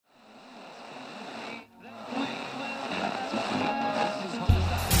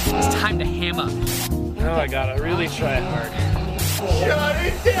time to hammer. Oh, I gotta really try hard. Shut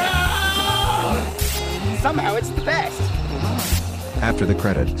it down! Somehow it's the best. After the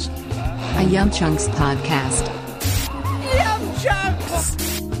credits. A Young Chunks podcast. Yum Chunks!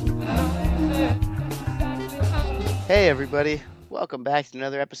 Hey everybody, welcome back to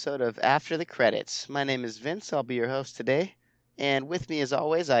another episode of After the Credits. My name is Vince, I'll be your host today. And with me as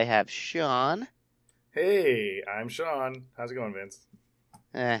always, I have Sean. Hey, I'm Sean. How's it going, Vince?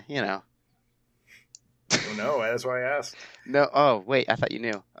 You know. Oh, no, that's why I asked. No, oh, wait, I thought you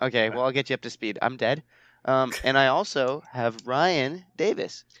knew. Okay, well, I'll get you up to speed. I'm dead. And I also have Ryan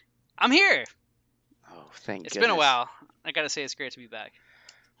Davis. I'm here. Oh, thank It's goodness. been a while. I gotta say, it's great to be back.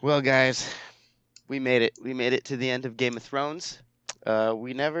 Well, guys, we made it. We made it to the end of Game of Thrones.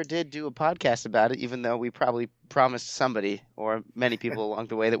 We never did do a podcast about it, even though we probably promised somebody or many people along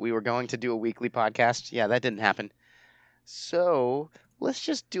the way that we were going to do a weekly podcast. Yeah, that didn't happen. So let's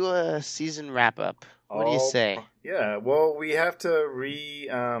just do a season wrap-up. What do you say? Yeah, well, we have to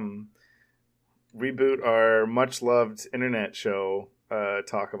reboot our much-loved internet show,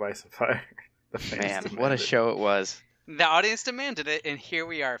 Talk of Ice and Fire. The fans Man, demanded what a it. show it was. The audience demanded it, and here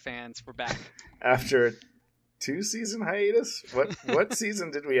we are, fans. We're back. After a 2-season hiatus? What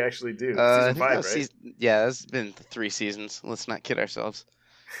season did we actually do? I Season think 5, that right? was yeah, it's been 3 seasons. Let's not kid ourselves.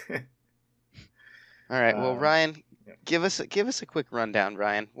 All right, well, Ryan, yeah. give us a quick rundown,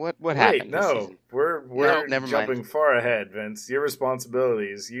 Ryan. What Wait, happened this no, season? we're No, never jumping mind. far ahead, Vince. Your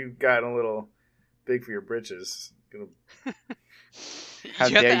responsibilities. You've gotten a little big for your britches. How You have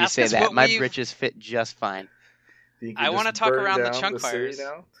to dare you ask say us that? what My we've- britches fit just fine. You I can wanna just talk burn around the down chunk city fires.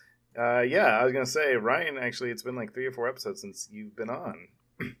 now. Yeah, I was gonna say, Ryan. Actually, it's been like 3 or 4 episodes since you've been on,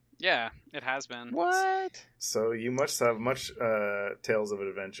 Yeah, it has been. What? so you must have much tales of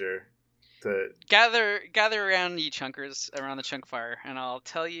adventure. To Gather around, ye chunkers, around the chunk fire, and I'll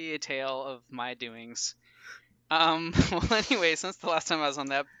tell you a tale of my doings. Well, anyway, since the last time I was on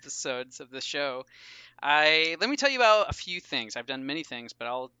the episodes of the show, let me tell you about a few things. I've done many things, but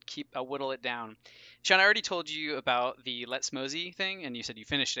I'll whittle it down. Sean, I already told you about the Let's Mosey thing, and you said you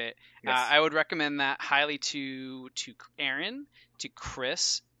finished it. Yes. I would recommend that highly to Aaron, to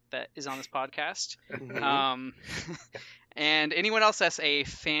Chris, that is on this podcast, Mhm. and anyone else that's a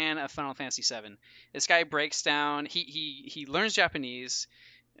fan of Final Fantasy VII. This guy breaks down. He learns Japanese,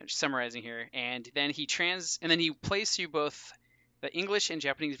 summarizing here, and then he plays through both the English and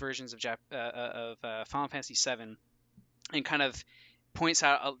Japanese versions of Final Fantasy VII, and kind of points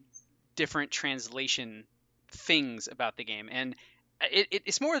out different translation things about the game. And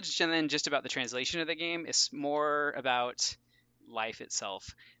it's more than just about the translation of the game. It's more about life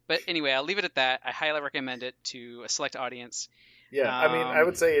itself. But anyway, I'll leave it at that. I highly recommend it to a select audience. yeah, I mean, I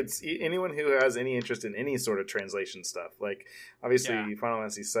would say it's anyone who has any interest in any sort of translation stuff. Like, obviously, Yeah. Final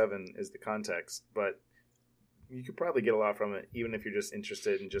Fantasy VII is the context, but you could probably get a lot from it, even if you're just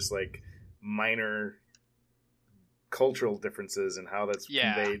interested in just like minor cultural differences and how that's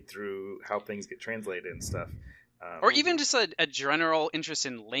Yeah. conveyed through how things get translated and stuff. Or even just a general interest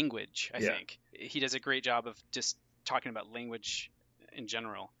in language, I Yeah. think. He does a great job of just talking about language in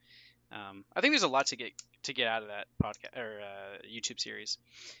general. I think there's a lot to get out of that podcast or YouTube series.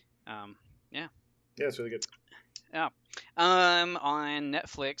 yeah, it's really good. On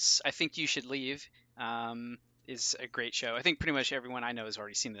Netflix, I Think You Should Leave is a great show. I think pretty much everyone I know has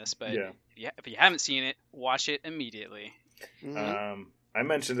already seen this, but Yeah. if you haven't seen it, watch it immediately. Mhm. I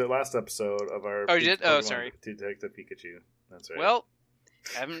mentioned it last episode of our Oh, you did? Oh, Pokemon sorry. Detective Pikachu. That's right. Well,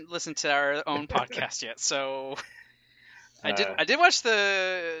 I haven't listened to our own podcast yet, so I Uh, did watch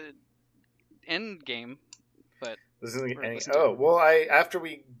the end game, but this isn't or any, listen to oh well. After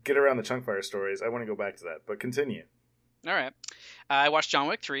we get around the Chunkfire stories, I want to go back to that. But continue. all right. I watched John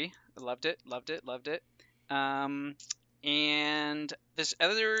Wick 3. Loved it. And this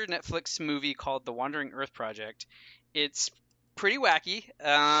other Netflix movie called The Wandering Earth Project. It's pretty wacky,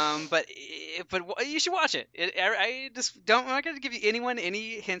 but you should watch it. I'm not going to give anyone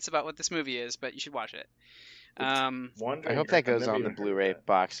any hints about what this movie is, but you should watch it. I hope that goes on the Blu-ray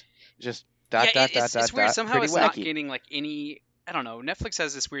box. Just It's weird. Somehow pretty it's wacky. not getting like any. I don't know. Netflix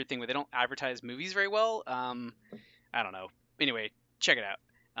has this weird thing where they don't advertise movies very well. I don't know. Anyway, check it out.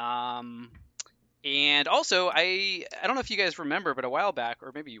 And also, I don't know if you guys remember, but a while back,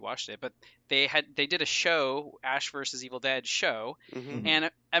 or maybe you watched it, but they did a show, Ash vs. Evil Dead show, Mhm. and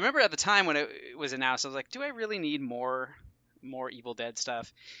I remember at the time when it was announced, I was like, do I really need more Evil Dead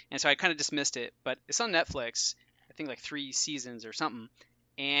stuff? And so I kind of dismissed it, but it's on Netflix. I think like 3 seasons or something.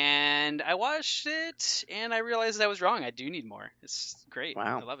 And I watched it, and I realized I was wrong. I do need more. It's great.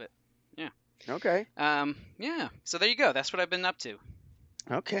 Wow. I love it. Okay. Yeah. So there you go. That's what I've been up to.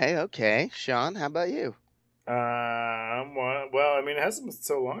 Okay. Sean, how about you? Well, I mean, it hasn't been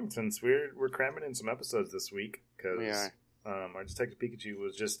so long since we're cramming in some episodes this week We because are. our Detective Pikachu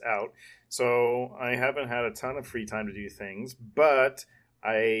was just out, so I haven't had a ton of free time to do things. But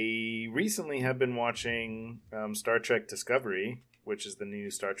I recently have been watching Star Trek Discovery, which is the new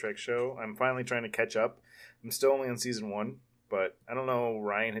Star Trek show. I'm finally trying to catch up. I'm still only on season 1, but I don't know,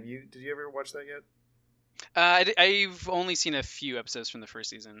 Ryan. Did you ever watch that yet? I've only seen a few episodes from the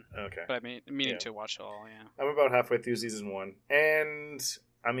first season, Okay. but I'm meaning Yeah. to watch it all. Yeah. I'm about halfway through season 1, and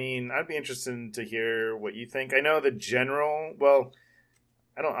I mean, I'd be interested to hear what you think. I know the general. Well,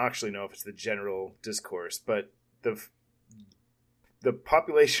 I don't actually know if it's the general discourse, but the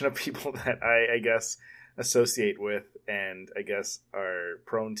population of people that I guess associate with and I guess are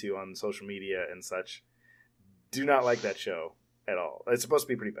prone to on social media and such do not like that show at all. It's supposed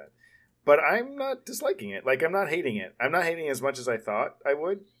to be pretty bad. But I'm not disliking it. Like, I'm not hating it. I'm not hating it as much as I thought I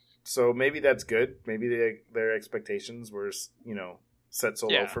would. So maybe that's good. Maybe their expectations were, set so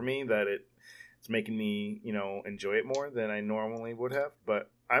low for me that it's making me, enjoy it more than I normally would have. But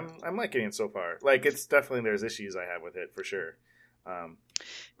I'm liking it so far. Like, it's definitely, there's issues I have with it for sure.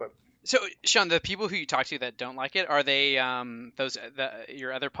 But So, Sean, the people who you talk to that don't like it, are they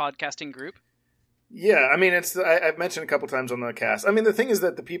your other podcasting group? yeah, I mean, I've mentioned a couple times on the cast. I mean, the thing is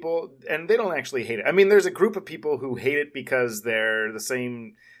that the people, and they don't actually hate it. I mean, there's a group of people who hate it because they're the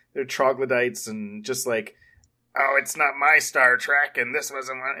same, they're troglodytes and just like, oh, it's not my Star Trek and this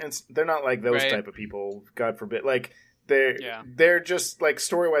wasn't my, they're not like those Right. type of people, God forbid. Like, they're just, like,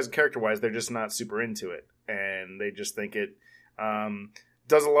 story-wise and character-wise, they're just not super into it. And they just think it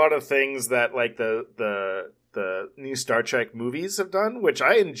does a lot of things that, like, the new Star Trek movies have done, which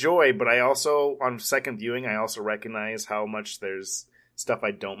I enjoy, but I also, on second viewing, I also recognize how much there's stuff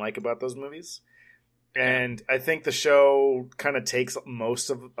I don't like about those movies. And I think the show kind of takes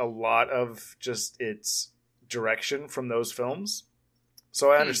a lot of just its direction from those films.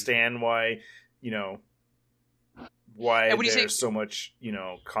 So I understand why, And when you there's say- so much,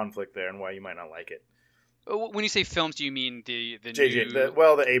 conflict there and why you might not like it. When you say films, do you mean the JJ, new...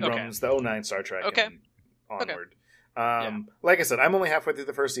 the Abrams, the 09 Star Trek, Okay. and onward. Like I said, I'm only halfway through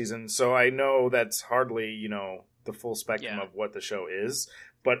the first season, so I know that's hardly, the full spectrum of what the show is.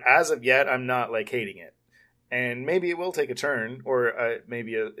 But as of yet, I'm not, like, hating it. And maybe it will take a turn, or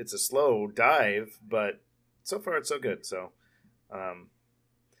maybe it's a slow dive, but so far it's so good. So,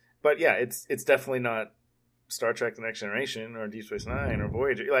 but yeah, it's definitely not Star Trek: The Next Generation or Deep Space Nine or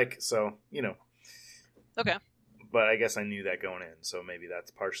Voyager. Like, so, Okay. But I guess I knew that going in, so maybe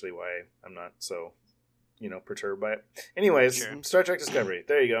that's partially why I'm not so, perturbed by it. Anyways, Sure. Star Trek Discovery.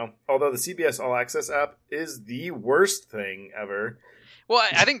 There you go. Although the CBS All Access app is the worst thing ever. Well,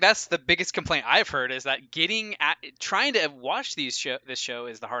 I think that's the biggest complaint I've heard is that trying to watch this show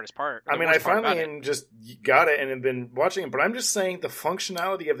is the hardest part. I mean, I finally just got it and have been watching it, but I'm just saying the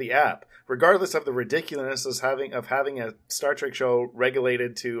functionality of the app, regardless of the ridiculousness of having a Star Trek show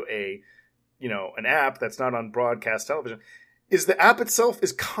regulated to an app that's not on broadcast television, is the app itself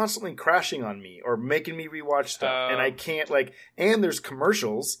is constantly crashing on me or making me rewatch stuff. And I can't, and there's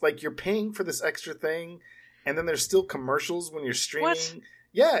commercials. Like, you're paying for this extra thing, and then there's still commercials when you're streaming. What?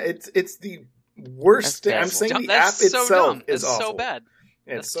 Yeah, it's the worst thing. I'm saying the app itself is awful. So bad.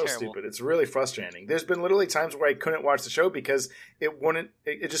 It's That's so terrible. stupid. It's really frustrating. There's been literally times where I couldn't watch the show because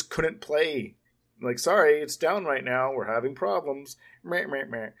it just couldn't play. Like, sorry, it's down right now. We're having problems. Meh, meh,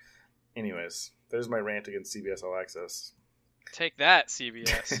 meh. Anyways, there's my rant against CBS All Access. Take that,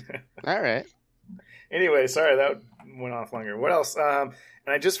 CBS. All right. Anyway, sorry, that went off longer. What else? And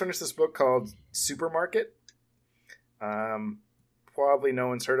I just finished this book called Supermarket. Probably no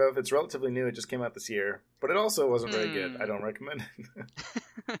one's heard of. It's relatively new. It just came out this year. But it also wasn't very good. I don't recommend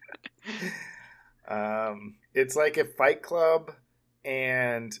it. It's like a Fight Club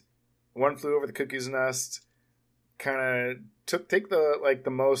and One Flew Over the Cuckoo's Nest kind of take the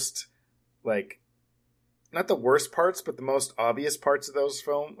most, not the worst parts, but the most obvious parts of those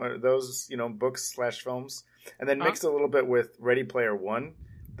books/films, and then mixed a little bit with Ready Player One,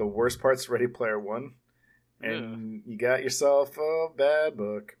 the worst parts of Ready Player One, and you got yourself a bad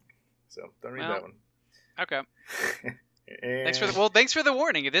book. So don't read that one. Okay. And Thanks for the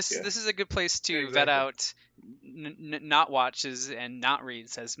warning. This is a good place to vet out not watches and not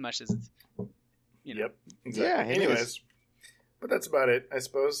reads as much as Yep. Exactly. Yeah, it Anyways, is. but that's about it, I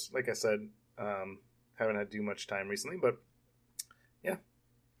suppose. Like I said, haven't had to do much time recently, but yeah.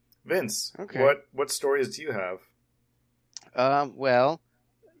 Vince, Okay. What stories do you have? Well,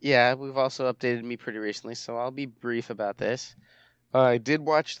 yeah, we've also updated me pretty recently, so I'll be brief about this. I did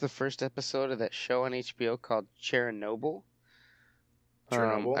watch the first episode of that show on HBO called Chernobyl.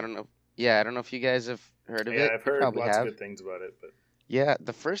 Chernobyl. I don't know. Yeah, I don't know if you guys have heard of Yeah, it. I've You heard probably lots have. of good things about it, but Yeah,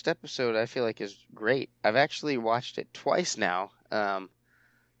 the first episode I feel like is great. I've actually watched it twice now.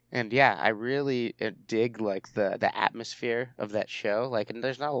 And yeah, I really dig like the atmosphere of that show. Like, and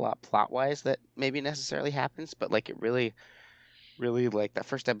there's not a lot plot wise that maybe necessarily happens, but like it really, really like that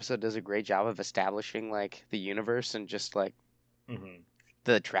first episode does a great job of establishing like the universe and just like mhm.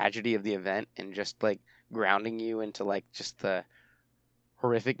 the tragedy of the event and just like grounding you into like just the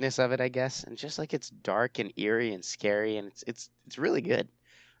horrificness of it, I guess. And just like it's dark and eerie and scary, and it's really good.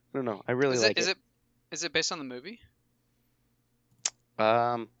 I don't know. I really Is like it is it based on the movie?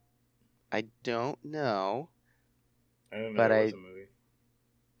 I don't know. I don't know. But It was a movie.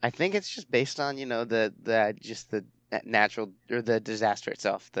 I think it's just based on, you know, the natural or the disaster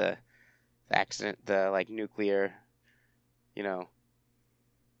itself, the accident, the like nuclear, you know,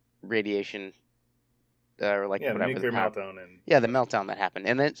 radiation, or like Yeah, the whatever. nuclear how- meltdown and Yeah, the meltdown that happened,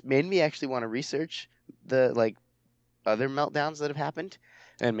 and it made me actually want to research the like other meltdowns that have happened.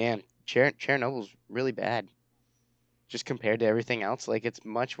 And man, Chernobyl's really bad, just compared to everything else. Like it's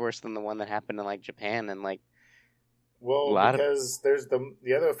much worse than the one that happened in like Japan and like. well, lot of- because there's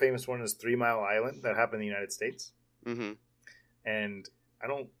the other famous one is 3 Mile Island that happened in the United States, Hmm. and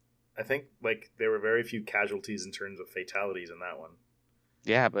I think like there were very few casualties in terms of fatalities in that one.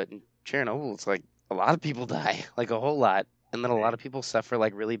 Yeah, but in Chernobyl, it's like a lot of people die, like a whole lot, and then a lot of people suffer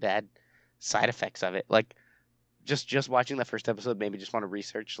like really bad side effects of it. Like just watching the first episode made me just want to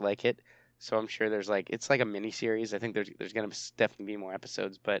research like it. So I'm sure there's like it's like a mini series. I think there's gonna definitely be more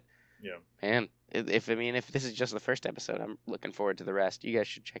episodes, but Yeah. man, if this is just the first episode, I'm looking forward to the rest. You guys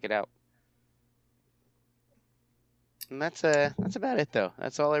should check it out. And that's about it though.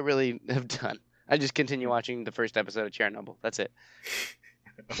 That's all I really have done. I just continue watching the first episode of Chernobyl. That's it.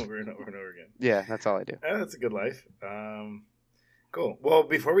 Over and over and over again. Yeah, that's all I do. That's a good life. Cool. Well,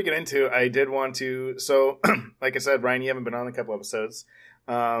 before we get into, I did want to. So, like I said, Ryan, you haven't been on a couple episodes,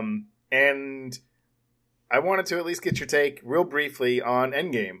 and I wanted to at least get your take, real briefly, on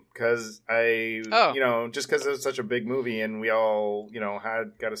Endgame because just because it was such a big movie and we all,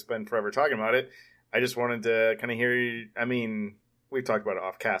 had got to spend forever talking about it. I just wanted to kind of hear. I mean, we've talked about it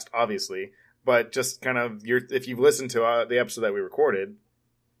off cast, obviously, but just kind of if you've listened to the episode that we recorded.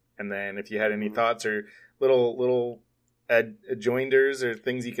 And then if you had any thoughts or little adjoinders or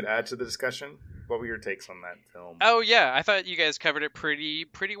things you could add to the discussion, what were your takes on that film? Oh yeah, I thought you guys covered it pretty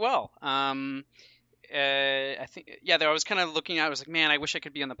well. I think I was kind of looking at it, I was like, man, I wish I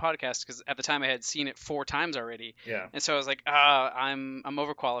could be on the podcast because at the time I had seen it 4 times already. Yeah. And so I was like, I'm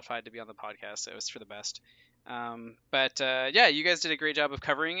overqualified to be on the podcast. It was for the best. But you guys did a great job of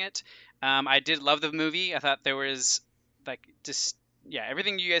covering it. I did love the movie. I thought there was like just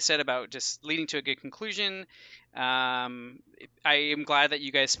everything you guys said about just leading to a good conclusion. I am glad that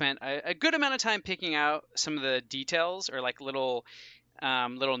you guys spent a good amount of time picking out some of the details or like little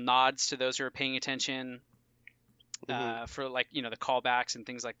nods to those who are paying attention for like the callbacks and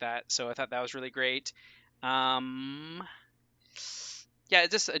things like that. So I thought that was really great.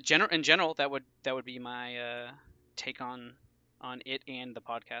 Just in general that would be my take on it and the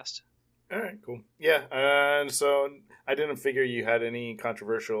podcast. All right, cool. Yeah, and so I didn't figure you had any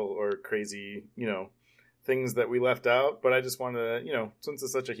controversial or crazy, things that we left out, but I just wanted to, since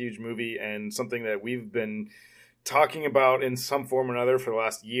it's such a huge movie and something that we've been talking about in some form or another for the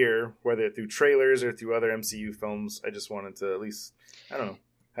last year, whether through trailers or through other MCU films, I just wanted to at least, I don't know,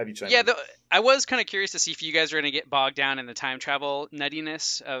 have you chime in. I was kind of curious to see if you guys were going to get bogged down in the time travel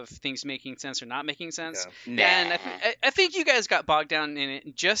nuttiness of things making sense or not making sense. Yeah. And I think you guys got bogged down in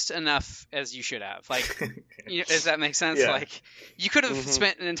it just enough as you should have. Like, does that make sense? Yeah. Like, you could have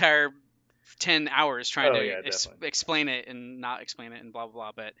spent an entire 10 hours trying to definitely. explain it and not explain it and blah,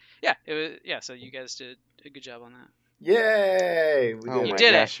 blah, blah. But it was, so you guys did a good job on that. Yay! We Oh did my it.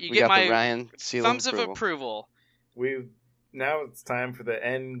 did it. gosh, You we get got my the Ryan seal Thumbs of of approval. approval. Now it's time for the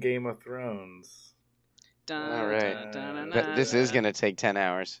end Game of Thrones. All right. This is going to take 10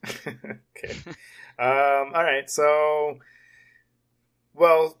 hours. Okay. All right. So,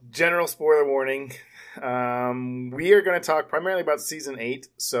 general spoiler warning. We are going to talk primarily about season 8.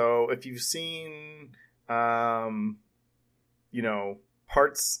 So if you've seen,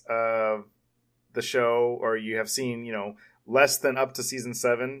 parts of the show, or you have seen, less than up to season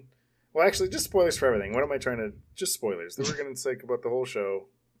 7. Well, actually, just spoilers for everything. What am I trying to? Just spoilers. Then we're going to talk about the whole show,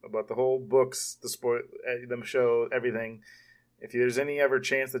 about the whole books, the show, everything. If there's any ever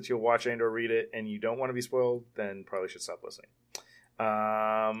chance that you'll watch and or read it and you don't want to be spoiled, then probably should stop listening.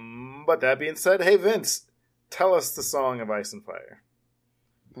 But that being said, hey Vince, tell us the Song of Ice and Fire.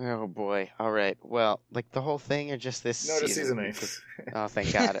 Oh boy. All right. Well, like the whole thing or just this No, just season? season 8. Oh,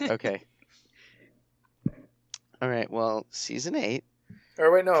 thank God. Okay. All right. Well, season 8.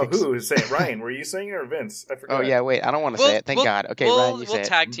 Or wait, no, Fix- who is saying it? Ryan, were you saying it or Vince? I forgot. Oh yeah. Wait. I don't want to say it. Thank God. Okay, Ryan, you say we'll it.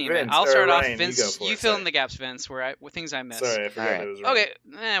 tag team it. Vince, I'll or start off. Ryan, you Vince, go for you it, fill sorry. in the gaps, Vince. With things I missed. Sorry, I forgot Alright. it was Ryan.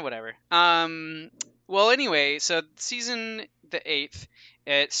 Okay, whatever. Well, anyway, so season the 8th,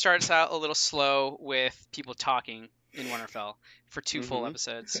 it starts out a little slow with people talking in Winterfell for 2 full Mhm.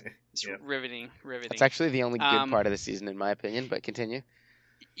 episodes. It's Yep. riveting. That's actually the only good part of the season, in my opinion. But continue.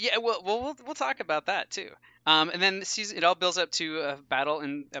 Yeah, we'll talk about that too. And then the season, it all builds up to a battle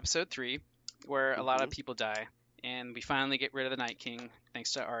in episode 3, where a lot of people die, and we finally get rid of the Night King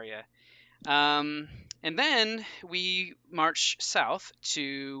thanks to Arya. And then we march south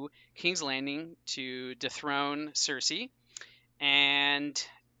to King's Landing to dethrone Cersei, and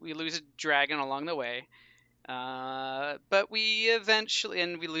we lose a dragon along the way. But we eventually,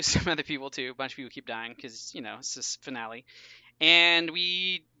 and we lose some other people too. A bunch of people keep dying because it's this finale. And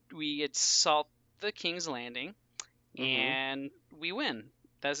we assault the King's Landing, and we win.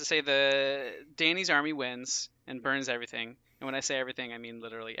 That's to say, Dany's army wins and burns everything. And when I say everything, I mean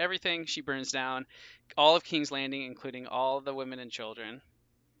literally everything. She burns down all of King's Landing, including all the women and children,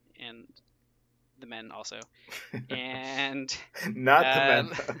 and the men also. And Not the men.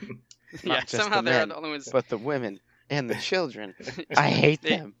 Not yeah, just somehow the they're men, the only ones. but the women and the children. I hate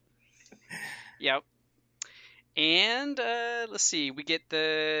them. Yep. And let's see, we get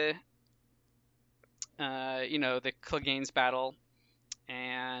the the Clegane's battle,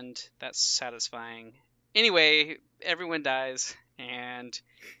 and that's satisfying. Anyway, everyone dies, and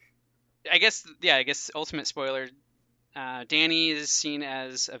I guess ultimate spoiler, Dany is seen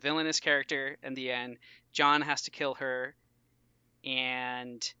as a villainous character in the end. Jon has to kill her,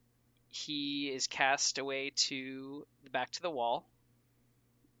 and he is cast away back to the Wall.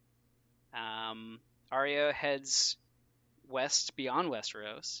 Arya heads west beyond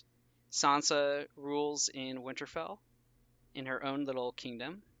Westeros. Sansa rules in Winterfell in her own little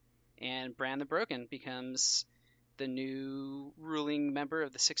kingdom, and Bran the Broken becomes the new ruling member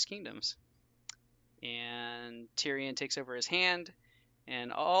of the Six Kingdoms. And Tyrion takes over his hand,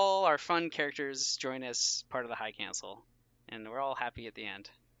 and all our fun characters join as part of the High Council, and we're all happy at the end.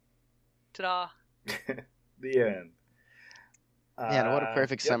 Ta-da! The end. Man, what a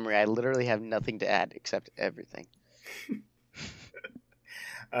perfect Yep. summary. I literally have nothing to add except everything.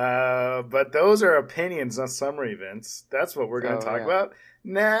 But those are opinions, not summary, Vince. That's what we're going to talk about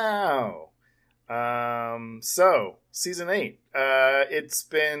now. So, season 8. It's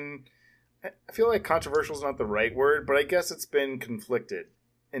been, I feel like controversial is not the right word, but I guess it's been conflicted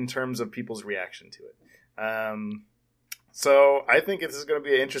in terms of people's reaction to it. So I think this is going to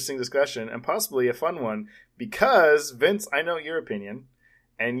be an interesting discussion and possibly a fun one because, Vince, I know your opinion,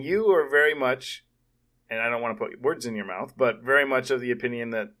 and you are very much, and I don't want to put words in your mouth, but very much of the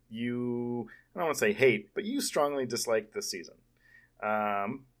opinion that you, I don't want to say hate, but you strongly dislike this season.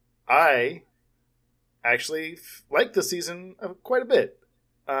 I actually like the season quite a bit.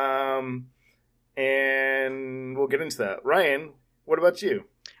 And we'll get into that. Ryan, what about you?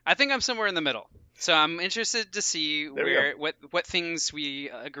 I think I'm somewhere in the middle. So I'm interested to see what things we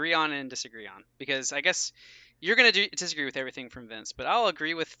agree on and disagree on. Because I guess you're going to disagree with everything from Vince, but I'll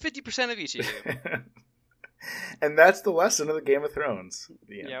agree with 50% of each of you. And that's the lesson of the Game of Thrones.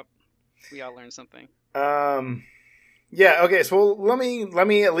 Yep. We all learned something. Yeah, okay, so let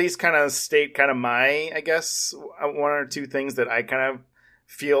me at least kind of state kind of my, I guess, one or two things that I kind of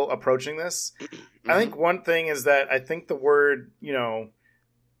feel approaching this. I think one thing is that I think the word,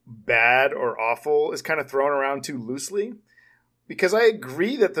 bad or awful is kind of thrown around too loosely, because I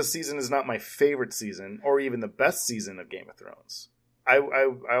agree that the season is not my favorite season or even the best season of Game of Thrones.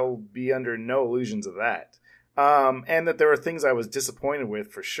 I'll be under no illusions of that. And that there are things I was disappointed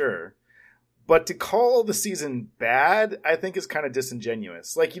with for sure. But to call the season bad, I think is kind of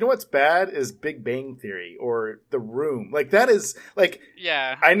disingenuous. Like, you know what's bad is Big Bang Theory or The Room. Like, that is, like...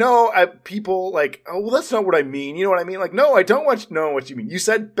 Yeah. I know people, like, oh, well, that's not what I mean. You know what I mean? Like, no, I don't know what you mean. You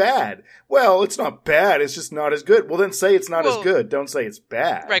said bad. Well, it's not bad. It's just not as good. Well, then say it's not as good. Don't say it's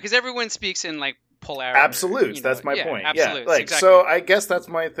bad. Right, because everyone speaks in, like, polarity. Absolutes. That's my point. Absolutes, yeah, like, exactly. So I guess that's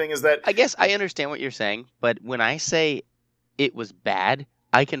my thing is that... I guess I understand what you're saying, but when I say it was bad...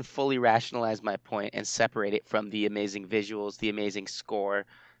 I can fully rationalize my point and separate it from the amazing visuals, the amazing score,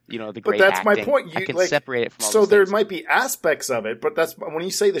 the great acting. But that's my point. I can separate it from all so those there things. might be aspects of it, but that's when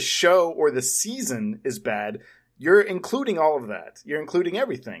you say the show or the season is bad, you're including all of that. You're including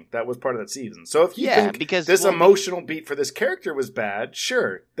everything that was part of that season. So if you Yeah, think because this well, emotional beat for this character was bad,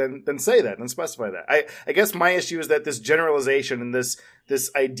 sure, then say that and specify that. I guess my issue is that this generalization and this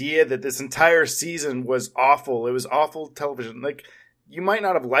idea that this entire season was awful. It was awful television. Like, you might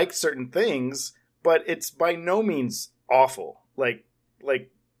not have liked certain things, but it's by no means awful. Like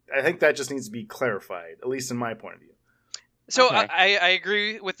I think that just needs to be clarified, at least in my point of view. So Okay. I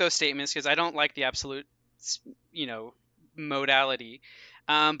agree with those statements because I don't like the absolute, modality.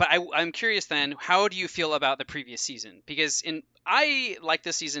 But I'm curious then, how do you feel about the previous season? Because I like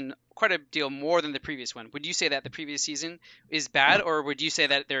this season quite a deal more than the previous one. Would you say that the previous season is bad, or would you say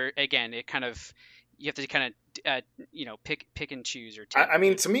that you have to kind of pick and choose or take? I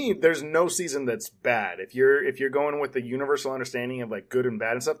mean, to me, there's no season that's bad. If you're going with the universal understanding of like good and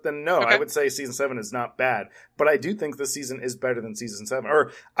bad and stuff, then no, Okay. I would say season 7 is not bad. But I do think this season is better than season 7,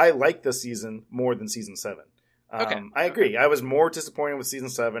 or I like this season more than season 7. Okay. I agree. I was more disappointed with season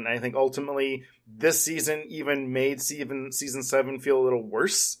 7. I think ultimately this season even made season 7 feel a little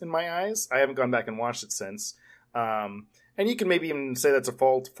worse in my eyes. I haven't gone back and watched it since. And you can maybe even say that's a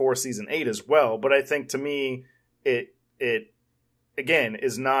fault for season 8 as well. But I think to me, it again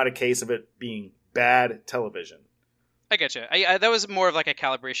is not a case of it being bad television. I get you. That was more of like a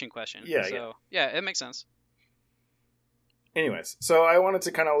calibration question. Yeah, So yeah, it makes sense. Anyways, so I wanted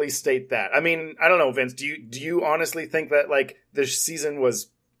to kind of at least state that. I mean, I don't know, Vince. Do you honestly think that like this season was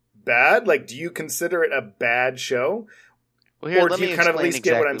bad? Like, do you consider it a bad show, Well, here, or let do you me kind of at explain least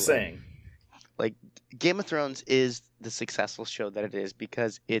get what I'm exactly saying? Like, Game of Thrones is the successful show that it is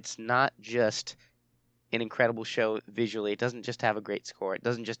because it's not just an incredible show visually. It doesn't just have a great score. It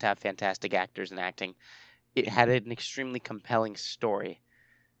doesn't just have fantastic actors and acting. It had an extremely compelling story.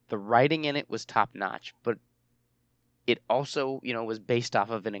 The writing in it was top notch, but it also, was based off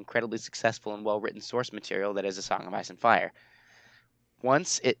of an incredibly successful and well-written source material that is A Song of Ice and Fire.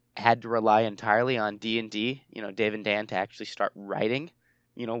 Once it had to rely entirely on D&D, Dave and Dan, to actually start writing,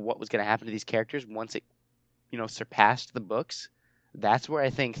 what was going to happen to these characters once it, surpassed the books, that's where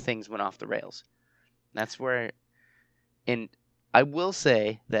I think things went off the rails. That's where, and I will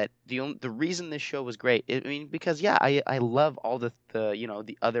say that the reason this show was great, because I love all the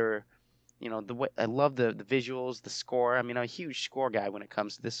other, the way I love the visuals, the score. I mean, I'm a huge score guy when it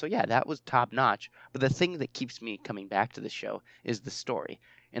comes to this. So yeah, that was top notch. But the thing that keeps me coming back to the show is the story.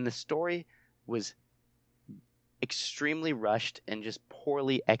 And the story was extremely rushed and just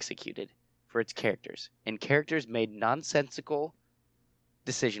poorly executed for its characters. And characters made nonsensical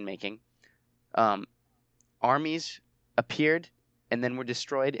decision making. Armies appeared and then were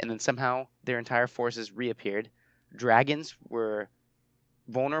destroyed, and then somehow their entire forces reappeared. Dragons were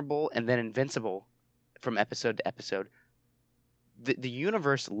vulnerable and then invincible from episode to episode. The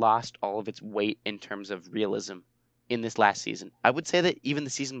universe lost all of its weight in terms of realism in this last season. I would say that even the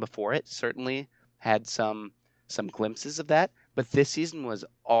season before it certainly had some glimpses of that, but this season was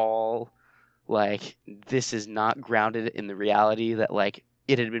all like, this is not grounded in the reality that like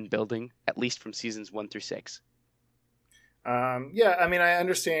it had been building, at least from seasons 1 through 6. Yeah, I mean, I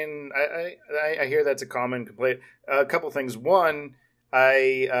understand. I hear that's a common complaint. A couple things. One,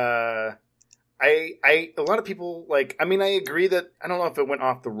 a lot of people like. I mean, I agree that I don't know if it went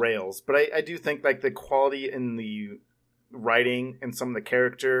off the rails, but I do think like the quality in the writing and some of the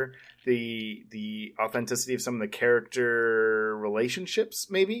character, the authenticity of some of the character relationships,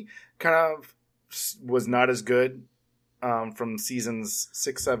 maybe kind of was not as good from seasons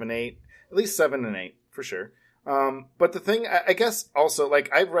 6, 7, 8, at least 7 and 8 for sure. But the thing, I guess, also,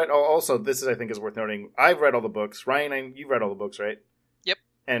 like, I've read, also, this is, I think, is worth noting, I've read all the books. Ryan, you've read all the books, right? Yep.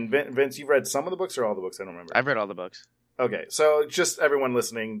 And Vince, you've read some of the books or all the books? I don't remember. I've read all the books. Okay, so just everyone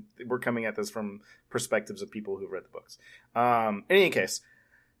listening, we're coming at this from perspectives of people who've read the books. In any case,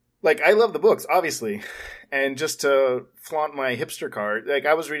 like, I love the books, obviously, and just to flaunt my hipster card, like,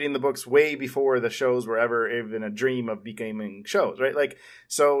 I was reading the books way before the shows were ever even a dream of becoming shows, right? Like,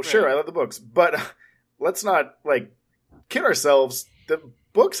 so, sure, I love the books, but let's not, like, kid ourselves. The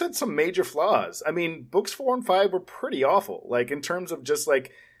books had some major flaws. I mean, books 4 and 5 were pretty awful. Like, in terms of just,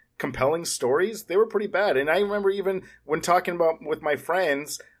 like, compelling stories, they were pretty bad. And I remember even when talking about with my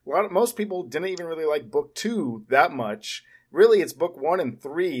friends, most people didn't even really like book 2 that much. Really, it's book 1 and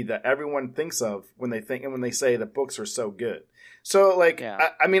 3 that everyone thinks of when they say that books are so good. So, like, Yeah.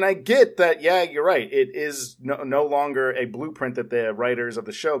 I mean, I get that, yeah, you're right. It is no longer a blueprint that the writers of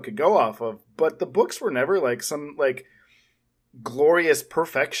the show could go off of, but the books were never, like, some, like, glorious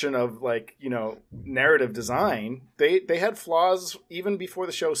perfection of, like, narrative design. They had flaws even before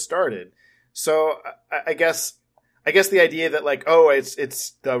the show started. So, I guess I guess the idea that like, oh,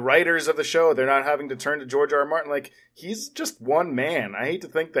 it's the writers of the show, they're not having to turn to George R. R. Martin. Like, he's just one man. I hate to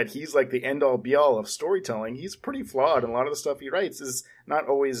think that he's like the end all be all of storytelling. He's pretty flawed, and a lot of the stuff he writes is not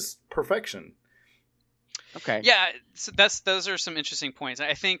always perfection. Okay. Yeah, so those are some interesting points.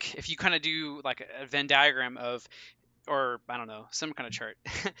 I think if you kind of do like a Venn diagram of, or I don't know, some kind of chart,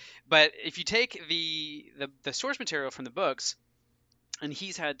 but if you take the source material from the books, and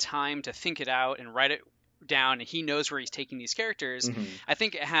he's had time to think it out and write it down, and he knows where he's taking these characters, I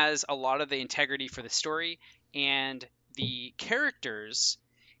think it has a lot of the integrity for the story and the characters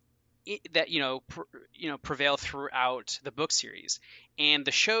that prevail throughout the book series. And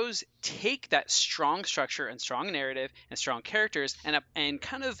the shows take that strong structure and strong narrative and strong characters and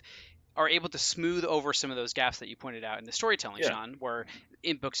kind of are able to smooth over some of those gaps that you pointed out in the storytelling, Sean, where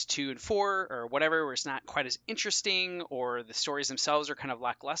in books 2 and 4 or whatever, where it's not quite as interesting or the stories themselves are kind of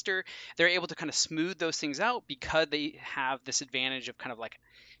lackluster, they're able to kind of smooth those things out because they have this advantage of kind of like,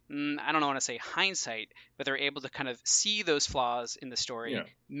 I don't want to say hindsight, but they're able to kind of see those flaws in the story,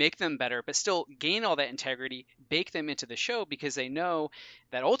 make them better, but still gain all that integrity, bake them into the show because they know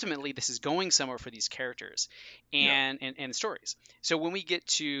that ultimately this is going somewhere for these characters and stories. So when we get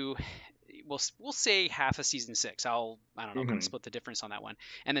to, we'll say half of season 6, I don't know, kind of split the difference on that one,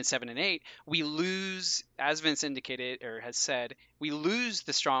 and then 7 and 8, we lose, as Vince indicated or has said, we lose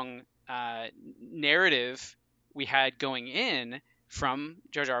the strong narrative we had going in from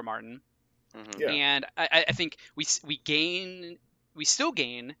George R. R. Martin, and I think we still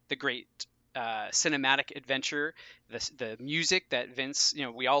gain the great cinematic adventure, the music that Vince,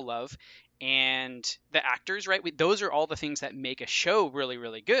 we all love, and the actors, right? Those are all the things that make a show really,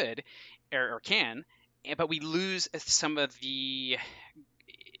 really good, or can, but we lose some of the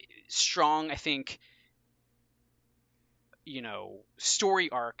strong, I think, story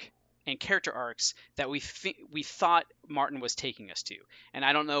arc and character arcs that we thought Martin was taking us to. And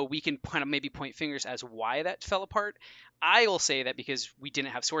I don't know, we can kind of maybe point fingers as why that fell apart. I will say that because we didn't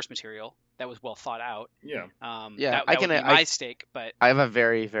have source material that was well thought out. That would be my stake, but I have a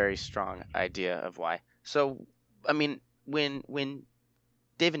very, very strong idea of why. So, I mean, when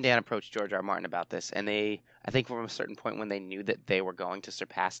Dave and Dan approached George R. R. Martin about this, and I think from a certain point when they knew that they were going to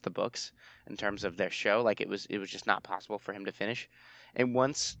surpass the books in terms of their show, like it was just not possible for him to finish. And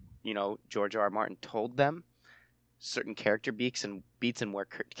once George R. R. Martin told them certain character beats and where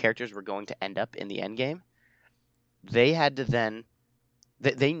characters were going to end up in the end game, they had to then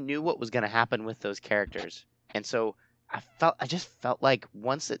they knew what was going to happen with those characters. And so I just felt like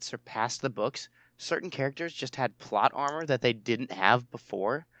once it surpassed the books, certain characters just had plot armor that they didn't have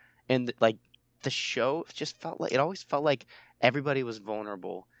before, and like the show just it always felt like everybody was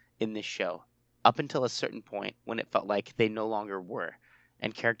vulnerable in this show up until a certain point when it felt like they no longer were.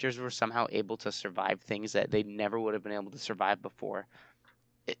 And characters were somehow able to survive things that they never would have been able to survive before.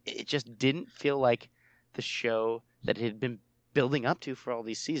 It just didn't feel like the show that it had been building up to for all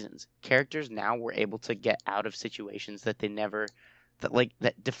these seasons. Characters now were able to get out of situations that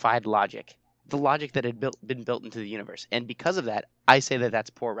that defied logic. The logic that had been built into the universe. And because of that, I say that that's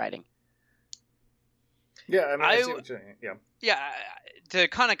poor writing. Yeah, I mean, I see what you're saying. Yeah, to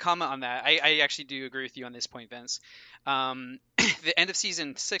kind of comment on that, I actually do agree with you on this point, Vince. The end of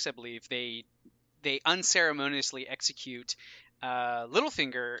season 6, I believe, they unceremoniously execute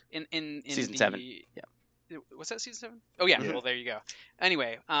Littlefinger in season 7. Yeah. Was that season 7? Oh yeah. Well, there you go.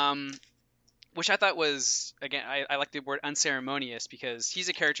 Anyway, which I thought was, again, I like the word unceremonious because he's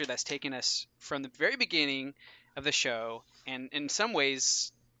a character that's taken us from the very beginning of the show, and in some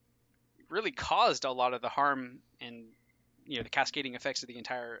ways really caused a lot of the harm and the cascading effects of the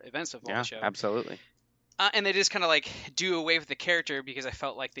entire events of the show. Absolutely. And they just kind of like do away with the character because I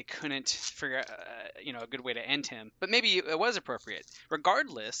felt like they couldn't figure out a good way to end him. But maybe it was appropriate.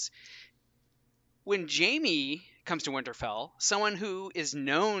 Regardless, when Jaime comes to Winterfell, someone who is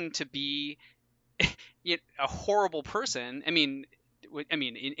known to be a horrible person, I mean,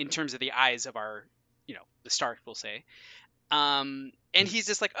 in terms of the eyes of our, the Stark, we'll say. And he's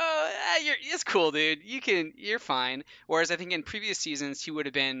just like, it's cool, dude. You're fine. Whereas I think in previous seasons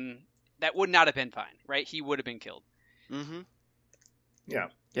that would not have been fine, right? He would have been killed. Mm-hmm. Yeah,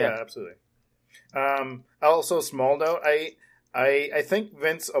 absolutely. Also, small note, I think,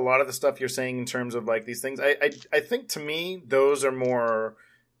 Vince, a lot of the stuff you're saying in terms of like these things, I think to me those are more,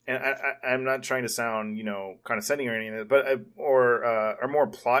 and I'm not trying to sound condescending or anything, but are more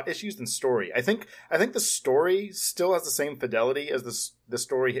plot issues than story. I think the story still has the same fidelity as the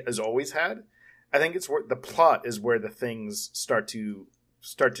story has always had. I think it's where the plot is where the things start to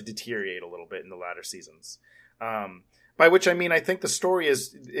deteriorate a little bit in the latter seasons. By which I mean, I think the story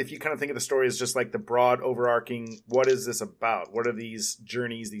is, if you kind of think of the story as just like the broad overarching, what is this about? What are these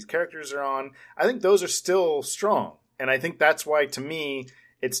journeys these characters are on? I think those are still strong. And I think that's why, to me,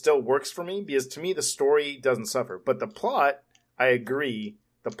 it still works for me, because to me, the story doesn't suffer. But the plot, I agree,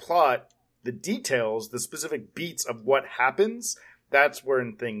 the plot, the details, the specific beats of what happens, that's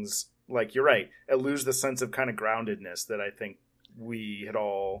when things, like, you're right, it loses the sense of kind of groundedness that I think we had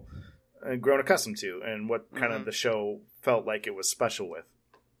all grown accustomed to, and what kind of the show felt like it was special with.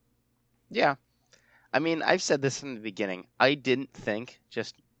 Yeah. I mean, I've said this from the beginning. I didn't think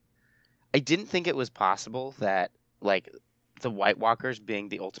it was possible that, like, the White Walkers being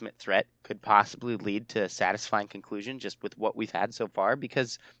the ultimate threat could possibly lead to a satisfying conclusion just with what we've had so far,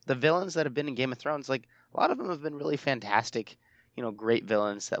 because the villains that have been in Game of Thrones, like, a lot of them have been really fantastic, great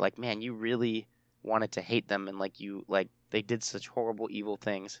villains that, like, man, you really wanted to hate them, and, like, they did such horrible, evil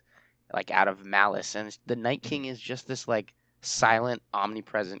things, like, out of malice. And the Night King is just this, like, silent,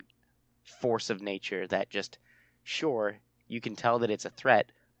 omnipresent force of nature that just, sure, you can tell that it's a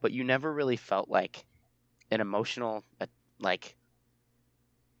threat, but you never really felt like an emotional, like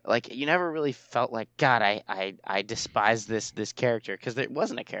you never really felt like, God, I despise this character, because it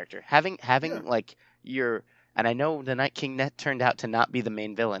wasn't a character. Having like and I know the Night King turned out to not be the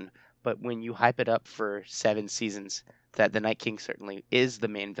main villain, but when you hype it up for 7 seasons, that the Night King certainly is the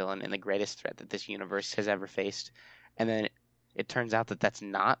main villain and the greatest threat that this universe has ever faced, and then it turns out that that's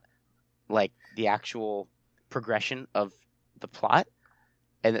not, like, the actual progression of the plot,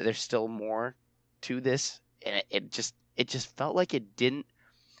 and that there's still more to this, and it just felt like it didn't.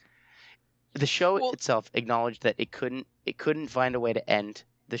 The show itself acknowledged that it couldn't find a way to end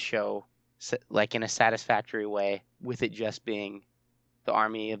the show, like, in a satisfactory way, with it just being the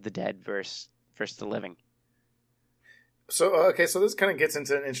army of the dead versus the living. So, okay, so this kind of gets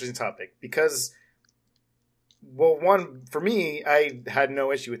into an interesting topic, because, well, one, for me, I had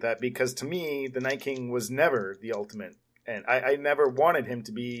no issue with that, because to me, the Night King was never the ultimate, and I never wanted him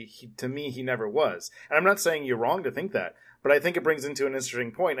to be. To me, he never was. And I'm not saying you're wrong to think that, but I think it brings into an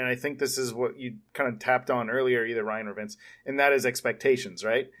interesting point, and I think this is what you kind of tapped on earlier, either Ryan or Vince, and that is expectations,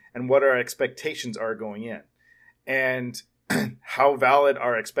 right? And what our expectations are going in. And how valid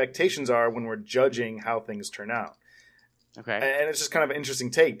our expectations are when we're judging how things turn out. Okay. And it's just kind of an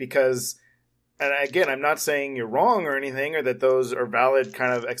interesting take, because, and again, I'm not saying you're wrong or anything, or that those are valid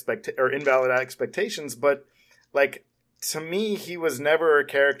kind of or invalid expectations, but, like, to me, he was never a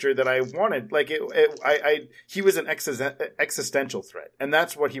character that I wanted. Like, he was an existential threat, and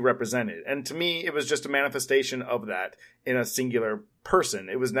that's what he represented. And to me, it was just a manifestation of that in a singular person.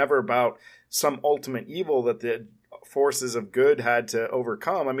 It was never about some ultimate evil that the forces of good had to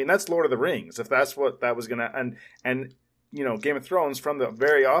overcome. I mean, that's Lord of the Rings. If that's what that was gonna, and Game of Thrones from the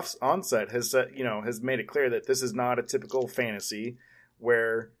very onset has made it clear that this is not a typical fantasy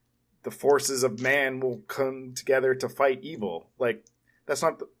where the forces of man will come together to fight evil. Like, that's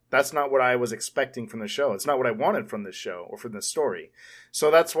not what I was expecting from the show. It's not what I wanted from this show or from this story. So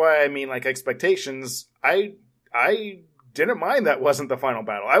that's why, I mean, like, expectations, I didn't mind that wasn't the final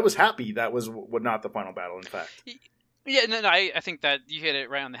battle. I was happy that was not the final battle, in fact. Yeah, no, I think that you hit it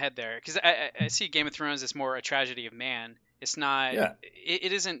right on the head there, because I see Game of Thrones as more a tragedy of man. It's not. Yeah.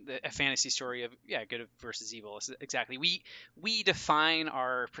 It isn't a fantasy story of good versus evil. It's exactly. We define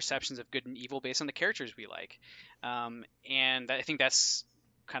our perceptions of good and evil based on the characters we like, and I think that's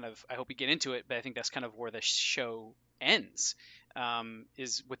kind of. I hope we get into it, but I think that's kind of where the show ends,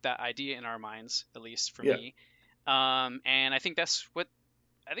 is with that idea in our minds, at least for me. And I think that's what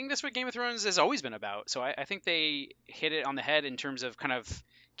Game of Thrones has always been about. So I think they hit it on the head in terms of kind of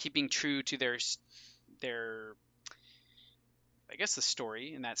keeping true to their I guess the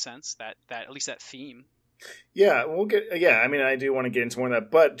story in that sense, that at least that theme. Yeah, I mean, I do want to get into more of that,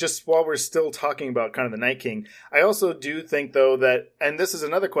 but just while we're still talking about kind of the Night King, I also do think, though, that, and this is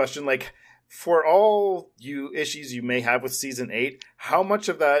another question, like, for all you issues you may have with season 8, how much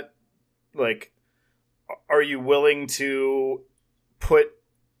of that, like, are you willing to put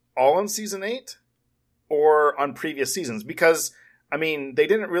all on season 8 or on previous seasons? Because, I mean, they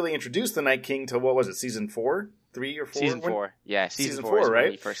didn't really introduce the Night King till, what was it, season 4? 3 or 4? Season 4. Yeah, season 4 is right?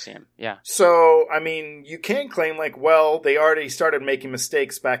 when you first see him. Yeah. So, I mean, you can't claim, like, well, they already started making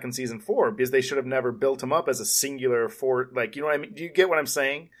mistakes back in season 4 because they should have never built him up as a singular like, you know what I mean? Do you get what I'm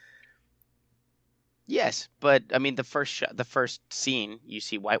saying? Yes, but I mean, the first scene you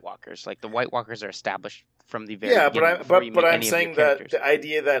see White Walkers. Like, the White Walkers are established from the very beginning. But I'm saying that the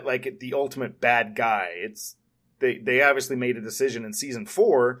idea that, like, the ultimate bad guy, it's they obviously made a decision in season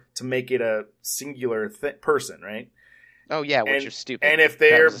 4 to make it a singular person, right? Oh yeah, which and, is stupid. And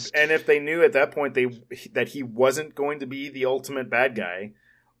if they knew at that point that he wasn't going to be the ultimate bad guy,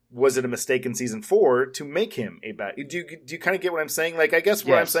 was it a mistake in season 4 to make him a bad? Do you kind of get what I'm saying? Like, I guess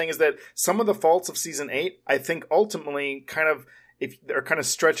what I'm saying is that some of the faults of season 8, I think ultimately kind of are kind of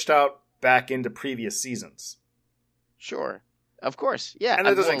stretched out back into previous seasons. Sure. Of course, yeah. And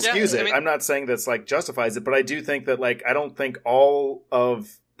that doesn't excuse it. I'm not saying that's like justifies it, but I do think that like I don't think all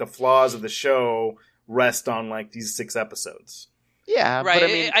of the flaws of the show rest on like these 6 episodes. Yeah, right. But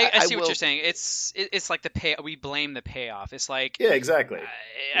I mean, I see what you're saying. It's like we blame the payoff. It's like yeah, exactly.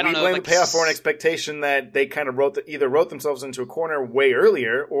 I don't know. We blame like, the payoff for an expectation that they kind of either wrote themselves into a corner way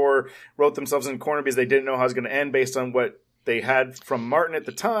earlier, or wrote themselves in a corner because they didn't know how it was going to end based on what they had from Martin at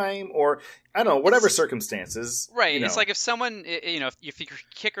the time, or I don't know, whatever circumstances. Right. You know. It's like if someone, if your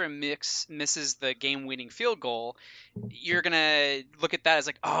kicker misses the game-winning field goal, you're gonna look at that as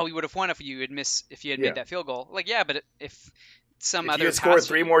like, oh, we would have won if you had made that field goal. Like, yeah, but if you had scored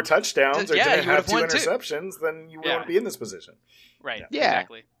 3 more touchdowns or didn't have 2 interceptions, then you wouldn't be in this position. Right. Yeah.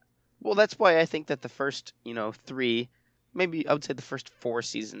 Exactly. Well, that's why I think that the first, 3, maybe I would say the first 4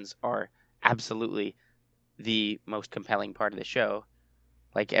 seasons are absolutely the most compelling part of the show.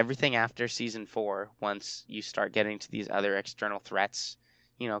 Like everything after season 4, once you start getting to these other external threats,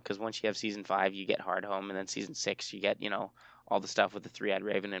 because once you have season 5, you get Hardhome, and then season 6, you get, all the stuff with the Three-Eyed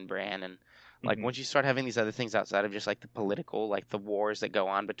Raven and Bran, and like once you start having these other things outside of just like the political, like the wars that go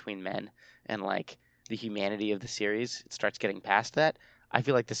on between men and like the humanity of the series, it starts getting past that. I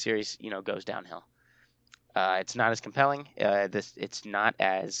feel like the series, goes downhill. It's not as compelling. It's not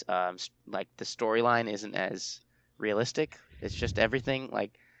as like the storyline isn't as realistic. It's just everything.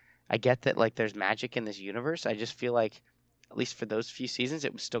 Like I get that like there's magic in this universe. I just feel like at least for those few seasons,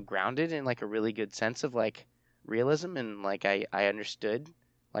 it was still grounded in like a really good sense of like realism, and like I understood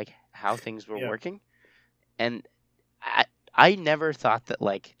like how things were working, and I never thought that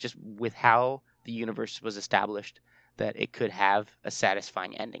like just with how the universe was established that it could have a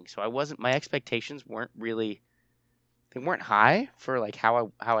satisfying ending. So my expectations weren't high for like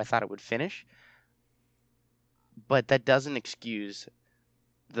how I thought it would finish. But that doesn't excuse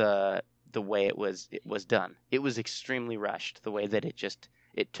the way it was done. It was extremely rushed, the way that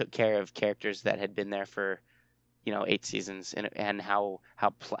it took care of characters that had been there for 8 seasons, and how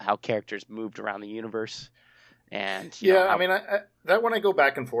characters moved around the universe. And I mean, that one I go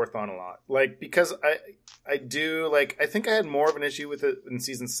back and forth on a lot, like because I do like I think I had more of an issue with it in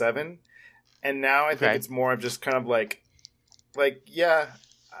season 7, and now I think it's more of just kind of like yeah,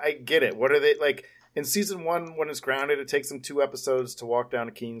 I get it. What are they like in season 1 when it's grounded? It takes them 2 episodes to walk down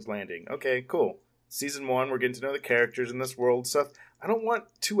to King's Landing. Okay, cool. Season 1, we're getting to know the characters in this world stuff. I don't want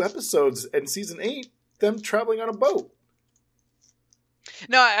 2 episodes in season 8 them traveling on a boat.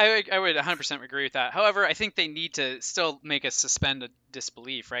 No, I would 100% agree with that. However, I think they need to still make us suspend a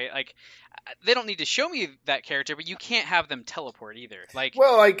disbelief, right? Like, they don't need to show me that character, but you can't have them teleport either. Like,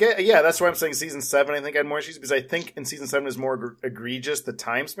 well, I get, yeah, that's why I'm saying season 7. I think I had more issues because I think in season 7 is more egregious the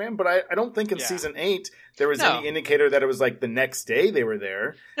time span, but I don't think in season 8 there was any indicator that it was like the next day they were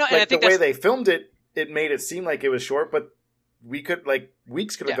there. No, like, and I think the way they filmed it, it made it seem like it was short, but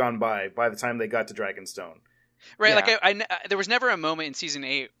weeks could have gone by the time they got to Dragonstone. Right, yeah. Like there was never a moment in season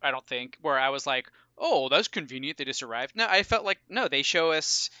 8, I don't think, where I was like, "Oh, that's convenient. They just arrived." No, I felt like no. They show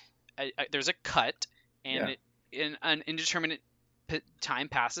us there's a cut, and an indeterminate time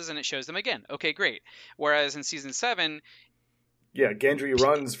passes, and it shows them again. Okay, great. Whereas in season 7, Gendry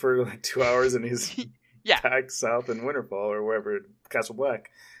runs for like 2 hours, and he's back south in Winterfell or wherever, Castle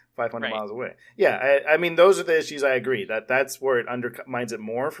Black. 500 miles away. Yeah, I mean, those are the issues. I agree that's where it undermines it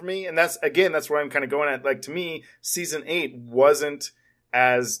more for me, and that's where I'm kind of going at. Like, to me, season 8 wasn't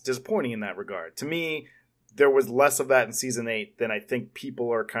as disappointing in that regard. To me, there was less of that in season 8 than I think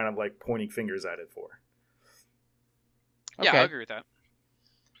people are kind of like pointing fingers at it for. Yeah, I agree with that.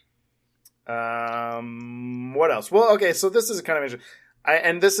 What else? Well, okay, so this is kind of interesting.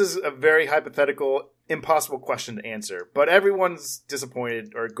 And this is a very hypothetical, impossible question to answer, but everyone's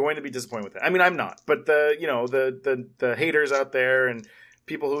disappointed or going to be disappointed with it. I mean, I'm not, but the haters out there and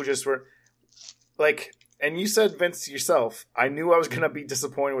people who just were like, and you said, Vince, yourself, I knew I was going to be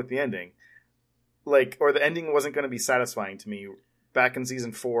disappointed with the ending, like, or the ending wasn't going to be satisfying to me back in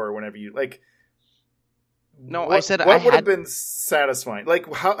season 4 or whenever you like. No, I said what would have been satisfying.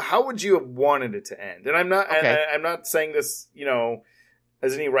 Like, how would you have wanted it to end? And I'm not, I'm not saying this,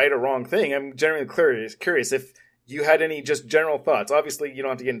 as any right or wrong thing. I'm generally curious if you had any just general thoughts. Obviously, you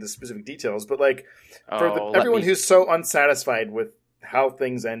don't have to get into specific details, but like for everyone who's so unsatisfied with how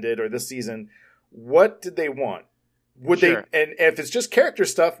things ended or this season, what did they want? would Sure. they? And if it's just character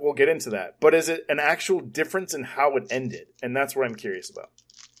stuff, we'll get into that. But is it an actual difference in how it ended? And that's what I'm curious about.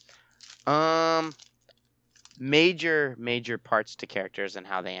 Major parts to characters and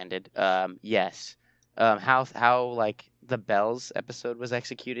how they ended. Yes. How like the Bells episode was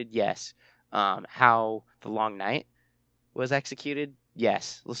executed. Yes. How the Long Night was executed.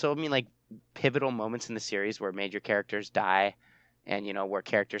 Yes. So I mean, like pivotal moments in the series where major characters die, and where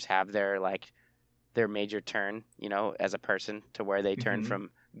characters have their major turn, as a person to where they turn from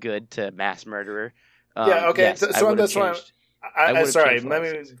good to mass murderer. Yeah. Okay. Yes, So that's why. Sorry. Let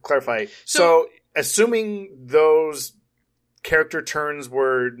me clarify. So assuming those character turns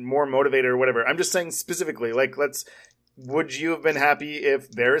were more motivated or whatever, I'm just saying specifically, like, would you have been happy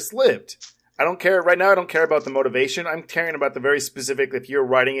if Varys lived? I don't care right now. I don't care about the motivation. I'm caring about the very specific. If you're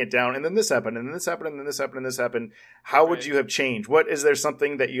writing it down, and then this happened, and then this happened, and then this happened, and this happened, how would you have changed? What is there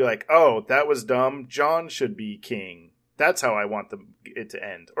something that you like? Oh, that was dumb. Jon should be king. That's how I want it to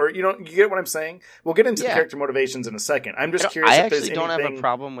end. Or you get what I'm saying? We'll get into the character motivations in a second. I'm just curious. I if there's actually don't anything... have a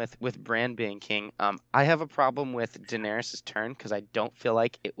problem with Bran being king. I have a problem with Daenerys' turn because I don't feel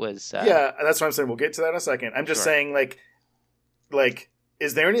like it was. Yeah, that's what I'm saying. We'll get to that in a second. I'm just saying, like,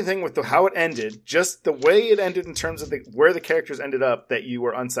 is there anything with how it ended, just the way it ended in terms of where the characters ended up, that you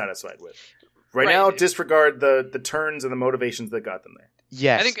were unsatisfied with? Right now, disregard the turns and the motivations that got them there.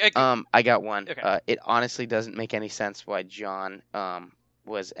 Yes, I got one. Okay. It honestly doesn't make any sense why Jon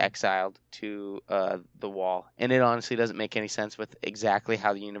was exiled to the Wall, and it honestly doesn't make any sense with exactly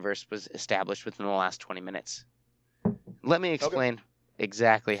how the universe was established within the last 20 minutes. Let me explain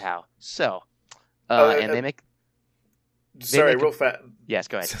exactly how. So, they make. Sorry, real fast. Yes,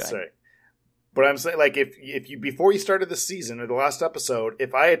 go ahead. Sorry, but I'm saying, like, if you before you started the season or the last episode,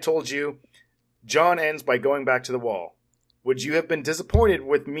 if I had told you Jon ends by going back to the Wall, would you have been disappointed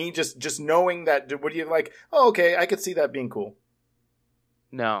with me just knowing that? Would you have like, oh, okay, I could see that being cool?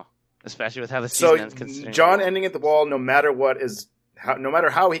 No, especially with how the season ends. So Jon ending at the Wall, no matter what, no matter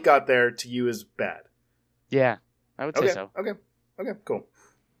how he got there, to you is bad. Yeah, I would say so. Okay, cool.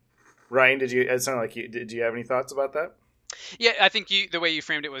 Ryan, it sounded like did you have any thoughts about that? Yeah, I think the way you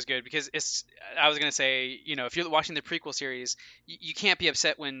framed it was good, because I was gonna say, if you're watching the prequel series, you can't be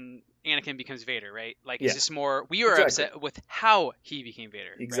upset when Anakin becomes Vader, right? Like, it's just more, we were upset with how he became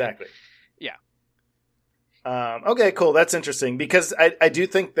Vader. Exactly. Right? Yeah. Okay, cool. That's interesting, because I do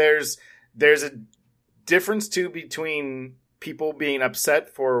think there's a difference too between people being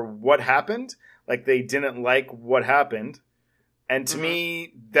upset for what happened, like they didn't like what happened. And to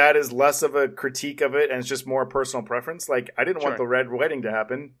me, that is less of a critique of it, and it's just more personal preference. Like, I didn't want the Red Wedding to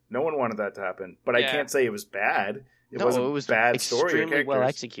happen. No one wanted that to happen. But I can't say it was bad. It wasn't a bad story. Extremely well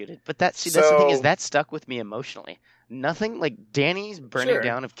executed. But that's the thing, is that stuck with me emotionally. Nothing like Dany's burning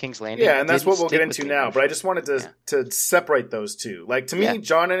down of King's Landing. Yeah, and that's what we'll get into now. But I just wanted to separate those two. Like, to me,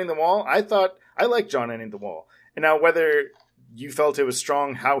 Jon ending the Wall, I liked Jon ending the Wall. And now, whether you felt it was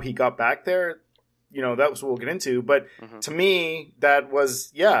strong how he got back there, that was what we'll get into. But to me, that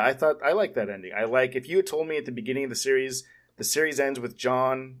was, I thought I liked that ending. If you had told me at the beginning of the series ends with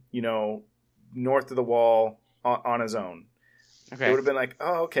Jon, north of the Wall on his own. Okay. It would have been like,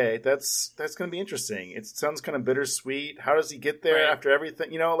 oh, okay, that's going to be interesting. It sounds kind of bittersweet. How does he get there after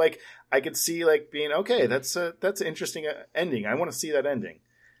everything? I could see being, okay, that's an interesting ending. I want to see that ending.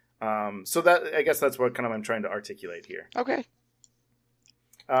 So that, I guess that's what kind of I'm trying to articulate here. Okay.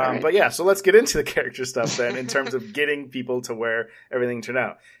 But yeah, so let's get into the character stuff then, in terms of getting people to where everything turned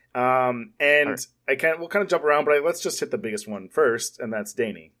out. We'll kind of jump around, but let's just hit the biggest one first, and that's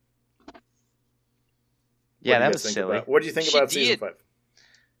Dany. Yeah, that was silly. What do you think about season 5?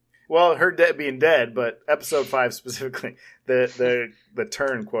 Well, her being dead, but episode 5 specifically, the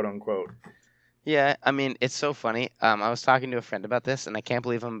turn, quote unquote. Yeah, I mean, it's so funny. I was talking to a friend about this, and I can't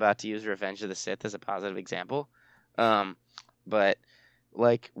believe I'm about to use Revenge of the Sith as a positive example. But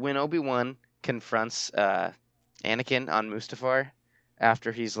like when Obi-Wan confronts Anakin on Mustafar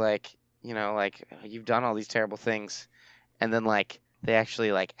after he's like, you've done all these terrible things, and then they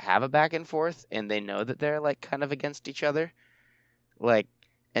actually have a back and forth, and they know that they're kind of against each other,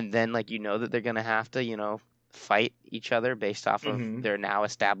 and then that they're gonna have to fight each other based off of their now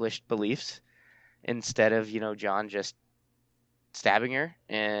established beliefs, instead of Jon just stabbing her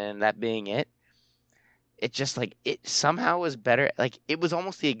and that being it. It just it somehow was better. It was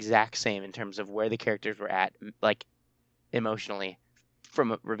almost the exact same in terms of where the characters were at, emotionally,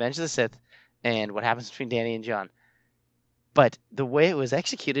 from Revenge of the Sith and what happens between Dany and Jon. But the way it was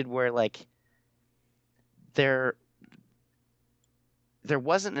executed, where there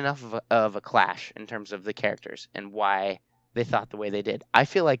wasn't enough of a clash in terms of the characters and why they thought the way they did. I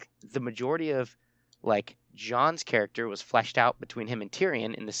feel like the majority of like Jon's character was fleshed out between him and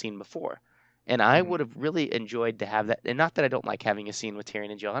Tyrion in the scene before. And I would have really enjoyed to have that. And not that I don't like having a scene with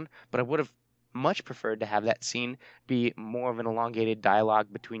Tyrion and Jon, but I would have much preferred to have that scene be more of an elongated dialogue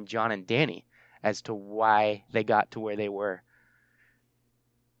between Jon and Dany as to why they got to where they were.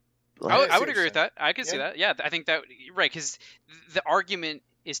 I would agree with that. I could see that. Yeah, I think that right, because the argument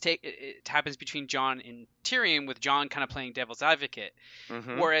it happens between Jon and Tyrion, with Jon kind of playing devil's advocate.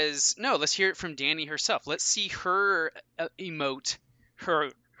 Mm-hmm. Whereas no, let's hear it from Dany herself. Let's see her emote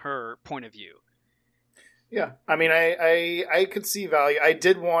her point of view. Yeah, I mean, I could see value. I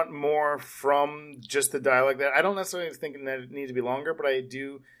did want more from just the dialogue. That I don't necessarily think that it needs to be longer, but I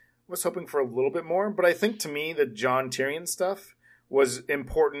was hoping for a little bit more. But I think to me the Jon Tyrion stuff was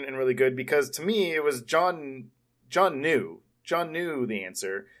important and really good, because to me it was Jon knew the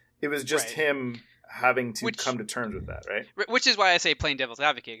answer. It was just him having to come to terms with that, right? Which is why I say playing devil's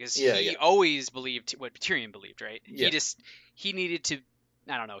advocate, because he always believed what Tyrion believed, right? Yeah. He needed to,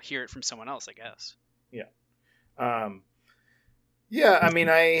 I don't know, hear it from someone else, I guess. Yeah. Yeah, I mean,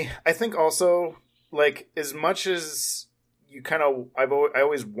 I think also, like, as much as you kind of, I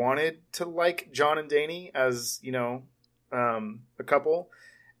always wanted to like Jon and Dany as, you know, a couple.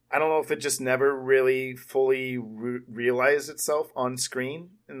 I don't know if it just never really fully realized itself on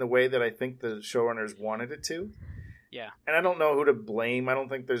screen in the way that I think the showrunners wanted it to. Yeah. And I don't know who to blame. I don't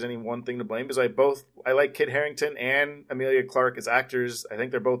think there's any one thing to blame, because I like Kit Harington and Emilia Clarke as actors. I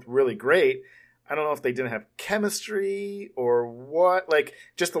think they're both really great. I don't know if they didn't have chemistry or what. Like,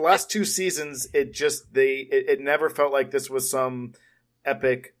 just the last 2 seasons, it never felt like this was some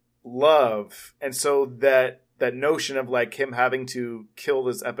epic love. And so that notion of, like, him having to kill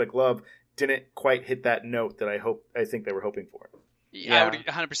this epic love didn't quite hit that note that I think they were hoping for. Yeah, I would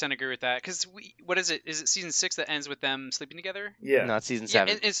 100% agree with that. Because what is it? Is it season 6 that ends with them sleeping together? Yeah. No, it's season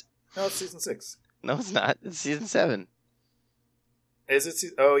 7. No, it's season 6. No, it's not. It's season 7. Is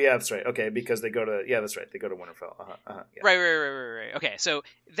it? Oh, yeah, that's right. Okay, because they go to... Yeah, that's right. They go to Winterfell. Yeah. Right. Okay, so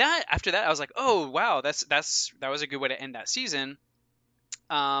after that, I was like, oh, wow, that was a good way to end that season.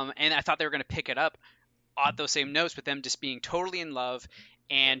 And I thought they were going to pick it up on those same notes, with them just being totally in love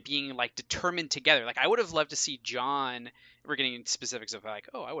and being, like, determined together. Like, I would have loved to see Jon... We're getting into specifics of, like,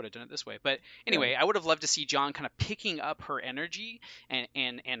 oh, I would have done it this way. But anyway, I would have loved to see Jon kind of picking up her energy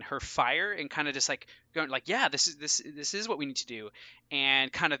and her fire, and kind of just, like, going, like, yeah, this is what we need to do.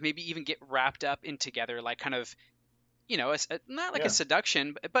 And kind of maybe even get wrapped up in together, like, kind of, you know, not like a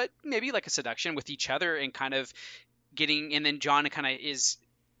seduction, but maybe like a seduction with each other, and kind of getting... And then Jon kind of is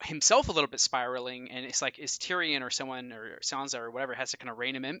himself a little bit spiraling, and it's like, is Tyrion or someone, or Sansa or whatever, has to kind of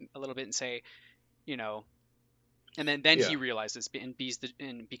rein him in a little bit and say, you know... And then he realizes and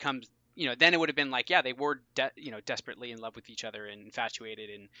becomes, you know, then it would have been like, yeah, they were, desperately in love with each other and infatuated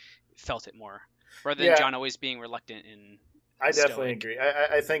and felt it more, rather than Jon always being reluctant and I definitely agree.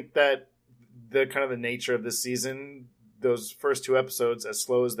 I think that the kind of the nature of this season, those first 2 episodes, as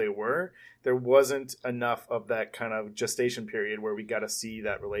slow as they were, there wasn't enough of that kind of gestation period where we got to see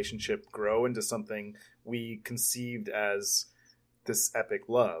that relationship grow into something we conceived as this epic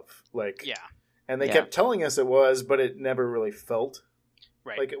love. Like, yeah. And they kept telling us it was, but it never really felt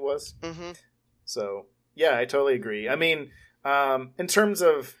like it was. Mm-hmm. So, yeah, I totally agree. I mean, in terms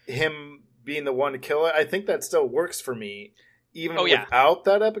of him being the one to kill it, I think that still works for me, even without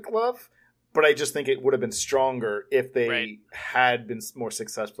that epic love. But I just think it would have been stronger if they had been more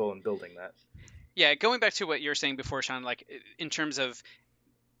successful in building that. Yeah, going back to what you were saying before, Sean, like, in terms of,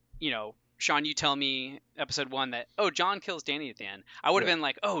 you know, Sean, you tell me episode 1 that, oh, Jon kills Dany at the end. I would have been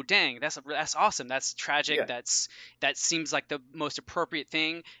like, oh, dang, that's awesome. That's tragic. Yeah. That seems like the most appropriate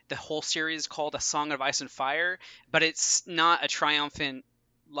thing. The whole series is called A Song of Ice and Fire, but it's not a triumphant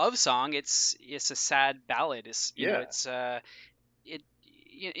love song. It's a sad ballad. It's it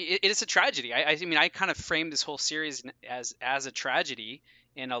is a tragedy. I mean, I kind of framed this whole series as a tragedy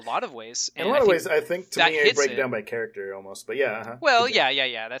in a lot of ways. And in a lot of ways, I think, to me, I break it down by character almost. But yeah. Uh-huh. Well,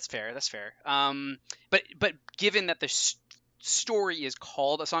 yeah. That's fair. But given that the story is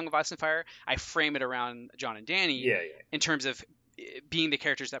called A Song of Ice and Fire, I frame it around Jon and Dany in terms of being the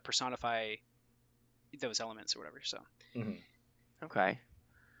characters that personify those elements or whatever. So. Mm-hmm. Okay.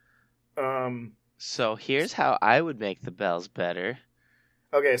 So here's how I would make the bells better.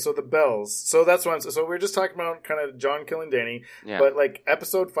 Okay, so the bells. So that's what so we're just talking about kind of Jon killing Dany, but like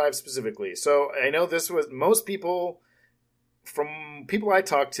episode 5 specifically. So I know this was most people, from people I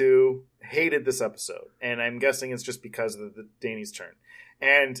talked to, hated this episode, and I'm guessing it's just because of the Dany's turn.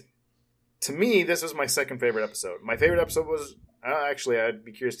 And to me, this was my second favorite episode. My favorite episode was actually, I'd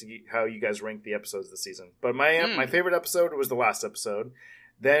be curious to get how you guys rank the episodes this season. But my favorite episode was the last episode.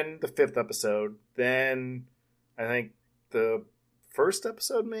 then the 5th episode, then I think the first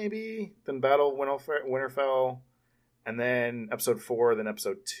episode maybe, then Battle of Winterfell, and then episode 4, then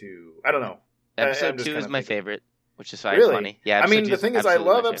episode 2. I don't know. Episode 2 is my favorite, which is really funny. Yeah, I mean, the two's thing is, I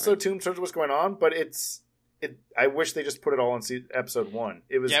absolutely love my episode 2 in terms of what's going on, but I wish they just put it all in episode 1.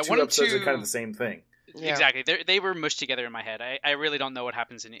 It was 2 episodes are kind of the same thing. Yeah. Exactly. They were mushed together in my head. I really don't know what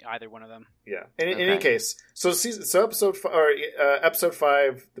happens in either one of them. Yeah. In any case, so episode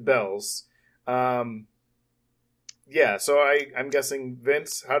 5, The Bells. Yeah. So I'm guessing,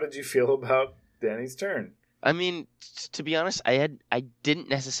 Vince, how did you feel about Dany's turn? I mean, to be honest, I didn't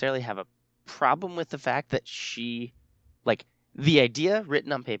necessarily have a problem with the fact that she, like, the idea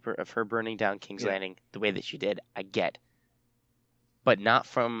written on paper of her burning down King's Landing the way that she did, I get, but not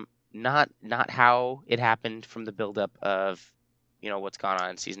how it happened from the buildup of, what's gone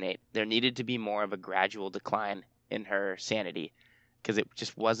on in season 8. There needed to be more of a gradual decline in her sanity, because it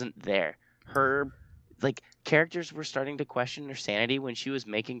just wasn't there. Her, characters were starting to question her sanity when she was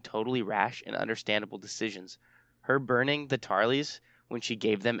making totally rash and understandable decisions. Her burning the Tarleys when she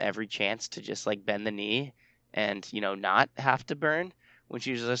gave them every chance to just, bend the knee and, not have to burn, when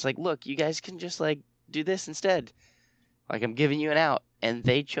she was just like, look, you guys can just, do this instead. I'm giving you an out. And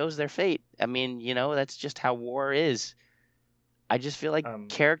they chose their fate. I mean, that's just how war is. I just feel like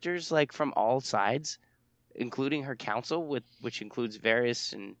characters, from all sides, including her council, which includes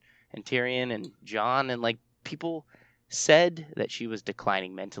Varys and Tyrion and Jon, and, people said that she was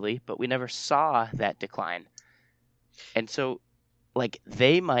declining mentally, but we never saw that decline. And so,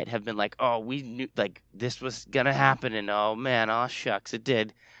 they might have been oh, we knew, this was gonna happen, and oh man, oh shucks, it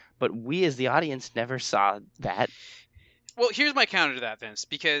did. But we as the audience never saw that. Well, here's my counter to that, Vince,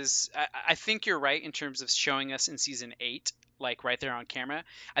 because I think you're right in terms of showing us in season 8, right there on camera.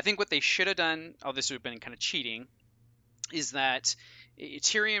 I think what they should have done, this would have been kind of cheating, is that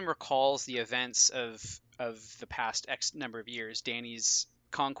Tyrion recalls the events of the past X number of years, Dany's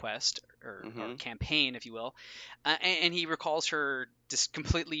conquest or campaign, if you will, and he recalls her just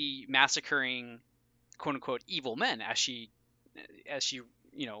completely massacring "quote unquote" evil men as she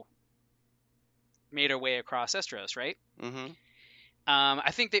made her way across Essos, right? Mm-hmm.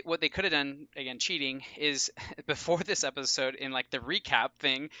 I think that what they could have done, again, cheating, is before this episode, in the recap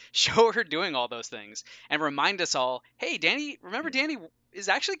thing, show her doing all those things and remind us all, hey, Dany is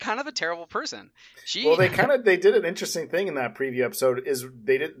actually kind of a terrible person. They did an interesting thing in that preview episode. Is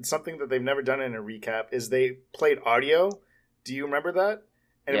they did something that they've never done in a recap. Is they played audio. Do you remember that?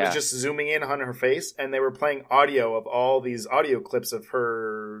 And it was just zooming in on her face, and they were playing audio of all these audio clips of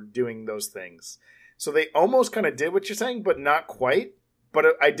her doing those things. So they almost kind of did what you're saying, but not quite. But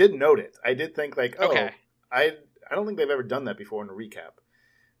I did note it. I did think okay. I don't think they've ever done that before in a recap.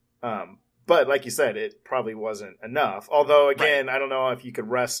 But like you said, it probably wasn't enough. Although, again, right. I don't know if you could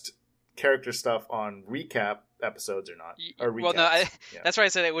rest character stuff on recap episodes or not. Or well, no, that's why I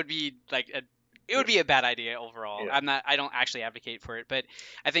said it would be it would be a bad idea overall. Yeah. I don't actually advocate for it, but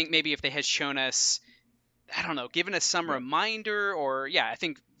I think maybe if they had shown us, I don't know, given us some reminder, or I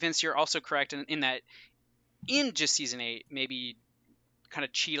think, Vince, you're also correct in that in just season 8, maybe kind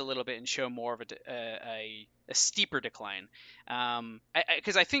of cheat a little bit and show more of a steeper decline.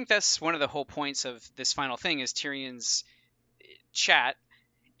 Because I think that's one of the whole points of this final thing is Tyrion's chat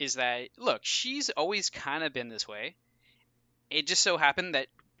is that, look, she's always kind of been this way. It just so happened that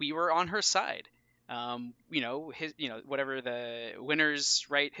we were on her side. Whatever the winners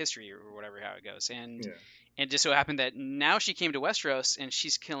write history or whatever, how it goes. And it just so happened that now she came to Westeros and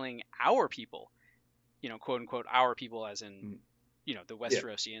she's killing our people, quote unquote, our people as in, the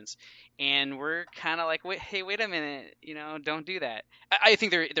Westerosians. And we're kind of like, wait a minute, don't do that. I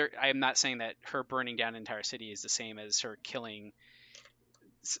think I am not saying that her burning down an entire city is the same as her killing,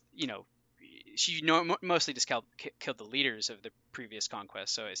 she mostly just killed the leaders of the previous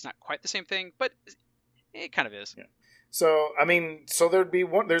conquest, so it's not quite the same thing, but it kind of is. Yeah. So, I mean,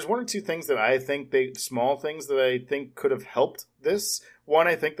 there's one or two things that I think small things that I think could have helped this. One,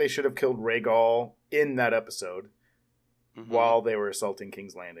 I think they should have killed Rhaegal in that episode while they were assaulting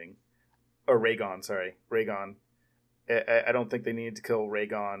King's Landing. Or Rhaegon, sorry. Rhaegon. I don't think they needed to kill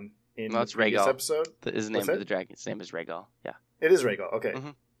Rhaegon in the previous episode. His name of the dragon's name is Rhaegal, yeah. It is Rhaegal, okay.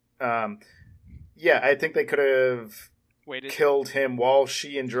 Mm-hmm. I think they could have killed him while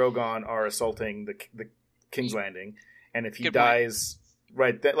she and Drogon are assaulting the King's Landing, and if he dies,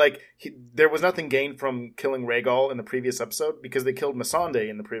 right, there was nothing gained from killing Rhaegal in the previous episode because they killed Missandei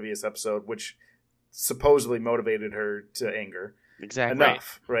in the previous episode, which supposedly motivated her to anger. Exactly.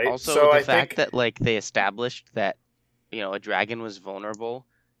 Enough, right? Also, so the fact that they established that a dragon was vulnerable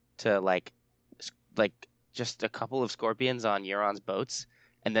to like just a couple of scorpions on Euron's boats.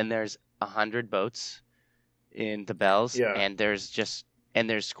 and then there's 100 boats in the Bells, Yeah. and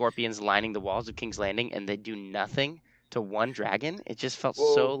there's scorpions lining the walls of King's Landing, and they do nothing to one dragon. It just felt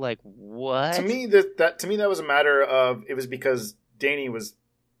so like, what? To me, that was a matter of, it was because Dany was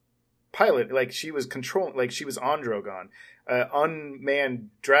pilot, like she was controlling, like she was on Drogon. Unmanned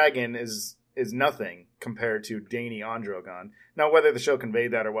dragon is nothing compared to Dany on Drogon. Now, whether the show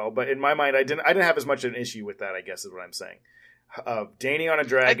conveyed that or well, but in my mind, I didn't have as much an issue with that, I guess is what I'm saying. Dany on a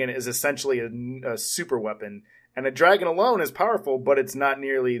dragon is essentially a super weapon, and a dragon alone is powerful, but it's not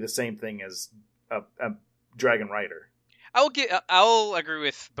nearly the same thing as a dragon rider. I'll agree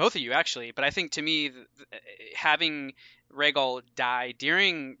with both of you actually, but I think to me having Rhaegal die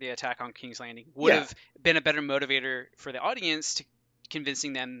during the attack on King's Landing would have been a better motivator for the audience to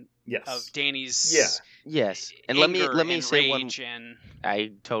convincing them of Dany's yes. And let me say one. And...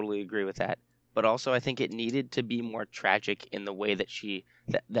 I totally agree with that. But also, I think it needed to be more tragic in the way that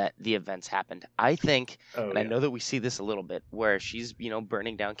that the events happened. I think, I know that we see this a little bit, where she's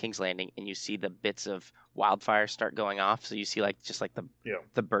burning down King's Landing, and you see the bits of wildfire start going off. So you see just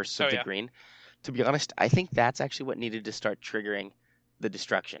the bursts of the green. To be honest, I think that's actually what needed to start triggering the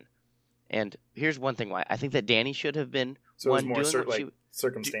destruction. And here's one thing why I think that Dany should have been doing more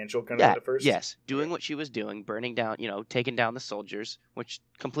circumstantial kind of at first. Yes, doing what she was doing, burning down, taking down the soldiers, which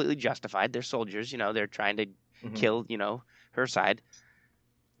completely justified. They're soldiers, they're trying to kill, her side.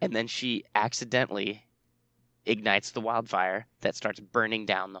 And then she accidentally ignites the wildfire that starts burning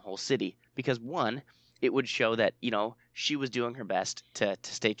down the whole city. Because one, it would show that, she was doing her best to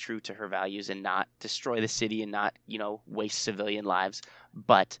stay true to her values and not destroy the city and not, waste civilian lives.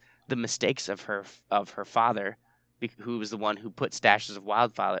 But the mistakes of her father, who was the one who put stashes of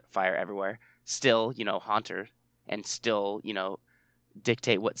wildfire everywhere, still, haunt her and still,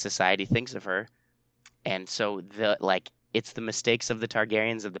 dictate what society thinks of her. And so it's the mistakes of the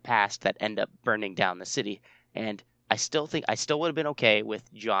Targaryens of the past that end up burning down the city. And I still would have been okay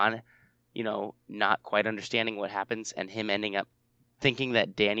with Jon, not quite understanding what happens and him ending up thinking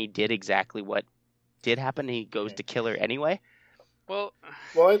that Dany did exactly what did happen. And he goes to kill her anyway. Well,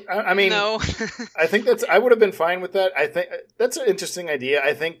 I mean, no. I think I would have been fine with that. I think that's an interesting idea.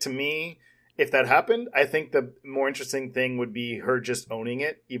 I think to me, if that happened, I think the more interesting thing would be her just owning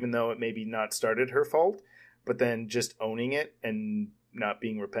it, even though it maybe not started her fault, but then just owning it and not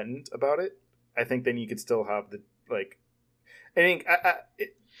being repentant about it. I think then you could still have I think,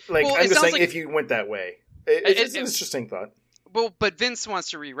 I'm just saying, if you went that way, it's an interesting thought. Well, but Vince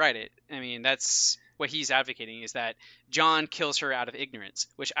wants to rewrite it. I mean, that's what he's advocating, is that Jon kills her out of ignorance,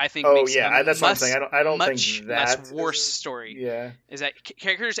 which I think makes that's what I'm saying. I don't think that's worse story. Yeah, is that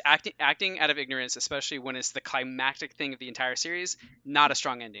characters acting out of ignorance, especially when it's the climactic thing of the entire series, not a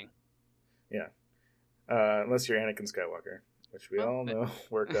strong ending. Yeah, unless you're Anakin Skywalker, which we all know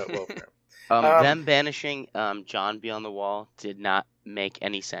worked out well for him. Them banishing Jon Beyond the Wall did not make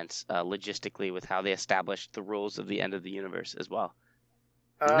any sense logistically with how they established the rules of the end of the universe as well.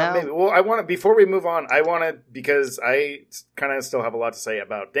 Maybe. Well, I want to, before we move on, because I kind of still have a lot to say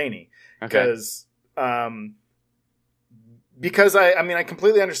about Dany. Because, I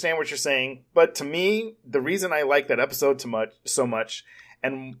completely understand what you're saying, but to me, the reason I like that episode so much,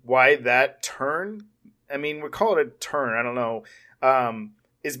 and why that turn, we call it a turn, I don't know,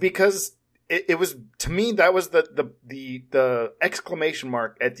 is because it was, to me, that was the exclamation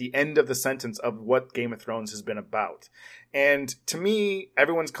mark at the end of the sentence of what Game of Thrones has been about. And to me,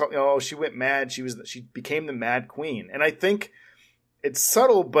 everyone's called, she went mad. She became the Mad Queen. And I think it's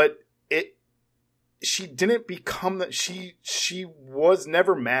subtle, but she didn't become that. She was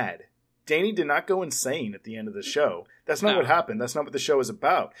never mad. Dany did not go insane at the end of the show. That's not what happened. That's not what the show is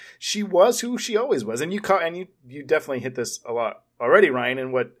about. She was who she always was. And you definitely hit this a lot already, Ryan,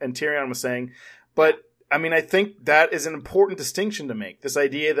 and Tyrion was saying. But I think that is an important distinction to make. This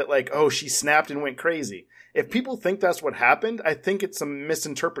idea that she snapped and went crazy. If people think that's what happened, I think it's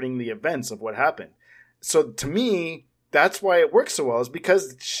misinterpreting the events of what happened. So to me, that's why it works so well, is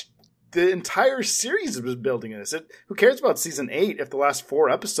because the entire series was building this. Who cares about season 8 if the last 4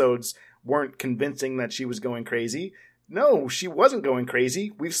 episodes weren't convincing that she was going crazy? No, she wasn't going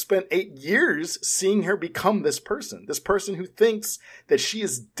crazy. We've spent 8 years seeing her become this person who thinks that she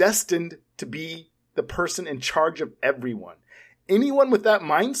is destined to be the person in charge of everyone. Anyone with that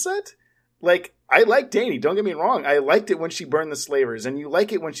mindset, I like Dany, don't get me wrong. I liked it when she burned the slavers, and you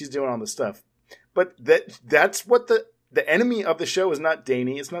like it when she's doing all this stuff. But that's what the enemy of the show is. Not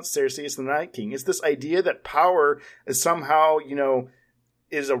Dany, it's not Cersei, it's the Night King. It's this idea that power is somehow,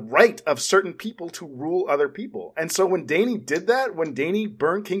 is a right of certain people to rule other people. And so when Dany did that, when Dany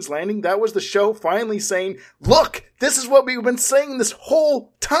burned King's Landing, that was the show finally saying, look, this is what we've been saying this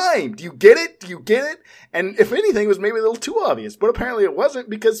whole time. Do you get it? Do you get it? And if anything, it was maybe a little too obvious, but apparently it wasn't,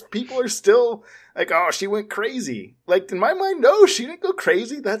 because people are still like, oh, she went crazy. Like, in my mind, no, she didn't go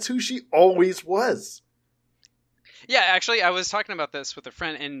crazy. That's who she always was. Yeah, actually, I was talking about this with a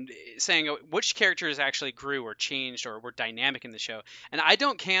friend and saying which characters actually grew or changed or were dynamic in the show. And I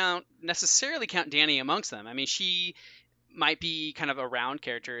don't necessarily count Dany amongst them. I mean, she might be kind of a round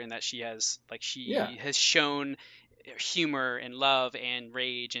character in that she has shown humor and love and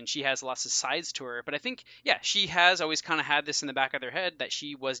rage, and she has lots of sides to her. But I think, she has always kind of had this in the back of their head that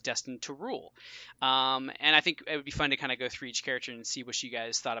she was destined to rule. And I think it would be fun to kind of go through each character and see what you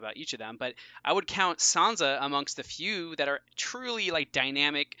guys thought about each of them. But I would count Sansa amongst the few that are truly like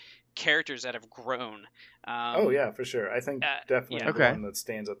dynamic characters that have grown. Oh yeah, for sure. I think definitely the one that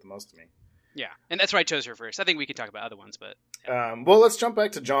stands out the most to me. Yeah, and that's why I chose her first. I think we could talk about other ones, but... well, let's jump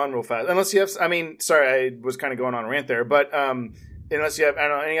back to Jon real fast. Unless you have... I mean, sorry, I was kind of going on a rant there, but unless you have, I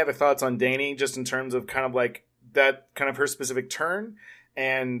don't know, any other thoughts on Dany, just in terms of kind of like that, kind of her specific turn,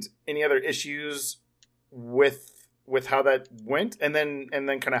 and any other issues with how that went, and then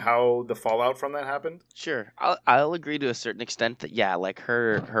kind of how the fallout from that happened? Sure. I'll agree to a certain extent that, like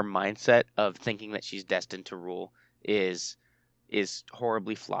her mindset of thinking that she's destined to rule is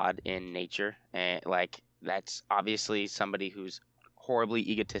horribly flawed in nature, and like that's obviously somebody who's horribly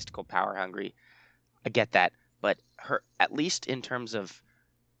egotistical, power hungry. I get that, but her, at least in terms of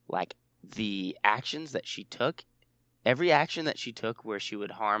like the actions that she took, every action that she took where she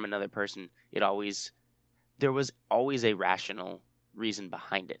would harm another person, there was always a rational reason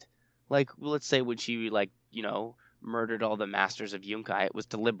behind it. Like, let's say when she murdered all the masters of Yunkai, it was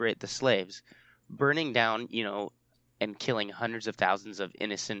to liberate the slaves. Burning down, and killing hundreds of thousands of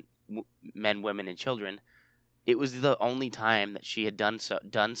innocent men, women, and children, it was the only time that she had done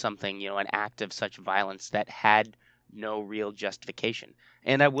something, an act of such violence that had no real justification.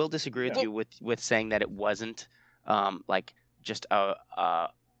 And I will disagree with you with saying that it wasn't just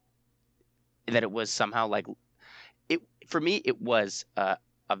that it was somehow like it. For me, it was a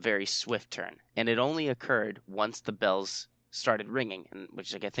very swift turn, and it only occurred once the bells started ringing, and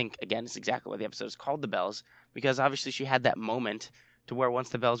which I think again is exactly why the episode is called The Bells, because obviously she had that moment to where once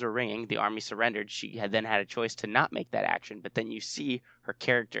the bells were ringing, the army surrendered. She had then had a choice to not make that action, but then you see her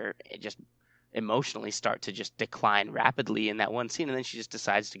character just emotionally start to just decline rapidly in that one scene, and then she just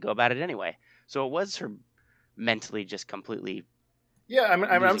decides to go about it anyway. So it was her mentally just completely. Yeah,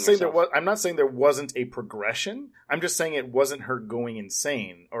 I'm saying I'm not saying there wasn't a progression. I'm just saying it wasn't her going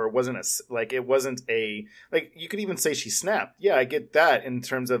insane, or it wasn't you could even say she snapped. Yeah, I get that in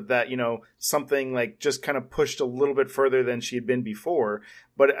terms of that, something like just kind of pushed a little bit further than she had been before.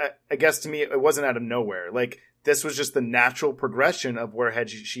 But I guess to me, it wasn't out of nowhere. Like, this was just the natural progression of where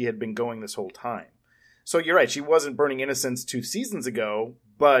she had been going this whole time. So you're right, she wasn't burning innocents 2 seasons ago,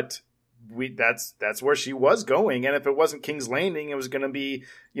 but that's where she was going. And if it wasn't King's Landing, it was going to be,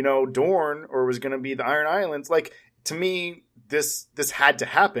 Dorne, or it was going to be the Iron Islands. Like, to me, this had to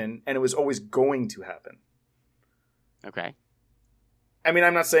happen, and it was always going to happen. Okay. I mean,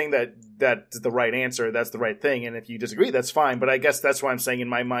 I'm not saying that that's the right answer, that's the right thing, and if you disagree, that's fine. But I guess that's why I'm saying in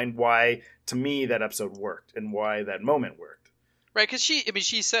my mind why, to me, that episode worked, and why that moment worked. Right, because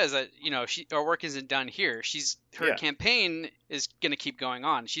she says that, our work isn't done here. Her campaign is going to keep going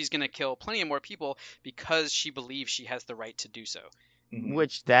on. She's going to kill plenty of more people because she believes she has the right to do so. Mm-hmm.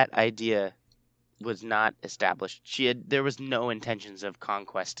 Which that idea was not established. There was no intentions of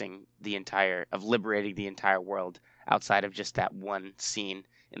liberating the entire world outside of just that one scene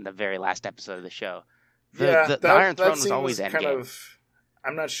in the very last episode of the show. The Iron Throne was always endgame.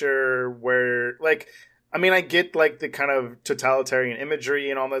 I'm not sure where, I mean, I get, the kind of totalitarian imagery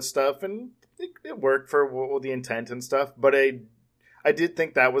and all that stuff, and it worked for the intent and stuff, but I did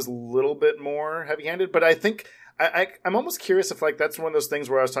think that was a little bit more heavy-handed, but I think, I'm almost curious if, that's one of those things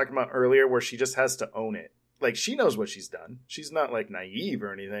where I was talking about earlier, where she just has to own it. She knows what she's done. She's not, naive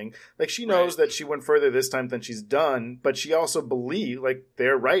or anything. She knows that she went further this time than she's done, but she also believes,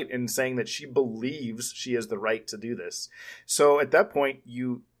 they're right in saying that she believes she has the right to do this. So at that point,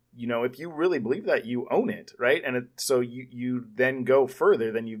 if you really believe that, you own it, right? And so you then go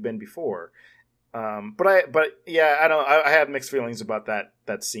further than you've been before. I have mixed feelings about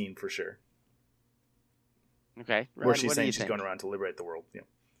that scene for sure. Okay. Where she's saying she's going around to liberate the world. Yeah.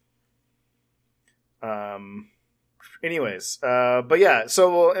 Anyways, but yeah.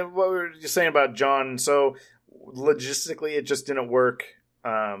 So what we were just saying about Jon. So logistically, it just didn't work.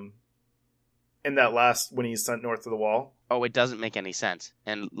 In that last, when he's sent north of the wall. Oh, it doesn't make any sense.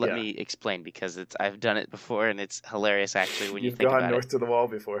 And let Yeah. me explain, because I've done it before, and it's hilarious actually when you You've think gone about north it. to the wall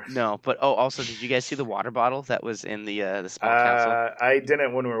before. No, but also, did you guys see the water bottle that was in the small council? I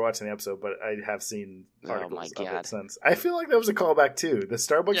didn't when we were watching the episode, but I have seen Oh articles my of God. it since. I feel like that was a callback too. The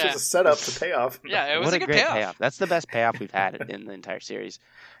Starbucks Yeah. was a setup to pay off. Yeah, it was What a a good great payoff. That's the best payoff we've had in the entire series.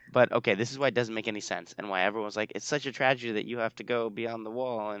 But okay, this is why it doesn't make any sense, and why everyone's like, it's such a tragedy that you have to go beyond the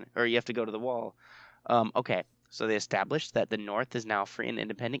wall, or you have to go to the wall. Okay, so they established that the North is now free and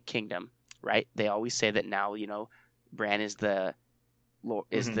independent kingdom, right? They always say that now, Bran is the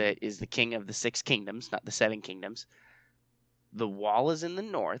is the king of the 6 kingdoms, not the 7 kingdoms. The wall is in the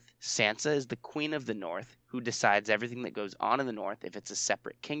North. Sansa is the queen of the North, who decides everything that goes on in the North if it's a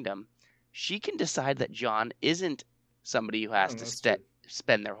separate kingdom. She can decide that Jon isn't somebody who has to that's true.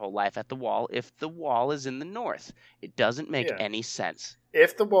 spend their whole life at the wall if the wall is in the North. It doesn't make Yeah. any sense.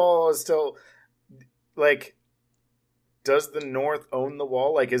 If the wall is still like, does the North own the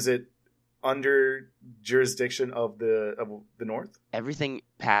wall? Like, is it under jurisdiction of the North? Everything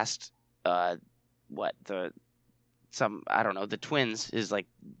past I don't know, the twins is like,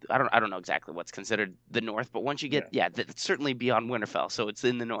 I don't know exactly what's considered the North, but once you get it's certainly beyond Winterfell, so it's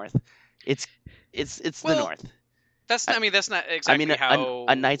in the North. It's the Well, North. That's not exactly how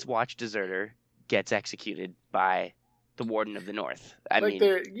a Night's Watch deserter gets executed by the Warden of the North.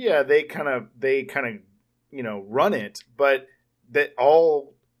 They kind of run it, but that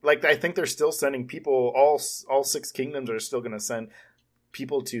all, like, I think they're still sending people. All 6 kingdoms are still going to send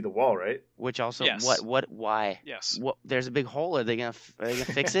people to the wall, right? Which also, Yes. why? Yes. What? There's a big hole. Are they gonna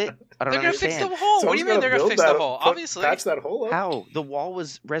fix it? I don't They're gonna fix understand. the hole. What do you mean Someone's they're gonna build fix the that- hole? put- Obviously. patch that hole up. How? The wall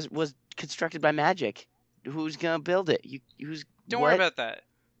was constructed by magic. Who's gonna build it? Don't worry about that.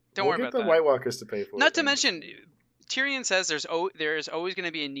 Don't We'll worry get about the that. White Walkers to pay for it. Not to then. mention, Tyrion says there's always going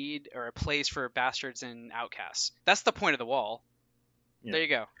to be a need or a place for bastards and outcasts. That's the point of the wall. Yeah. There you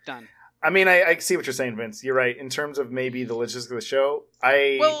go. Done. I mean, I see what you're saying, Vince. You're right. In terms of maybe the logistics of the show,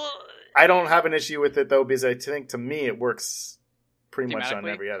 I don't have an issue with it, though, because I think, to me, it works pretty much on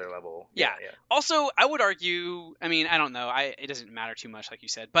Thematically? every other level. Yeah. Also, I would argue, I mean, I don't know, it doesn't matter too much, like you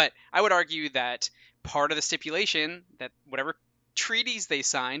said, but I would argue that part of the stipulation, that whatever treaties they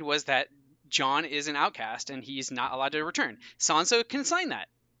signed, was that Jon is an outcast and he's not allowed to return. Sansa can sign that.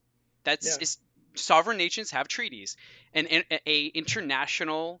 Sovereign nations have treaties. And a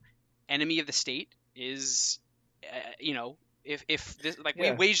international enemy of the state is, if this, like,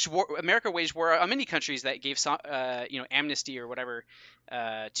 we waged war, America waged war on many countries that gave amnesty or whatever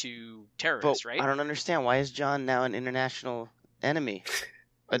to terrorists, But right? I don't understand. Why is Jon now an international enemy?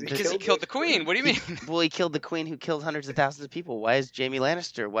 Because he killed the queen. What do you mean? Well, he killed the queen who killed hundreds of thousands of people. Why is Jaime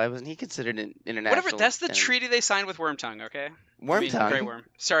Lannister? Why wasn't he considered an international? Whatever. That's the enemy? treaty they signed with Wormtongue. Okay. Wormtongue. Grey Worm.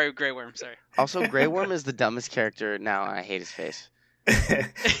 Sorry, Grey Worm. Sorry. Also, Grey Worm is the dumbest character now, and I hate his face.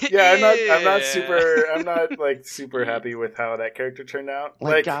 Yeah, I'm not like super happy with how that character turned out.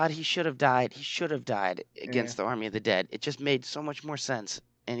 Like, God, he should have died. He should have died against the army of the dead. It just made so much more sense,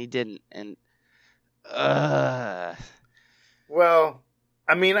 and he didn't. And well,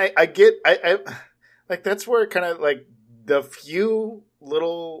 I mean, I get, I like, that's where kind of like the few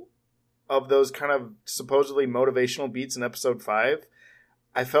little of those kind of supposedly motivational beats in episode 5,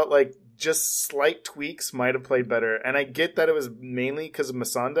 I felt like just slight tweaks might have played better. And I get that it was mainly because of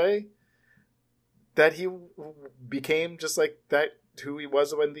Missandei that he became just like that, who he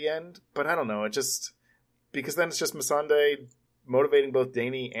was in the end. But I don't know. It just, because then it's just Missandei motivating both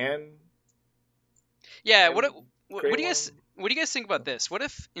Dany and what do you Grey guys? What do you guys think about this? What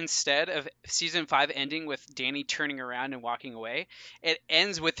if instead of season 5 ending with Dany turning around and walking away, it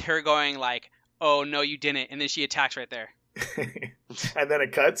ends with her going like, "Oh no, you didn't," and then she attacks right there. and then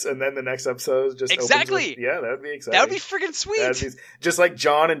it cuts, and then the next episode just Exactly. opens with, that would be exciting. That would be freaking sweet. Just like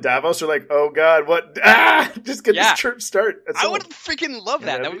Jon and Davos are like, "Oh God, what? Just get this church start." I would freaking love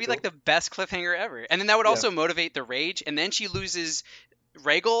that. That would be cool. like the best cliffhanger ever. And then that would also motivate the rage. And then she loses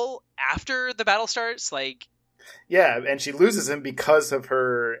Rhaegal after the battle starts. Like, yeah, and she loses him because of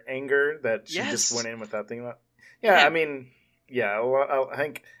her anger that she just went in without thinking about. Yeah, I mean,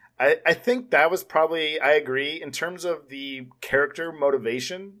 I think that was probably, I agree, in terms of the character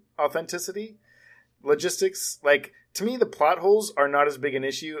motivation, authenticity, logistics. Like, to me, the plot holes are not as big an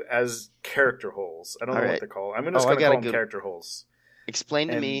issue as character holes. I don't know what they're called. I'm just going to call them character holes. Explain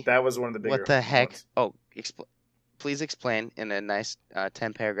to me. That was one of the bigger what the heck? ones. Oh, please explain in a nice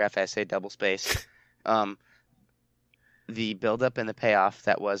 10-paragraph essay, double space, the build-up and the payoff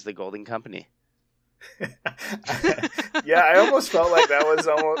that was the Golden Company. Yeah, I almost felt like that was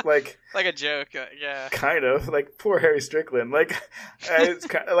almost like Like a joke. Yeah. kind of like poor Harry Strickland. Like, it's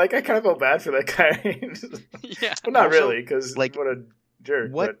kind of, like I kind of felt bad for that guy. Yeah. Well, not Also, really, because like, what a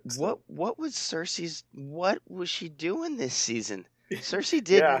jerk. What but what was Cersei's? What was she doing this season? Cersei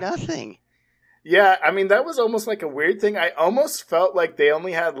did Yeah. nothing. Yeah, I mean that was almost like a weird thing. I almost felt like they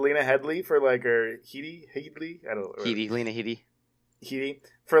only had Lena Headey for like or Headley, I don't know, Lena Headey. Headey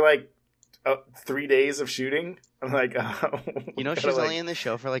for like 3 days of shooting. I'm like, You know, kinda she was like, only in the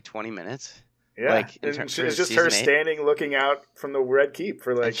show for like 20 minutes. yeah, like, in and terms it's for just her season 8. standing looking out from the Red Keep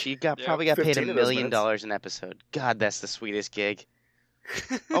for And like she yeah, probably got paid 15 $1 of those million minutes. an episode. God, that's the sweetest gig.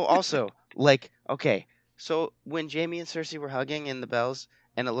 Oh, also, like, okay, so when Jaime and Cersei were hugging in the bells,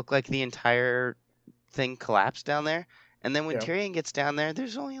 and it looked like the entire thing collapsed down there, and then when Yeah. Tyrion gets down there,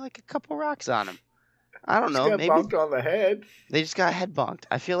 there's only like a couple rocks on him. I don't She know, got maybe bonked on the head. they just got head bonked.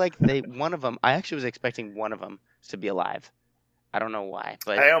 I feel like one of them. I actually was expecting one of them to be alive. I don't know why,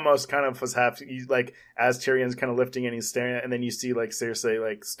 but I almost kind of was like as Tyrion's kind of lifting and he's staring at, and then you see like Cersei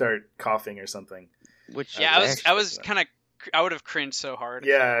like start coughing or something. which Yeah, I actually- was kind of. I would have cringed so hard.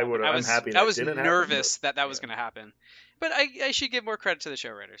 Yeah, I would've. I'm was happy I that was didn't happen, nervous but- that was yeah. going to happen, but I should give more credit to the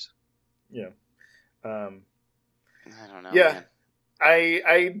show writers. Yeah. I don't know. Yeah.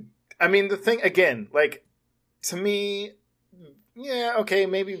 man. I mean the thing again, like to me, yeah, okay,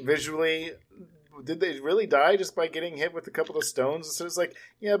 maybe visually, did they really die just by getting hit with a couple of stones? So it's like,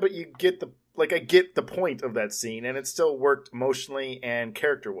 yeah, but you get I get the point of that scene, and it still worked emotionally and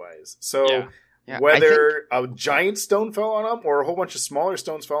character wise. So Yeah. Yeah, I whether a giant stone fell on him or a whole bunch of smaller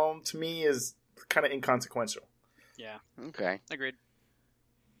stones fell on him, to me is kind of inconsequential. Yeah, Okay. agreed.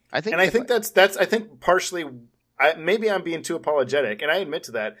 I think. And I think that's I think partially maybe I'm being too apologetic, and I admit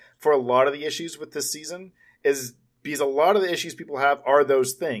to that for a lot of the issues with this season is because a lot of the issues people have are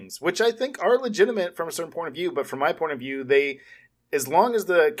those things, which I think are legitimate from a certain point of view, but from my point of view, as long as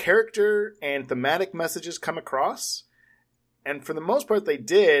the character and thematic messages come across, and for the most part they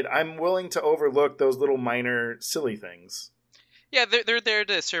did, I'm willing to overlook those little minor silly things. Yeah, they're there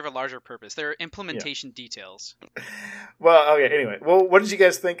to serve a larger purpose. They're implementation details. Well, okay. Anyway, well, what did you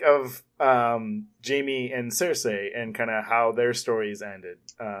guys think of Jaime and Cersei and kind of how their stories ended?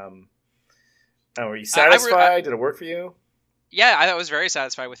 Were you satisfied? Did it work for you? Yeah, I was very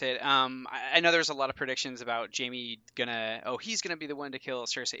satisfied with it. I know there's a lot of predictions about Jaime he's gonna be the one to kill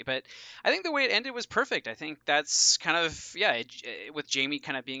Cersei, but I think the way it ended was perfect. I think that's kind of with Jaime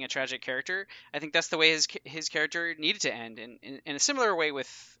kind of being a tragic character. I think that's the way his character needed to end, in a similar way with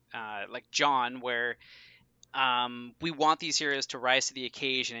like Jon, where we want these heroes to rise to the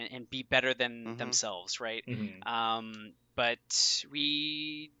occasion and be better than themselves, right? Mm-hmm.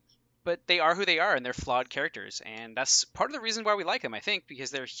 But they are who they are, and they're flawed characters, and that's part of the reason why we like them. I think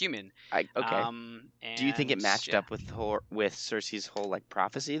because they're human. Okay. Do you think it and, matched yeah. up with Cersei's whole like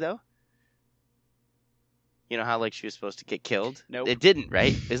prophecy though? You know how like she was supposed to get killed? Nope. It didn't,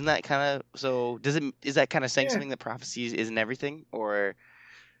 right? Isn't that kind of so? Is that kind of saying Yeah. something that prophecy isn't everything, or?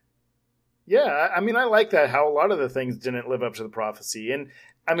 Yeah, I mean, I like that how a lot of the things didn't live up to the prophecy, and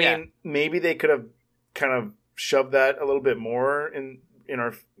I mean, Yeah. maybe they could have kind of shoved that a little bit more in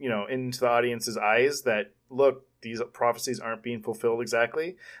our into the audience's eyes that look, these prophecies aren't being fulfilled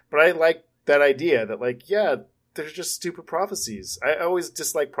exactly. But I like that idea that like, yeah, they're just stupid prophecies. I always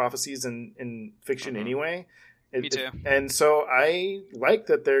dislike prophecies in fiction anyway. Me too. And so I like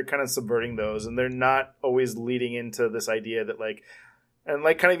that they're kind of subverting those, and they're not always leading into this idea that like, and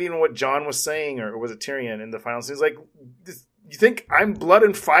like kind of even what Jon was saying, or was it Tyrion in the final scene? He's like, you think I'm blood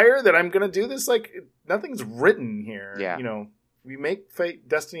and fire that I'm going to do this? Like, nothing's written here. Yeah. We make fate,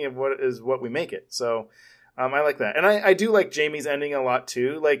 destiny of what we make it. So I like that. And I do like Jaime's ending a lot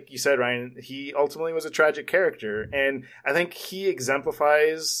too. Like you said, Ryan, he ultimately was a tragic character. And I think he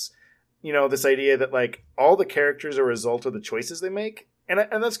exemplifies, this idea that like all the characters are a result of the choices they make. And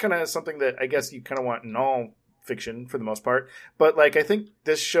that's kind of something that I guess you kind of want in all fiction for the most part. But like, I think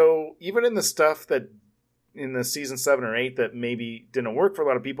this show, even in the stuff that in the season 7 or 8 that maybe didn't work for a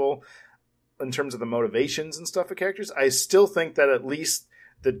lot of people, in terms of the motivations and stuff of characters, I still think that at least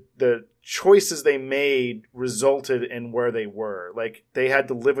the choices they made resulted in where they were. Like, they had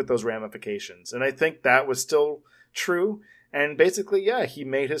to live with those ramifications. And I think that was still true. And basically, yeah, he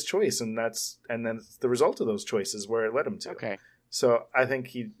made his choice, and then the result of those choices where it led him to. Okay. So I think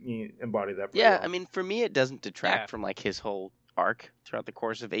he embodied that pretty Yeah, well. I mean, for me, it doesn't detract Yeah. from like his whole arc throughout the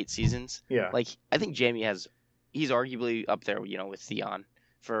course of 8 seasons. Yeah. Like, I think Jaime he's arguably up there, with Theon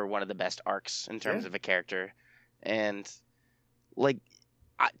for one of the best arcs in terms Yeah. of a character. And like,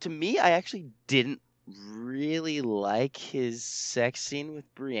 to me, I actually didn't really like his sex scene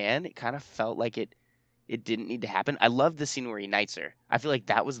with Brienne. It kind of felt like it it didn't need to happen. I love the scene where he knights her. I feel like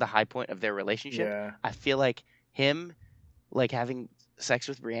that was the high point of their relationship. Yeah. I feel like him like having sex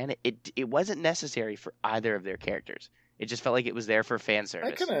with Brienne, it wasn't necessary for either of their characters. It just felt like it was there for fan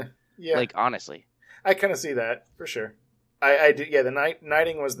service. I kind of, yeah. Like, honestly. I kind of see that, for sure. I do, yeah, the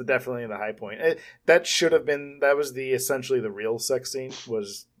knighting was definitely the high point. That should have been, that was essentially the real sex scene,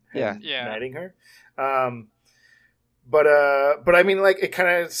 was him knighting her. But I mean, like, it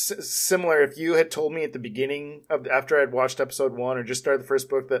kind of similar. If you had told me at the beginning after I'd watched episode 1 or just started the first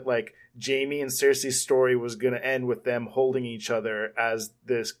book that like Jaime and Cersei's story was going to end with them holding each other as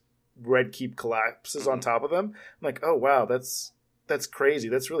this Red Keep collapses on top of them, I'm like, oh wow, that's crazy.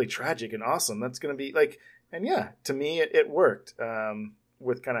 That's really tragic and awesome. That's going to be like, and yeah, to me it worked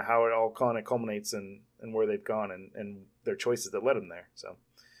with kind of how it all kind of culminates and where they've gone and their choices that led them there. So,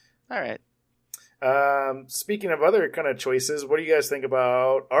 all right. Speaking of other kind of choices, what do you guys think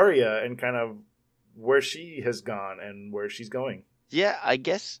about Arya and kind of where she has gone and where she's going? Yeah, I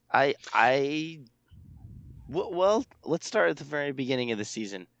guess well, let's start at the very beginning of the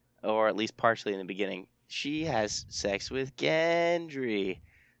season, or at least partially in the beginning. She has sex with Gendry.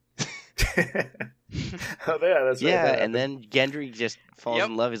 Oh yeah, that's right. Yeah, and then Gendry just falls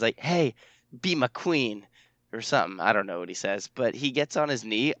in love. He's like, "Hey, be my queen." Or something. I don't know what he says, but he gets on his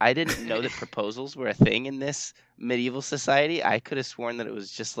knee. I didn't know that proposals were a thing in this medieval society. I could have sworn that it was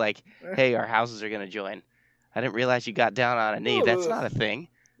just like, hey, our houses are going to join. I didn't realize you got down on a knee. That's not a thing.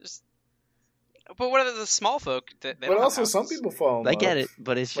 But what are the small folk? But also, some people fall in love. I get it,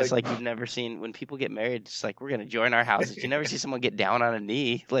 but it's just like you've never seen, when people get married, it's like, we're going to join our houses. You never see someone get down on a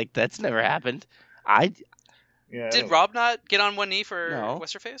knee. Like, that's never happened. Did Rob not get on one knee for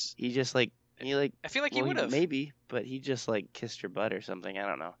What's-Her-Face? He just like, I feel like he would have. Maybe, but he just like kissed her butt or something. I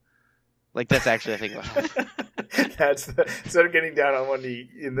don't know. Like, that's actually a thing about it. Instead of getting down on one knee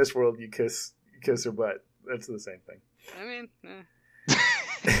in this world, you kiss her butt. That's the same thing. I mean,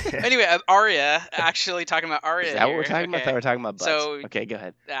 anyway, Arya. Actually, talking about Arya. Is that what we're talking about? I thought we were talking about butts. So, okay, go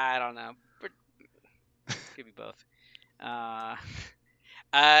ahead. I don't know. Give me both.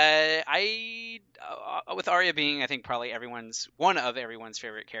 With Arya being, I think, probably one of everyone's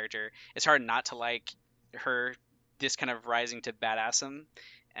favorite character, it's hard not to like her, this kind of rising to badassdom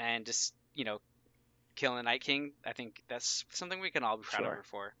and just, killing the Night King. I think that's something we can all be proud of her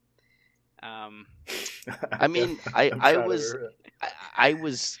for. I mean, I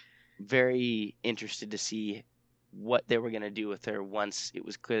was very interested to see what they were going to do with her once it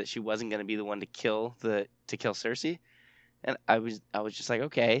was clear that she wasn't going to be the one to kill Cersei. And I was just like,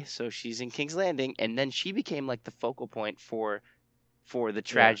 okay, so she's in King's Landing, and then she became like the focal point for the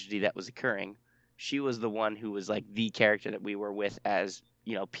tragedy that was occurring. She was the one who was like the character that we were with as,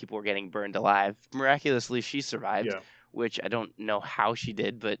 people were getting burned alive. Miraculously, she survived, which I don't know how she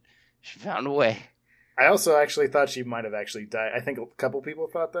did, but she found a way. I also actually thought she might have actually died. I think a couple people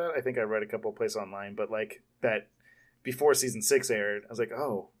thought that. I think I read a couple places online, but like that before season 6 aired, I was like,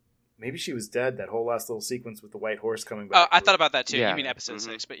 oh, maybe she was dead, that whole last little sequence with the white horse coming back. I thought about that too. Yeah. You mean episode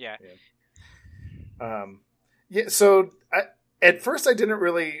 6, but yeah. So at first I didn't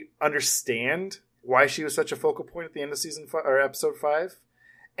really understand why she was such a focal point at the end of season 5 or episode 5.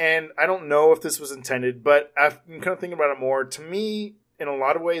 And I don't know if this was intended, but I'm kind of thinking about it more. To me, in a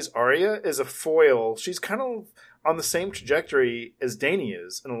lot of ways, Arya is a foil. She's kind of on the same trajectory as Dany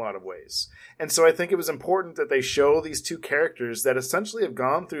is in a lot of ways. And so I think it was important that they show these two characters that essentially have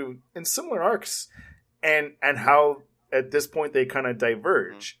gone through in similar arcs and how at this point they kind of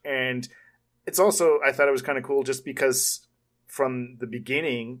diverge. And it's also, I thought it was kind of cool just because from the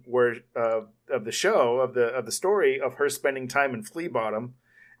beginning where of the show, of the story of her spending time in Flea Bottom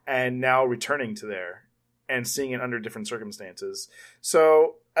and now returning to there and seeing it under different circumstances.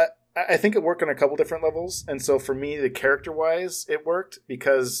 So I think it worked on a couple different levels. And so for me, the character-wise, it worked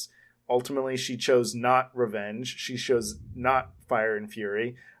because ultimately she chose not revenge. She chose not fire and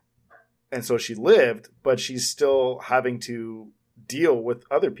fury. And so she lived, but she's still having to deal with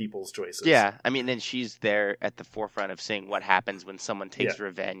other people's choices. Yeah, I mean, then she's there at the forefront of seeing what happens when someone takes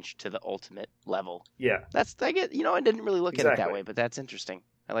revenge to the ultimate level. Yeah. I didn't really look at it that way, but that's interesting.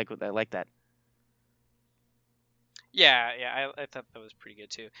 I like that. Yeah, I thought that was pretty good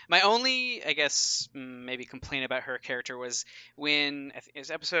too. My only, I guess, maybe complaint about her character was when it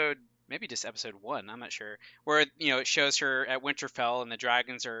was episode 1, I'm not sure, where it shows her at Winterfell and the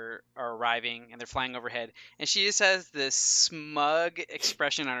dragons are arriving and they're flying overhead, and she just has this smug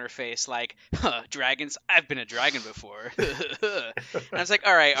expression on her face, like, "Huh, dragons? I've been a dragon before." And I was like,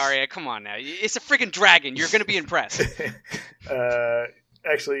 "All right, Arya, come on now, it's a freaking dragon. You're gonna be impressed."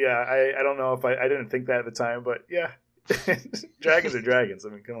 Actually, yeah, I don't know if I didn't think that at the time, but yeah, Dragons are dragons. I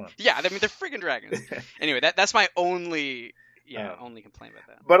mean, come on. Yeah, I mean they're freaking dragons. Anyway, that's my only complaint about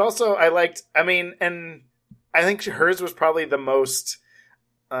that. But also, I liked. I mean, and I think hers was probably the most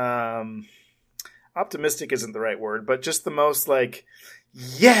optimistic. Isn't the right word, but just the most like,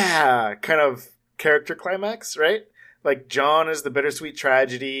 yeah, kind of character climax, right? Like Jon is the bittersweet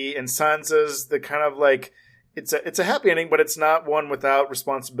tragedy, and Sansa's the kind of like it's a happy ending, but it's not one without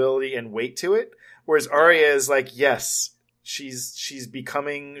responsibility and weight to it. Whereas Arya is like, yes, she's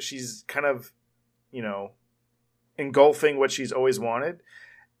kind of, you know, engulfing what she's always wanted.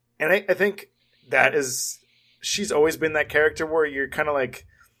 And I think that is, she's always been that character where you're kind of like,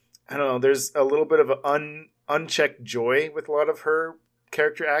 I don't know, there's a little bit of an unchecked joy with a lot of her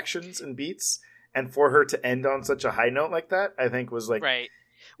character actions and beats. And for her to end on such a high note like that, I think was like, right.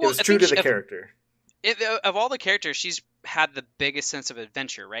 Well, it was true to the character. Of all the characters, she's had the biggest sense of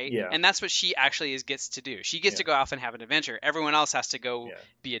adventure, right? Yeah. And that's what she actually gets to do. She gets to go off and have an adventure. Everyone else has to go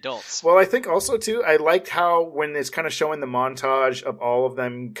be adults. Well, I think also, too, I liked how when it's kind of showing the montage of all of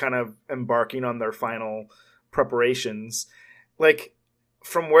them kind of embarking on their final preparations, like,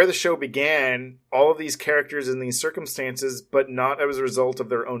 from where the show began, all of these characters in these circumstances, but not as a result of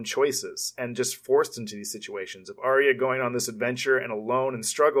their own choices, and just forced into these situations. Of Arya going on this adventure and alone and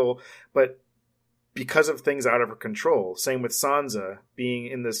struggle, but because of things out of her control. Same with Sansa being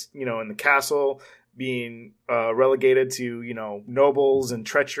in this, you know, in the castle, being relegated to, you know, nobles and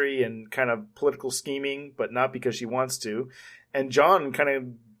treachery and kind of political scheming, but not because she wants to. And Jon kind of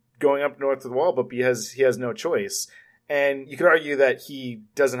going up north of the wall, but because he has no choice. And you could argue that he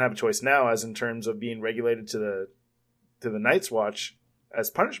doesn't have a choice now, as in terms of being regulated to the Night's Watch as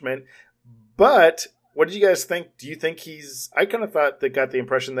punishment. But what did you guys think? Do you think I kind of got the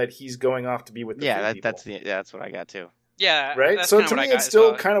impression that he's going off to be with the that's what I got too. Yeah, right. So to me, it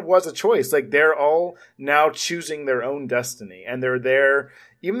still kind of was a choice. Like they're all now choosing their own destiny, and they're there,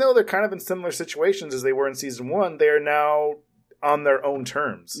 even though they're kind of in similar situations as they were in season 1. They are now on their own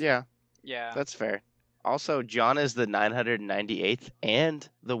terms. Yeah, that's fair. Also, Jon is the 998th and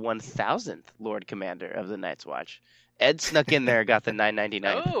the 1000th Lord Commander of the Night's Watch. Ed snuck in there, got the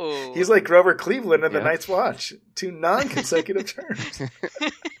 999. Oh. He's like Grover Cleveland of the Night's Watch. 2 non-consecutive terms.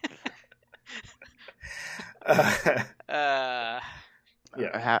 How'd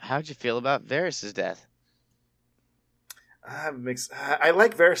you feel about Varys' death? Mixed. I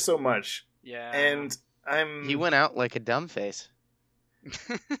like Varys so much. Yeah. And He went out like a dumb face.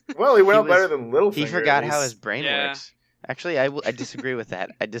 Well, he went out better than Littlefinger. He forgot how his brain works. Actually, I disagree with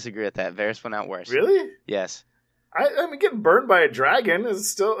that. Varys went out worse. Really? Yes. I mean, getting burned by a dragon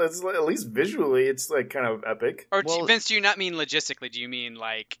it's at least visually, it's like kind of epic. Or Vince, do you not mean logistically? Do you mean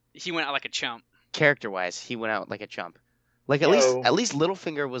like he went out like a chump? Character-wise, he went out like a chump. Like at least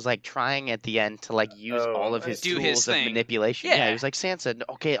Littlefinger was like trying at the end to like use all of his tools of manipulation. Yeah, he was like Sansa.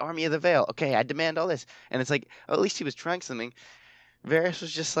 Okay, Army of the Vale. Okay, I demand all this, and it's like at least he was trying something. Varys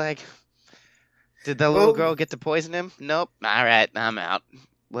was just like, did the little girl get to poison him? Nope. All right, I'm out.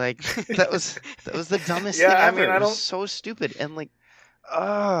 Like that was the dumbest thing ever. I mean, it was so stupid and like,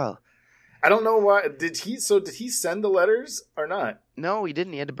 I don't know why. Did he send the letters or not? No, he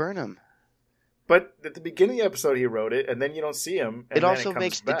didn't. He had to burn them. But at the beginning of the episode, he wrote it, and then you don't see him. And it also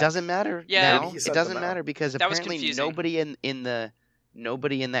makes it doesn't matter. Yeah, now. It doesn't matter because apparently nobody in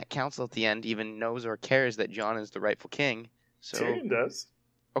that council at the end even knows or cares that Jon is the rightful king. So Tyrion does.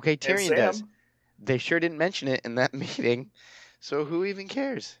 Okay, Tyrion does. They sure didn't mention it in that meeting. So who even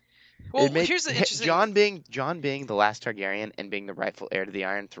cares? Well, here's the interesting... Jon being the last Targaryen and being the rightful heir to the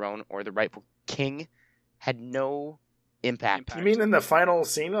Iron Throne or the rightful king had no impact. You mean in the final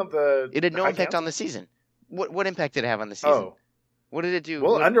scene of the... It had no impact on the season. What impact did it have on the season? Oh. What did it do?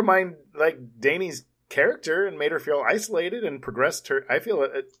 Well, it undermined like Dany's character and made her feel isolated and progressed her... I feel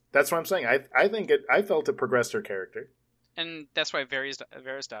that's what I'm saying. I felt it progressed her character. And that's why Varys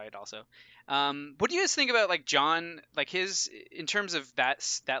died also. What do you guys think about like Jon, like his, in terms of that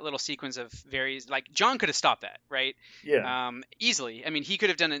little sequence of Varys, like Jon could have stopped that, right? Yeah. Easily. I mean, he could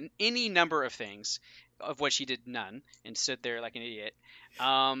have done any number of things, of which he did none, and stood there like an idiot.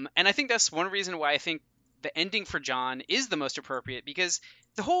 And I think that's one reason why I think the ending for Jon is the most appropriate, because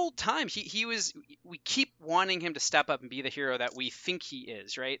the whole time we keep wanting him to step up and be the hero that we think he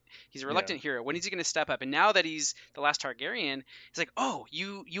is, right? He's a reluctant hero. When is he going to step up? And now that he's the last Targaryen, it's like, oh,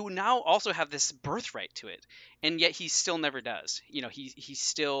 you now also have this birthright to it. And yet he still never does. You know, he's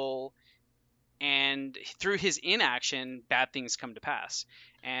still, and through his inaction, bad things come to pass.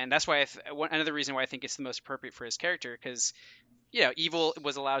 And that's why another reason why I think it's the most appropriate for his character, because evil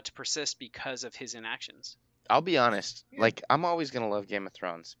was allowed to persist because of his inactions. I'll be honest. Like, I'm always going to love Game of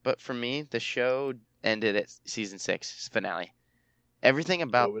Thrones. But for me, the show ended at season 6 finale. Everything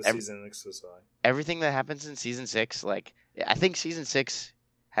about What was season 6 was like? everything that happens in season 6, like I think season 6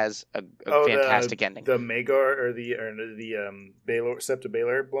 has a fantastic ending. The Magar or the Baelor, Septa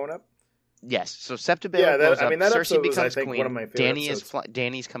Baelor blown up. Yes, so Septa Baelor blows up. that Cersei episode was, I becomes think, queen. one of my favorite episodes.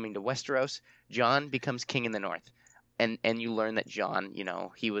 Dany's coming to Westeros. Jon becomes king in the north, and you learn that Jon,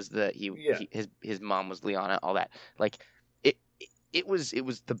 he was his mom was Lyanna, all that. Like it was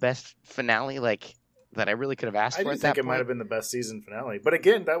the best finale like that I really could have asked for. I at think that it might point. have been the best season finale, but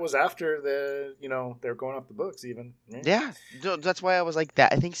again, that was after they're going off the books even. Yeah, so that's why I was like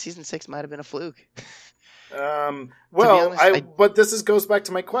that. I think season 6 might have been a fluke. Well, honest, but this goes back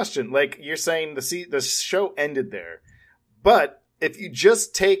to my question. Like you're saying, the show ended there, but if you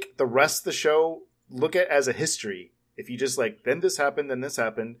just take the rest of the show, look at it as a history. If you just like, then this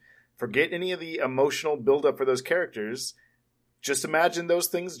happened, forget any of the emotional buildup for those characters. Just imagine those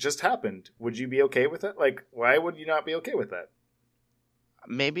things just happened. Would you be okay with that? Like, why would you not be okay with that?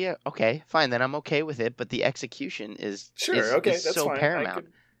 Maybe okay, fine. Then I'm okay with it. But the execution is that's so fine. paramount.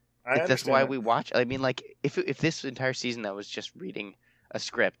 I That's why understand we watch. I mean, like if this entire season I was just reading a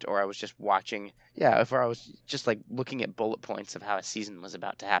script, or I was just watching, if I was just like looking at bullet points of how a season was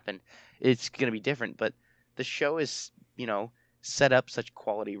about to happen, it's gonna be different. But the show is, set up such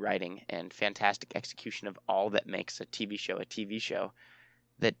quality writing and fantastic execution of all that makes a TV show,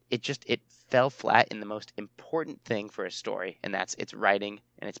 that it fell flat in the most important thing for a story, and that's its writing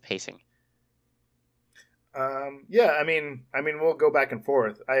and its pacing. I mean, we'll go back and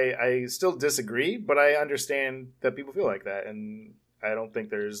forth. I still disagree, but I understand that people feel like that, and I don't think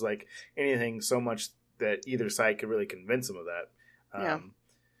there's like anything so much that either side could really convince them of that.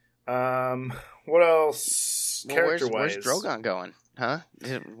 What else? Well, Character-wise, where's Drogon going? Huh?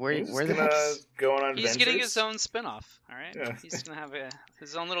 Where he's the gonna heck? go on He's adventures. getting his own spin-off, all right? Yeah. He's going to have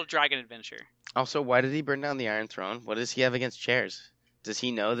his own little dragon adventure. Also, why did he burn down the Iron Throne? What does he have against chairs? Does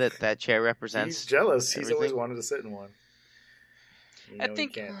he know that chair represents? He's jealous. He's always everything? wanted to sit in one. I He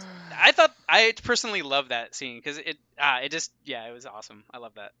think can't. I personally love that scene because it was awesome. I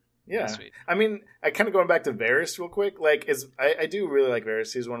love that. Yeah, Sweet. I mean, I kind of going back to Varys real quick. Like, I do really like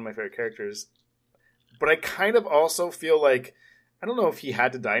Varys. He's one of my favorite characters. But I kind of also feel like, I don't know if he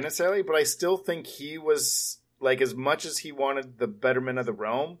had to die necessarily, but I still think he was, like, as much as he wanted the betterment of the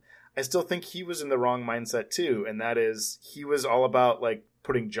realm, I still think he was in the wrong mindset too. And that is, he was all about, like,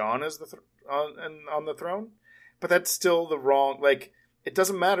 putting Jon as on the throne. But that's still the wrong, like, it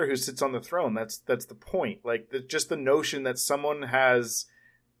doesn't matter who sits on the throne. That's the point. Like, just the notion that someone has,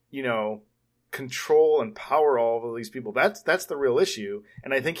 control and power all of these people, that's the real issue.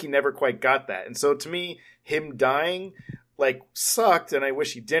 And I think he never quite got that. And so to me, him dying like sucked, and I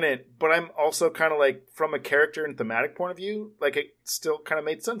wish he didn't, but I'm also kind of like, from a character and thematic point of view, like, it still kind of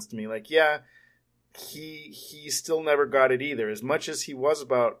made sense to me. Like, yeah, he still never got it either. As much as he was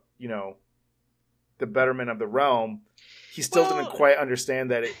about, the betterment of the realm, he still didn't quite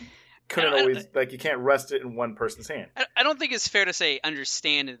understand that it couldn't always, like, you can't rest it in one person's hand. I don't think it's fair to say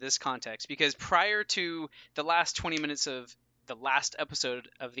understand in this context, because prior to the last 20 minutes of the last episode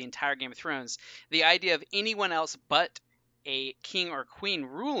of the entire Game of Thrones, the idea of anyone else but a king or queen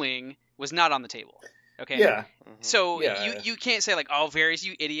ruling was not on the table. Okay. Yeah. So Yeah. you can't say like, oh, Varys,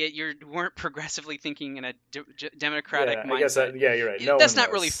 you idiot, you weren't progressively thinking in a democratic Yeah, mindset. I guess you're right. No That's one not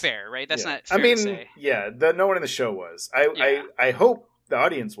was. really fair, right? That's Yeah. not fair to say. No one in the show was. I hope the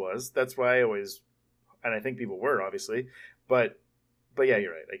audience was. That's why I always, and I think people were, obviously. But yeah,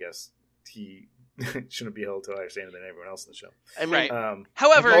 you're right. I guess he shouldn't be held to a higher standard than everyone else in the show. I mean, Right.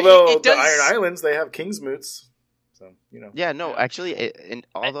 However, although it does. the Iron Islands, they have Kingsmoots. So, yeah, no, actually,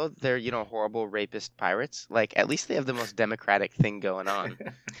 although they're horrible rapist pirates, like at least they have the most democratic thing going on.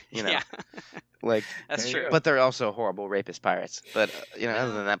 Yeah. Like That's There you true. go. but they're also horrible rapist pirates. But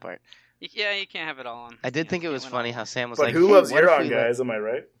other than that part, Yeah, you can't have it all on. I did think it can't was win funny all. how Sam was But like, who hey, loves what if Euron, we let-" guys? Am I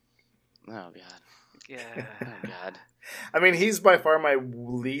right? Oh god, Yeah. oh god. I mean, he's by far my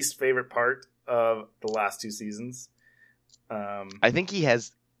least favorite part of the last two seasons. I think he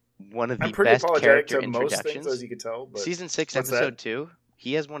has one of the I'm pretty best apologetic character to most introductions. things, as you could tell. But Season 6, What's episode that? 2,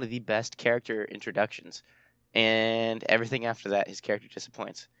 he has one of the best character introductions, and everything after that, his character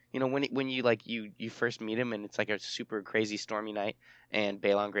disappoints. When you first meet him, and it's like a super crazy stormy night, and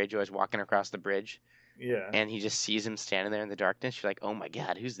Balon Greyjoy is walking across the bridge, yeah, and he just sees him standing there in the darkness. You're like, oh my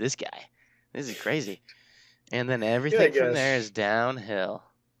god, who's this guy? This is crazy. And then everything from guess. there is downhill.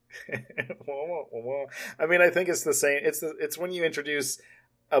 I mean, I think it's the same. It's when you introduce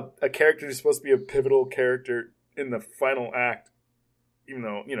a character who's supposed to be a pivotal character in the final act, even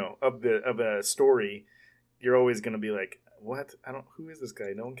though of a story, you're always going to be like, what? I don't. Who is this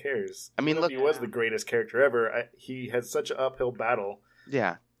guy? No one cares. I mean, Even if look, he was the greatest character ever. He has such an uphill battle.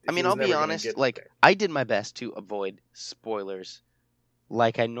 yeah. I He mean, was I'll be never gonna honest. get Like, there. I did my best to avoid spoilers,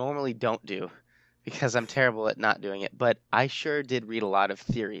 like I normally don't do, because I'm terrible at not doing it. But I sure did read a lot of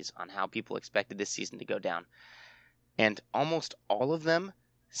theories on how people expected this season to go down, and almost all of them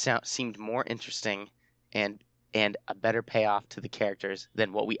seemed more interesting and a better payoff to the characters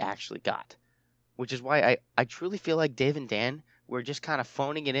than what we actually got. Which is why I truly feel like Dave and Dan were just kind of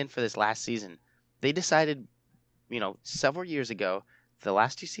phoning it in for this last season. They decided, several years ago, the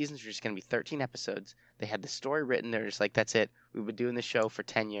last 2 seasons were just going to be 13 episodes. They had the story written. They're just like, that's it. We've been doing this show for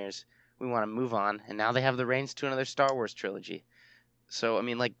 10 years. We want to move on. And now they have the reins to another Star Wars trilogy. So, I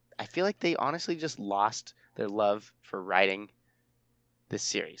mean, like, I feel like they honestly just lost their love for writing this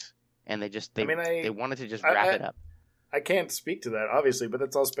series. And they wanted to just wrap it up. I can't speak to that, obviously, but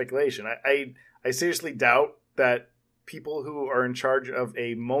that's all speculation. I seriously doubt that people who are in charge of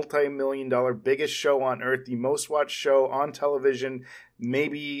a multi-million-dollar biggest show on Earth, the most watched show on television,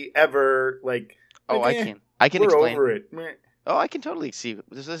 maybe ever, like... Oh, I can we're explain. over it. Oh, I can totally see.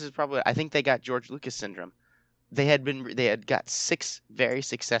 This is probably... I think they got George Lucas syndrome. They had got 6 very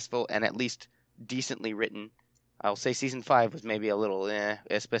successful and at least decently written... I'll say season 5 was maybe a little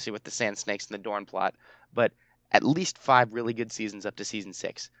especially with the Sand Snakes and the Dorne plot, but at least 5 really good seasons up to season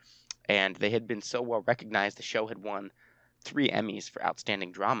 6. And they had been so well recognized, the show had won 3 Emmys for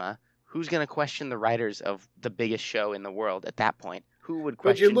Outstanding Drama. Who's going to question the writers of the biggest show in the world at that point? Who would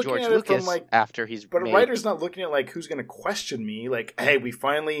question George Lucas after he's But made... a writer's not looking at, like, who's going to question me. Like, hey, we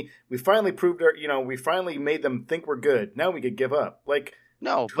finally proved we finally made them think we're good. Now we could give up. Like...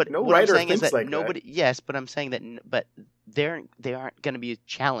 No, but no what I'm writer saying is thinks that like nobody. that. Yes, but I'm saying that. But they aren't going to be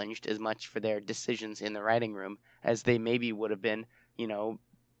challenged as much for their decisions in the writing room as they maybe would have been.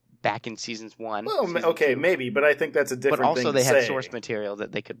 Back in seasons 1. Well, season okay, 2. maybe, but I think that's a different. But also, thing they to had say. source material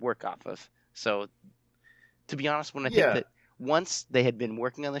that they could work off of. So, to be honest, when I think Yeah. that once they had been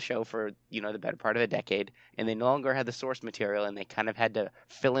working on the show for the better part of a decade, and they no longer had the source material, and they kind of had to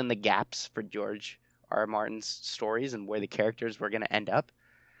fill in the gaps for George R. R. Martin's stories and where the characters were going to end up.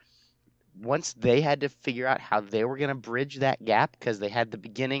 Once they had to figure out how they were going to bridge that gap, because they had the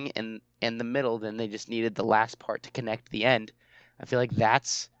beginning and the middle, then they just needed the last part to connect the end. I feel like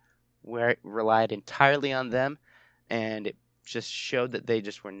that's where it relied entirely on them, and it just showed that they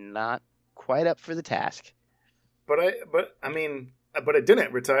just were not quite up for the task. But it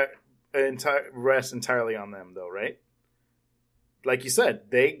didn't rest entirely on them, though, right? Like you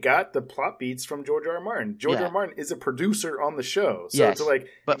said, they got the plot beats from George R. R. Martin. George R. R. Martin is a producer on the show, so Yes, to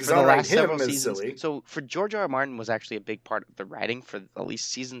but for the exonerate last him several is seasons, silly. so for George R. R. Martin was actually a big part of the writing for at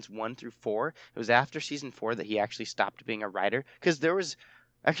least seasons 1 through 4. It was after season 4 that he actually stopped being a writer, because there was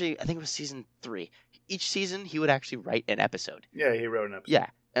actually, I think it was season 3. Each season he would actually write an episode. Yeah, he wrote an episode.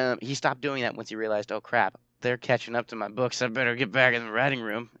 Yeah, he stopped doing that once he realized, oh crap, they're catching up to my books. I better get back in the writing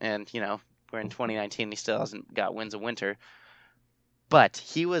room. And we're in 2019. He still hasn't got Winds of Winter. But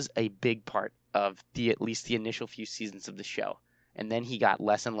he was a big part of at least the initial few seasons of the show. And then he got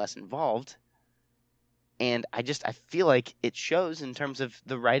less and less involved. And I feel like it shows in terms of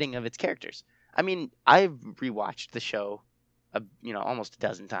the writing of its characters. I mean, I've rewatched the show, almost a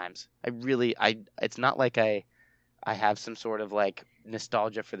dozen times. It's not like I have some sort of like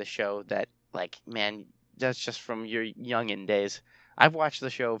nostalgia for the show that like, man, that's just from your youngin' days. I've watched the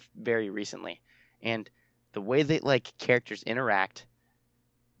show very recently, and the way that like characters interact,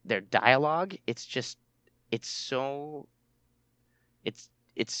 their dialogue, it's so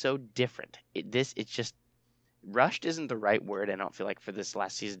different. It's just rushed isn't the right word. I don't feel like for this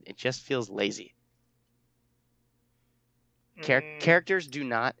last season. It just feels lazy. Characters do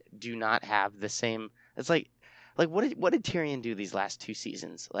not have the same. It's like what did Tyrion do these last 2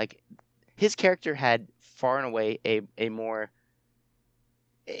 seasons? Like his character had far and away a more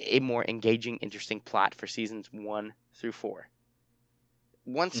engaging, interesting plot for seasons 1 through 4.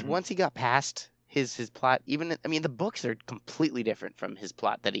 Once he got past his plot, even the books are completely different from his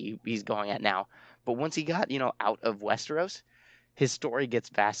plot that he's going at now. But once he got out of Westeros, his story gets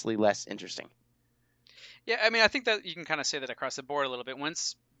vastly less interesting. Yeah, I think that you can kind of say that across the board a little bit.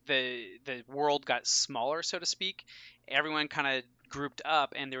 Once the world got smaller, so to speak, everyone kind of grouped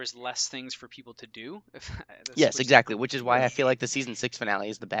up, and there was less things for people to do. Yes, exactly. Which is why I feel like the season 6 finale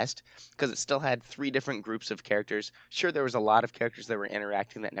is the best, because it still had 3 different groups of characters. Sure, there was a lot of characters that were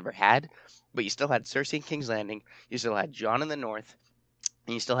interacting that never had, but you still had Cersei in King's Landing, you still had Jon in the North,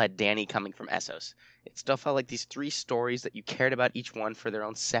 and you still had Dany coming from Essos. It still felt like these 3 stories that you cared about each one for their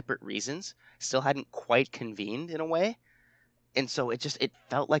own separate reasons still hadn't quite convened in a way. And so it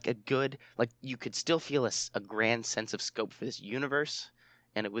felt like a good, like you could still feel a grand sense of scope for this universe.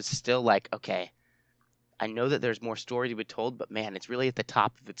 And it was still like, okay, I know that there's more story to be told, but man, it's really at the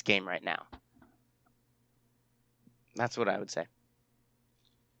top of its game right now. That's what I would say.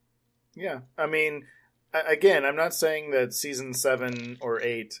 Yeah. I mean, again, I'm not saying that season 7 or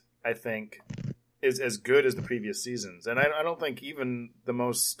 8, I think, is as good as the previous seasons. And I don't think even the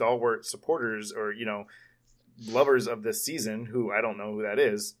most stalwart supporters or, lovers of this season, who I don't know who that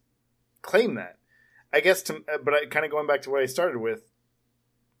is, claim that. I guess, but kind of going back to what I started with,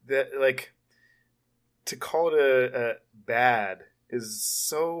 that, like, to call it a bad is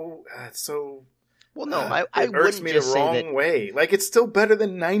so, Well, no, I it irks wouldn't me just the say wrong that. way. Like, it's still better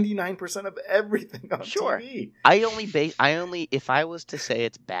than 99% of everything on Sure. TV. If I was to say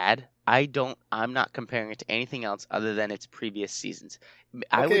it's bad, I'm not comparing it to anything else other than its previous seasons.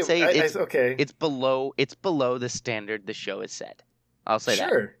 I would say it's below the standard the show has set. I'll say that.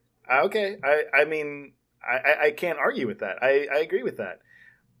 Sure. Okay. I mean, I can't argue with that. I agree with that.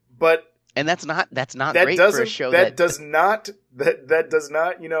 But And that's not that great for a show that does not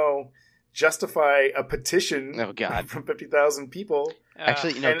justify a petition Oh, God. from 50,000 people.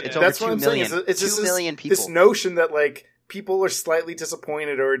 Actually, it's over That's 2 what I'm million. saying. It's just 2 million people. This notion that, like, people are slightly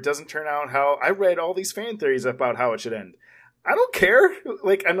disappointed or it doesn't turn out how I read all these fan theories about how it should end. I don't care.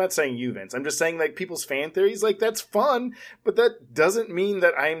 Like, I'm not saying you, Vince. I'm just saying, like, people's fan theories, like, that's fun, but that doesn't mean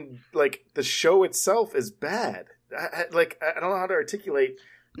that I'm, like, the show itself is bad. I don't know how to articulate.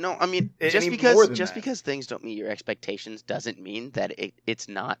 No, I mean, just because things don't meet your expectations doesn't mean that it's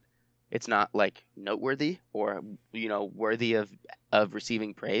not like noteworthy or worthy of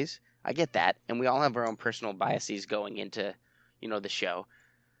receiving praise. I get that, and we all have our own personal biases going into the show.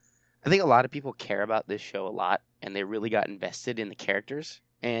 I think a lot of people care about this show a lot, and they really got invested in the characters.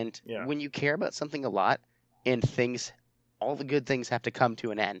 And when you care about something a lot, and all the good things have to come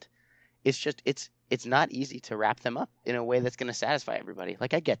to an end, it's not easy to wrap them up in a way that's going to satisfy everybody.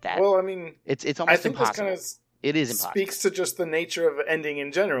 Like, I get that. Well, I mean, it's almost I think impossible. this It is impossible. speaks to just the nature of ending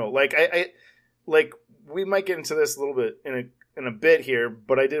in general. Like, I we might get into this a little bit in a bit here,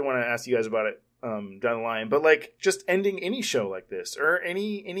 but I did want to ask you guys about it down the line. But, like, just ending any show like this or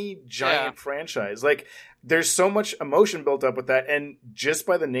any giant franchise, like, there's so much emotion built up with that, and just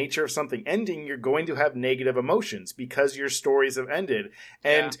by the nature of something ending, you're going to have negative emotions because your stories have ended.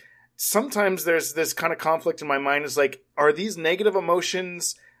 And sometimes there's this kind of conflict in my mind. Is like, are these negative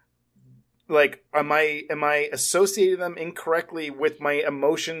emotions, like, am I associating them incorrectly with my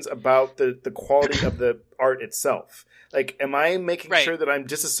emotions about the quality of the art itself? Like, am I making sure that I'm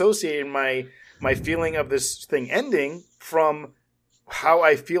disassociating my feeling of this thing ending from how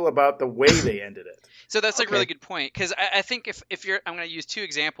I feel about the way they ended it? So that's a really good point, because I think if you're, I'm going to use 2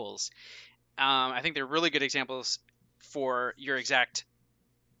 examples. I think they're really good examples for your exact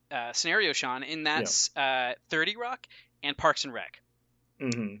scenario, Sean, and that's 30 Rock and Parks and Rec.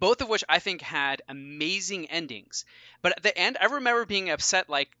 Mm-hmm. Both of which I think had amazing endings. But at the end, I remember being upset,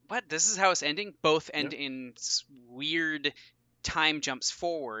 like, what? This is how it's ending? Both end in weird time jumps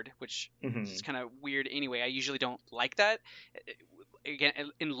forward, which is kind of weird anyway. I usually don't like that. Again,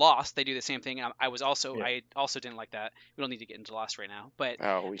 in Lost, they do the same thing. I also didn't like that. We don't need to get into Lost right now, but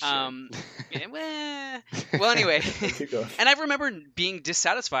we should. Well, anyway, Keep going. and I remember being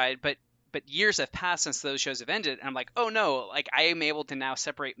dissatisfied, but years have passed since those shows have ended, and I'm like, oh no, like, I am able to now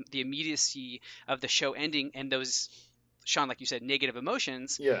separate the immediacy of the show ending and those, Sean, like you said, negative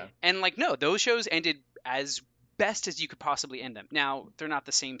emotions. Yeah. And, like, no, those shows ended as best as you could possibly end them. Now, they're not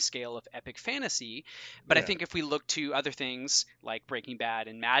the same scale of epic fantasy, but I think if we look to other things like Breaking Bad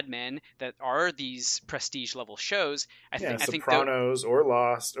and Mad Men that are these prestige level shows, I think Sopranos or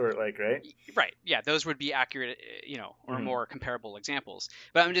Lost or, like, right? Yeah, those would be accurate, or more comparable examples.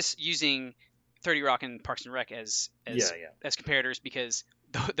 But I'm just using 30 Rock and Parks and Rec as comparators because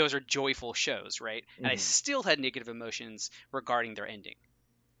those are joyful shows, right? And I still had negative emotions regarding their ending.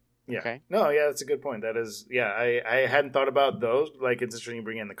 Yeah. Okay. No, yeah, that's a good point. That is, I hadn't thought about those. Like, it's interesting you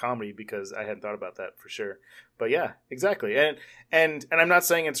bring in the comedy because I hadn't thought about that for sure. But yeah, exactly. And I'm not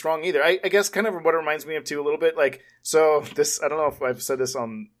saying it's wrong either. I guess kind of what it reminds me of too a little bit, like, so this, I don't know if I've said this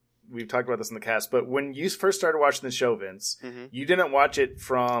we've talked about this in the cast, but when you first started watching the show, Vince, you didn't watch it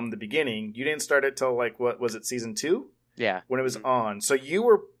from the beginning. You didn't start it till, like, what was it, season 2? Yeah. When it was on. So you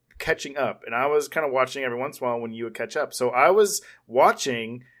were catching up, and I was kind of watching every once in a while when you would catch up. So I was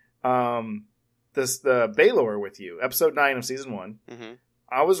watching the Baylor with you, episode 9 of season 1.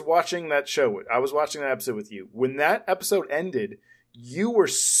 I was watching that show. I was watching that episode with you. When that episode ended, you were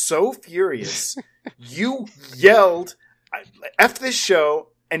so furious. You yelled, "F this show,"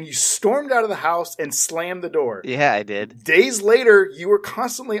 and you stormed out of the house and slammed the door. Yeah, I did. Days later, you were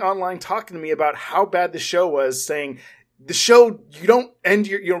constantly online talking to me about how bad the show was, saying, the show, you don't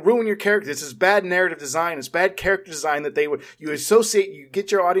ruin your character. This is bad narrative design. It's bad character design that you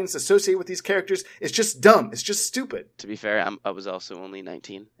get your audience associate with these characters. It's just dumb. It's just stupid. To be fair, I was also only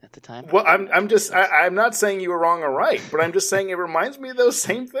 19 at the time. Well, I'm not saying you were wrong or right, but I'm just saying it reminds me of those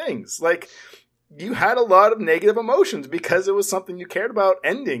same things. Like, you had a lot of negative emotions because it was something you cared about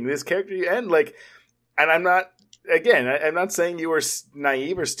ending. This character you end, like, and I'm not saying you were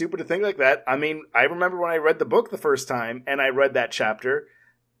naive or stupid to think like that. I mean, I remember when I read the book the first time and I read that chapter,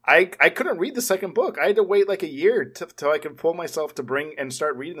 I couldn't read the second book. I had to wait like a year till I could pull myself to bring and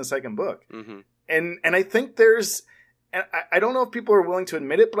start reading the second book. Mm-hmm. And I think and I don't know if people are willing to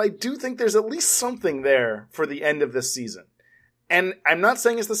admit it, but I do think there's at least something there for the end of this season. And I'm not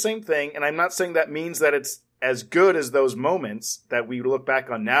saying it's the same thing, and I'm not saying that means that it's as good as those moments that we look back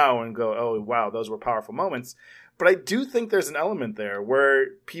on now and go, oh, wow, those were powerful moments. But I do think there's an element there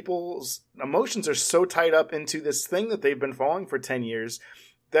where people's emotions are so tied up into this thing that they've been following for 10 years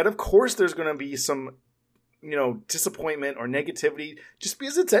that, of course, there's going to be some, disappointment or negativity just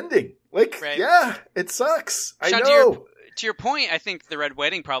because it's ending. Like, right. Yeah, it sucks. Sean, I know. To your point, I think The Red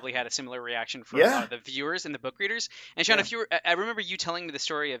Wedding probably had a similar reaction for a lot of the viewers and the book readers. And Sean, I remember you telling me the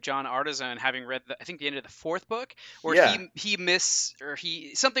story of John Artisan having read the end of the fourth book, where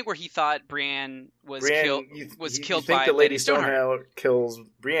something where he thought Brienne was killed. You think that Lady Stoneheart kills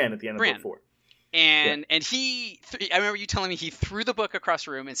Brienne at the end of book 4. And I remember you telling me he threw the book across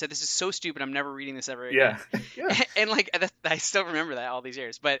the room and said, "This is so stupid. I'm never reading this ever again." Yeah. And I still remember that all these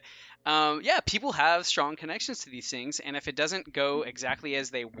years. But people have strong connections to these things, and if it doesn't go exactly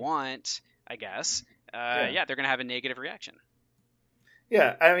as they want, I guess, they're gonna have a negative reaction.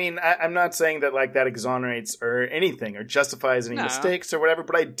 Yeah, I mean, I'm not saying that that exonerates or anything or justifies any mistakes or whatever,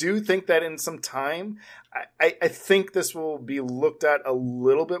 but I do think that in some time, I think this will be looked at a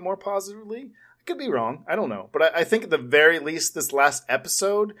little bit more positively. I could be wrong. I don't know. But I think at the very least, this last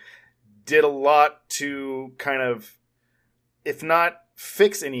episode did a lot to kind of, if not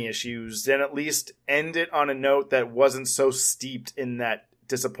fix any issues, then at least end it on a note that wasn't so steeped in that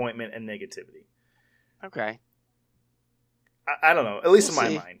disappointment and negativity. Okay. I don't know. At least in my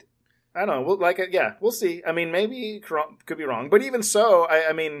mind. I don't know. We'll see. I mean, maybe could be wrong. But even so,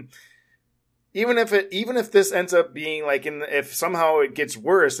 I mean... Even if this ends up being if somehow it gets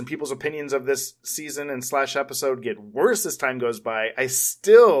worse and people's opinions of this season and / episode get worse as time goes by, I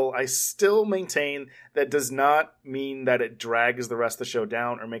still maintain that does not mean that it drags the rest of the show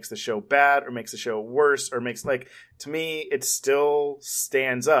down or makes the show bad or makes the show worse or makes to me, it still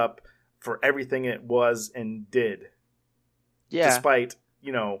stands up for everything it was and did. Yeah. Despite,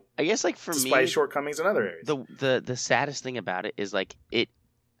 I guess for me, despite shortcomings in other areas. The saddest thing about it is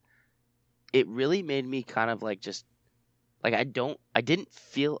it really made me kind of I didn't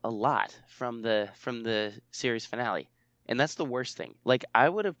feel a lot from the series finale. And that's the worst thing. I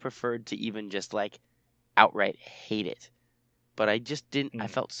would have preferred to even just outright hate it. But I just didn't I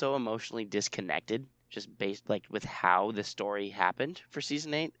felt so emotionally disconnected just based with how the story happened for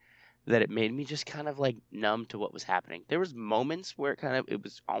season 8 that it made me just kind of numb to what was happening. There was moments where it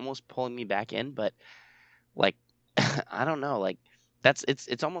was almost pulling me back in, but I don't know,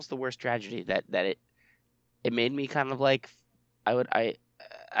 it's almost the worst tragedy that it made me kind of I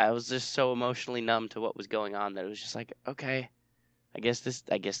was just so emotionally numb to what was going on that it was just okay, I guess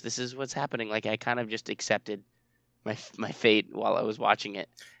this is what's happening. I kind of just accepted my fate while I was watching it,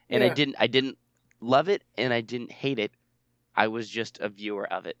 and I didn't love it and I didn't hate it. I was just a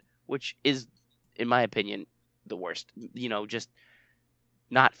viewer of it, which is, in my opinion, the worst. Just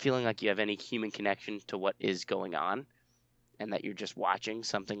not feeling like you have any human connection to what is going on. And that you're just watching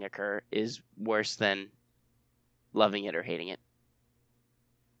something occur is worse than loving it or hating it.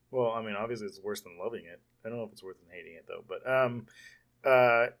 Well, I mean, obviously it's worse than loving it. I don't know if it's worse than hating it, though. But,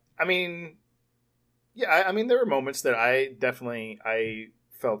 I mean, I mean, there were moments that I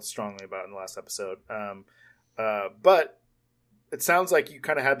felt strongly about in the last episode. But it sounds like you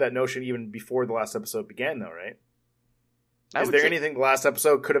kind of had that notion even before the last episode began, though, right? Is there anything the last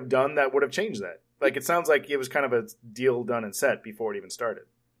episode could have done that would have changed that? It sounds like it was kind of a deal done and set before it even started.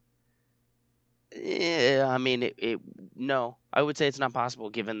 Yeah, I mean, no. I would say it's not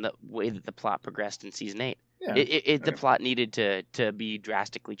possible given the way that the plot progressed in season 8. Yeah. The plot needed to be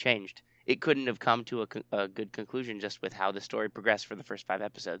drastically changed. It couldn't have come to a good conclusion just with how the story progressed for the first 5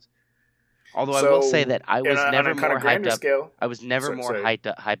 episodes. Although I will say that I was never more hyped up. Scale, I was never more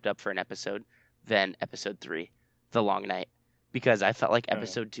hyped up for an episode than episode 3, The Long Night. Because I felt like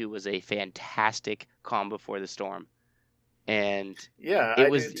episode 2 was a fantastic calm before the storm. and Yeah, it I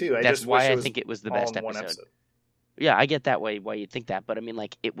was do too. I that's just why wish it I was think it was the all best in one episode. Yeah, I get that why you'd think that, but I mean,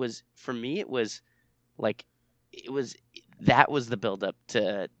 like, it was, for me, it was like, that was the build up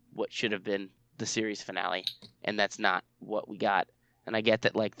to what should have been the series finale, and that's not what we got. And I get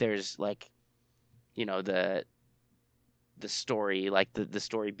that, like, there's, like, you know, the story, like, the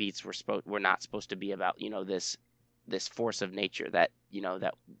story beats were not supposed to be about, you know, this force of nature that, you know,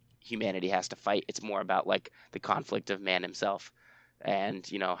 that humanity has to fight. It's more about, like, the conflict of man himself, and,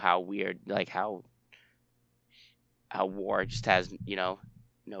 you know, how weird, like, how war just has, you know,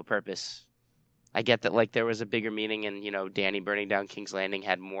 no purpose. I get that, like, there was a bigger meaning, and, you know, Dany burning down King's Landing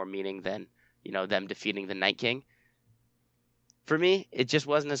had more meaning than, you know, them defeating the Night King. For me, it just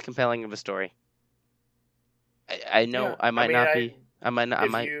wasn't as compelling of a story. I know Yeah, I might mean, not be. I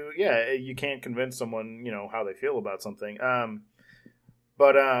might. You can't convince someone, you know, how they feel about something.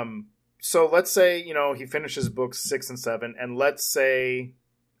 So let's say, you know, he finishes books 6 and 7, and let's say,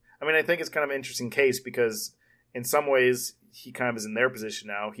 I mean, I think it's kind of an interesting case because in some ways he kind of is in their position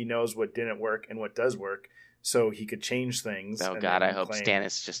now. He knows what didn't work and what does work, so he could change things. Oh God, I hope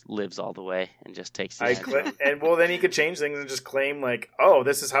Stannis just lives all the way and just takes the end. And well, then he could change things and just claim like, oh,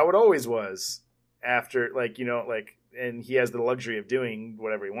 this is how it always was. After, like, you know, like, and he has the luxury of doing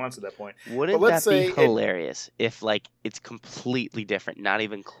whatever he wants at that point. Wouldn't that be hilarious if, like, it's completely different, not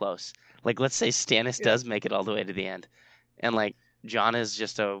even close? Like, let's say Stannis does make it all the way to the end, and, like, Jon is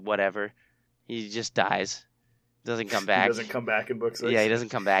just a whatever. He just dies, doesn't come back. He doesn't come back in book 6. Yeah, he doesn't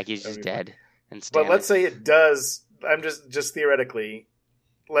come back. He's just dead. And Stannis... But let's say it does. I'm just theoretically.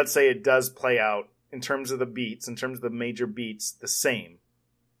 Let's say it does play out in terms of the beats, in terms of the major beats, the same.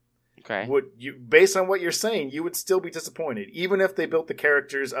 Okay. Would you, based on what you're saying, you would still be disappointed, even if they built the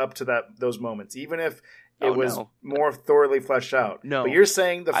characters up to those moments, even if it was more thoroughly fleshed out. No. But you're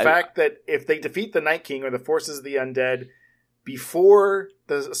saying the fact that if they defeat the Night King or the forces of the undead before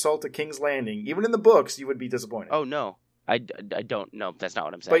the assault of King's Landing, even in the books, you would be disappointed. Oh, no. I don't know. That's not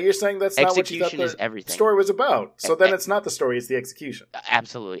what I'm saying. But you're saying that's not what you thought the is everything. Story was about. So then it's not the story, it's the execution.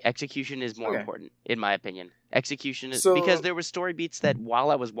 Absolutely. Execution is more important, in my opinion. Execution is... because there were story beats that while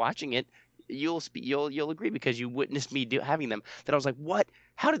I was watching it, you'll agree because you witnessed me having them, that I was like, what?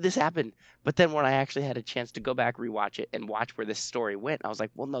 How did this happen? But then when I actually had a chance to go back, rewatch it, and watch where this story went, I was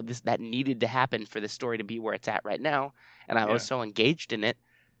like, well, no, that needed to happen for this story to be where it's at right now. And I was so engaged in it,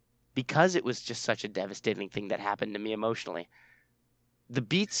 because it was just such a devastating thing that happened to me emotionally. The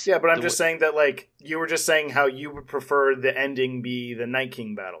beats... Yeah, but I'm just saying that, like, you were just saying how you would prefer the ending be the Night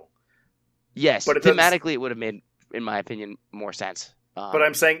King battle. Yes, but thematically it would have made, in my opinion, more sense. But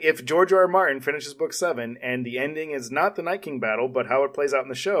I'm saying if George R. R. Martin finishes book 7 and the ending is not the Night King battle, but how it plays out in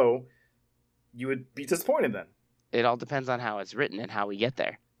the show, you would be disappointed then. It all depends on how it's written and how we get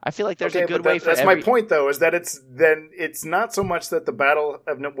there. I feel like there's a good way for that's my point, though, is that it's not so much that the Battle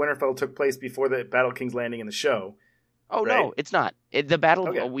of Winterfell took place before the Battle of King's Landing in the show. Oh, right? No, it's not. The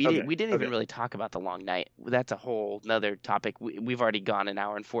battle, we didn't even really talk about the Long Night. That's a whole nother topic. We've already gone an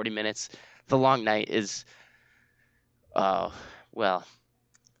hour and 40 minutes. The Long Night is, well,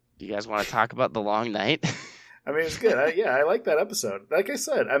 do you guys want to talk about the Long Night? I mean, it's good. I like that episode. Like I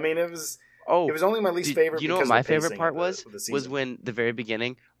said, I mean, it was only my least favorite. You know what my favorite part was when the very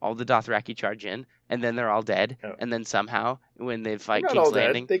beginning, all the Dothraki charge in, and then they're all dead, and then somehow when they fight King's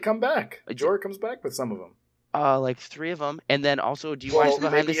Landing, they come back. Jorah comes back with some of them. Like 3 of them, and then also, do you watch the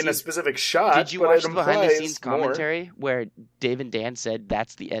behind the scenes? In a specific shot. Did you watch the behind the scenes commentary where Dave and Dan said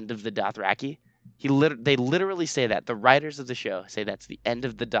that's the end of the Dothraki? They literally say that. The writers of the show say that's the end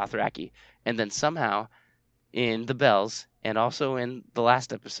of the Dothraki, and then somehow, in the Bells and also in the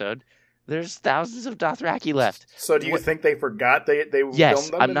last episode, there's thousands of Dothraki left. So do you think they forgot they yes,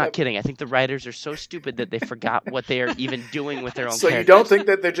 filmed them? I'm not kidding. I think the writers are so stupid that they forgot what they are even doing with their own So characters. You don't think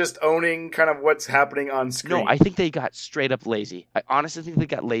that they're just owning kind of what's happening on screen? No, I think they got straight up lazy. I honestly think they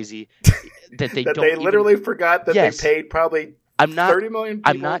got lazy. That they literally forgot that they paid probably $30 million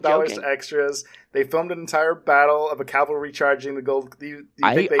to extras. They filmed an entire battle of a cavalry charging the gold. Do you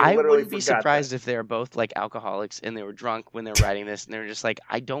think they literally wouldn't be surprised if they're both like alcoholics and they were drunk when they were writing this, and they were just like,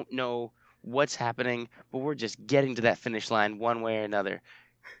 I don't know what's happening, but we're just getting to that finish line one way or another.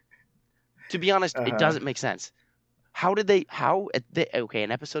 To be honest, it doesn't make sense. In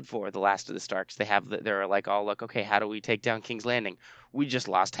episode 4, the last of the Starks, they're like, oh, look, okay, how do we take down King's Landing? We just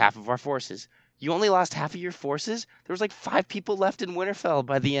lost half of our forces. You only lost half of your forces? There was like 5 people left in Winterfell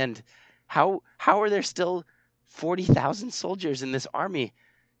by the end. How are there still 40,000 soldiers in this army?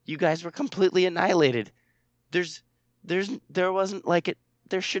 You guys were completely annihilated. There wasn't like it.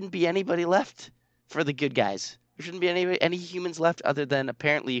 There shouldn't be anybody left for the good guys. There shouldn't be any humans left other than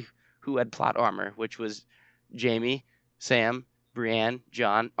apparently who had plot armor, which was Jaime, Sam, Brienne,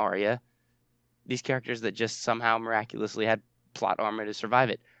 Jon, Arya. These characters that just somehow miraculously had plot armor to survive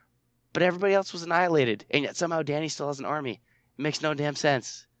it. But everybody else was annihilated, and yet somehow Dany still has an army. It makes no damn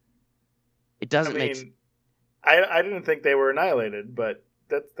sense. It doesn't make sense. I didn't think they were annihilated, but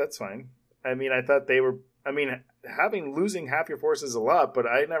that's fine. I mean, I thought they were... I mean, losing half your force is a lot, but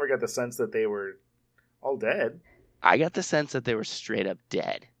I never got the sense that they were all dead. I got the sense that they were straight up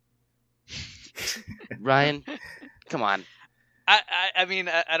dead. Ryan, come on. I mean,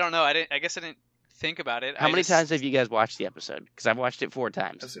 I don't know. I guess I didn't think about it. How many times have you guys watched the episode? Because I've watched it 4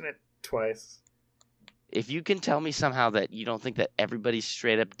 times. I've seen it twice. If you can tell me somehow that you don't think that everybody's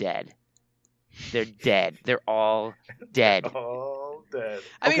straight up dead, they're dead. They're all dead. All dead.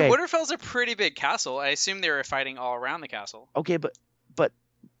 I Okay. mean, Winterfell's a pretty big castle. I assume they were fighting all around the castle. Okay, but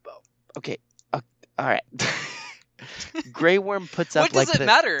okay, all right. Grey Worm puts up What does like it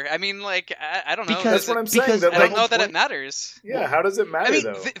matter? I mean, like, I don't know. Because- That's what I'm saying. because That, I like, don't know that point- it matters. Yeah, how does it matter, I mean,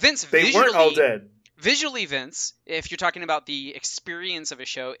 though? Vince, They visually, weren't all dead. Visually, Vince, if you're talking about the experience of a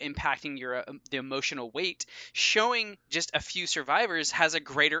show impacting your the emotional weight, showing just a few survivors has a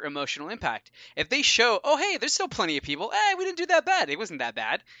greater emotional impact. If they show, oh hey, there's still plenty of people, we didn't do that bad, it wasn't that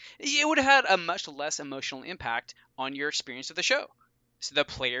bad, it would have had a much less emotional impact on your experience of the show. So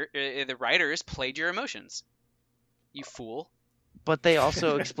the writers played your emotions. You fool. But they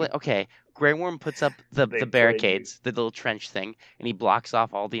also explain. Okay, Grey Worm puts up the played barricades, the little trench thing, and he blocks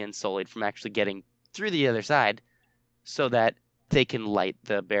off all the Unsullied from actually getting through the other side, so that they can light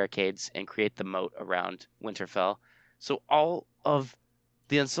the barricades and create the moat around Winterfell. So all of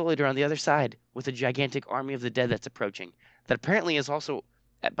the Unsullied are on the other side with a gigantic army of the dead that's approaching. That apparently is also,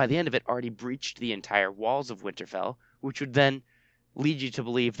 by the end of it, already breached the entire walls of Winterfell, which would then lead you to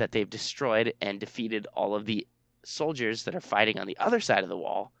believe that they've destroyed and defeated all of the soldiers that are fighting on the other side of the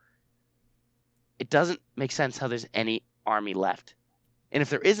wall. It doesn't make sense how there's any army left. And if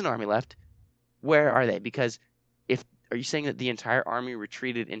there is an army left, where are they? Because are you saying that the entire army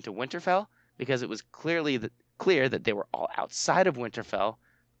retreated into Winterfell? Because it was clear that they were all outside of Winterfell,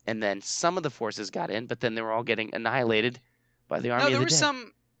 and then some of the forces got in, but then they were all getting annihilated by the army No, of there the were dead.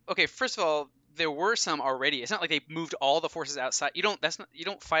 some. Okay, first of all, there were some already. It's not like they moved all the forces outside. You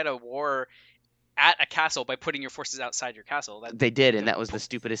don't fight a war at a castle by putting your forces outside your castle. They did, and that was the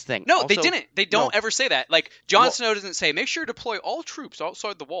stupidest thing. No, they Also- didn't. They don't no. ever say that. Like, Jon Well- Snow doesn't say, make sure to deploy all troops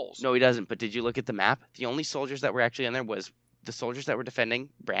outside the walls. No, he doesn't. But did you look at the map? The only soldiers that were actually in there was the soldiers that were defending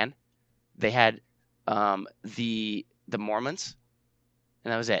Bran. They had the Mormonts,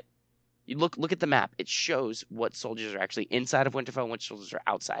 and that was it. You look at the map. It shows what soldiers are actually inside of Winterfell and which soldiers are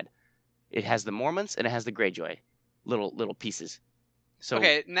outside. It has the Mormonts and it has the Greyjoy, little pieces. So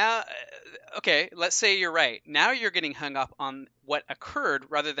Okay, now, let's say you're right. Now you're getting hung up on what occurred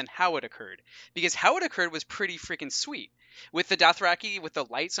rather than how it occurred. Because how it occurred was pretty freaking sweet. With the Dothraki, with the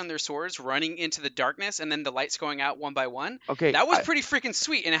lights on their swords running into the darkness and then the lights going out one by one, okay, that was pretty freaking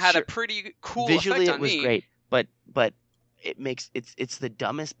sweet and it had Sure. a pretty cool visually effect on it was me. great, but it's the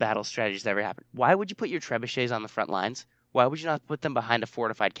dumbest battle strategies that ever happened. Why would you put your trebuchets on the front lines? Why would you not put them behind a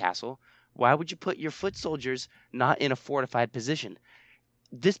fortified castle? Why would you put your foot soldiers not in a fortified position?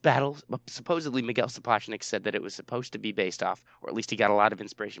 This battle, supposedly Miguel Sapochnik said that it was supposed to be based off, or at least he got a lot of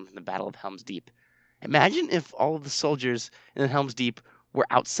inspiration from the Battle of Helm's Deep. Imagine if all of the soldiers in Helm's Deep were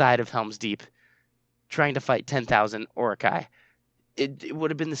outside of Helm's Deep trying to fight 10,000 Uruk-hai. It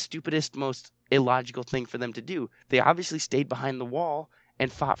would have been the stupidest, most illogical thing for them to do. They obviously stayed behind the wall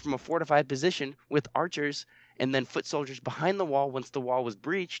and fought from a fortified position with archers and then foot soldiers behind the wall once the wall was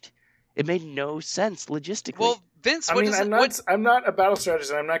breached. It made no sense logistically. Well, Vince, I what mean, does I'm it, what, not. I'm not a battle strategist,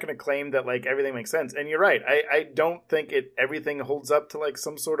 and I'm not going to claim that like everything makes sense. And you're right. I don't think everything holds up to like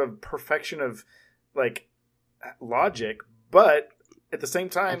some sort of perfection of like logic. But at the same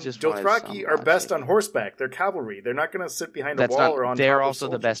time, just wanted Dothraki some are best logic. on horseback. They're cavalry. They're not going to sit behind a That's wall not. or on. They're top also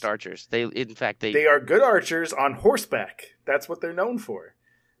of the best soldiers. archers. They They are good archers on horseback. That's what they're known for.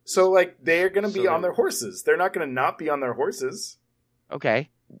 So like they're going to be on their horses. They're not going to not be on their horses. Okay.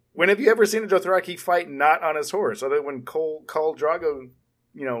 When have you ever seen a Dothraki fight not on his horse, other than when Khal Drogo,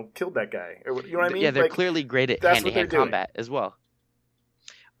 killed that guy? Or, you know what I mean? Yeah, they're Like, clearly great at that's what hand-to-hand they're doing. combat as well.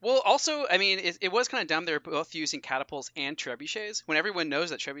 well, also, I mean, it was kind of dumb. They're both using catapults and trebuchets when everyone knows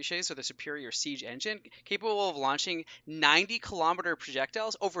that trebuchets are the superior siege engine, capable of launching 90-kilometer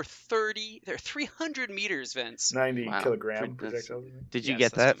projectiles over 300 meters, Vince. 90 Wow. kilogram That's- projectiles. Did you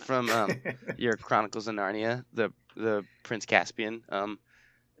Yes, get that's that what I from your Chronicles of Narnia, the Prince Caspian?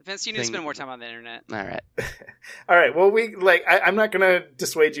 Vince, you need to thing- spend more time on the internet. All right. All right. Well, I'm not going to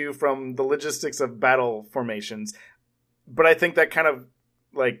dissuade you from the logistics of battle formations, but I think that kind of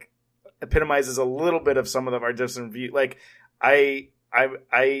epitomizes a little bit of some of our different view. Like I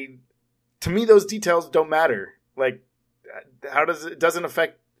to me, those details don't matter. Like, how does it doesn't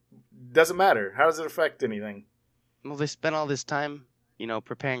matter. How does it affect anything? Well, they spent all this time,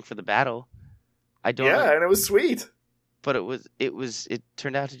 preparing for the battle. I don't Yeah, know, and it was sweet. but it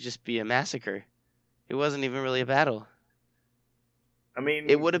turned out to just be a massacre. It wasn't even really a battle. I mean,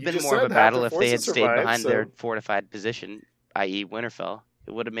 It would have you been just more of said a half battle the if they had forces stayed survived, behind so- their fortified position, i.e. Winterfell.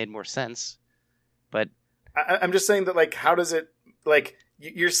 It would have made more sense. But I'm just saying that, like, how does it, like,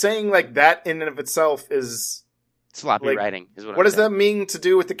 you're saying, like, that in and of itself is, sloppy like, writing is what what I'm does saying. that mean to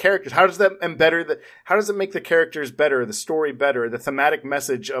do with the characters? How does that how does it make the characters better, the story better, the thematic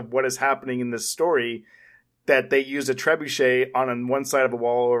message of what is happening in this story, that they use a trebuchet on one side of a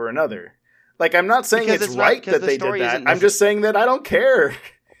wall over another? Like, I'm not saying Because it's it's not- right because that the they did story that. isn't I'm just saying that I don't care.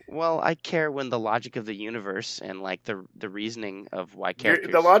 Well, I care when the logic of the universe and like the reasoning of why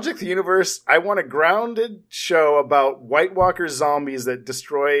characters. The logic of the universe, I want a grounded show about White Walker zombies that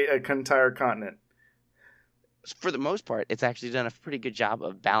destroy an entire continent. For the most part, it's actually done a pretty good job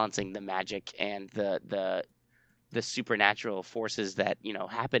of balancing the magic and the supernatural forces that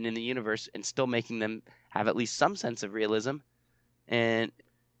happen in the universe and still making them have at least some sense of realism. And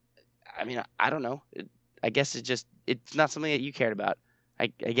I mean, I don't know. I guess it's not something that you cared about. I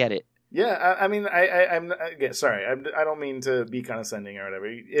get it. Yeah, I mean, I'm again, sorry. I don't mean to be condescending or whatever.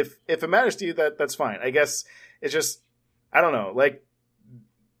 If it matters to you, that's fine. I guess it's just, I don't know. Like,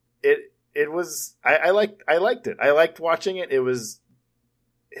 it was. I liked it. I liked watching it. It was.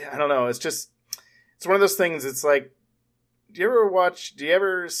 I don't know. It's just. It's one of those things. It's like. Do you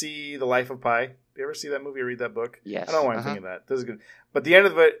ever see The Life of Pi? Do you ever see that movie or read that book? Yes. I don't know why I'm thinking that. This is good. But at the end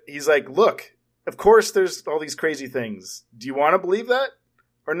of it, he's like, "Look, of course, there's all these crazy things. Do you want to believe that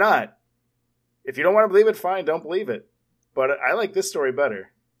or not? If you don't want to believe it, fine, don't believe it. But I like this story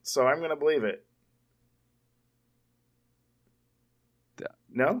better, so I'm going to believe it."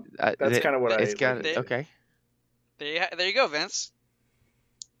 No? That's kind of what it's got. They- Okay. There you go, Vince.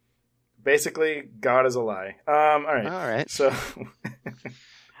 Basically, God is a lie. All right. All right. So,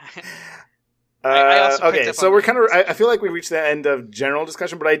 I also picked okay. up So on we're that. kind of. I feel like we reached the end of general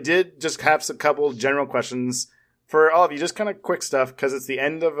discussion, but I did just have a couple general questions for all of you. Just kind of quick stuff because it's the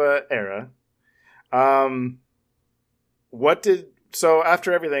end of a era. So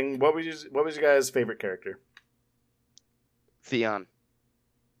after everything, what was your guys' favorite character? Theon.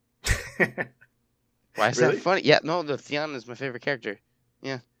 Why is Really? that funny? Yeah, no, the Theon is my favorite character. Oh,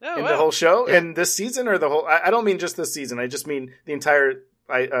 In wow. the whole show, Yeah. in this season, or the whole? I don't mean just this season. I just mean the entire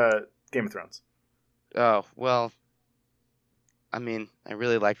Game of Thrones. Oh, well, I mean, I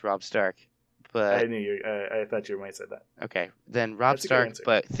really liked Robb Stark, I but knew you. I thought you might say that. okay, then Robb That's a good Stark, answer.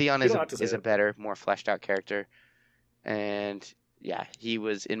 but Theon You is don't have to say a it. better, more fleshed out character, and yeah, he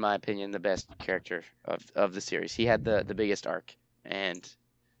was, in my opinion, the best character of the series. He had the biggest arc, and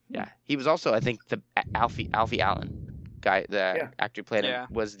yeah, he was also, I think, the Alfie Allen guy, the actor who played him, Yeah.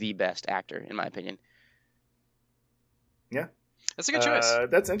 was the best actor in my opinion. That's a good choice.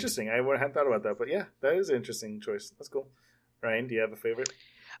 That's interesting. I hadn't thought about that, but yeah, that is an interesting choice. That's cool. Ryan, do you have a favorite?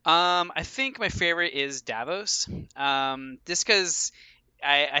 I think my favorite is Davos. Just because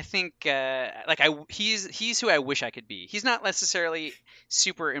I think he's who I wish I could be. He's not necessarily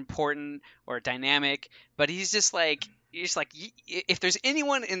super important or dynamic, but he's just like if there's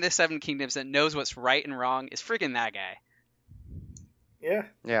anyone in the Seven Kingdoms that knows what's right and wrong, it's freaking that guy. Yeah.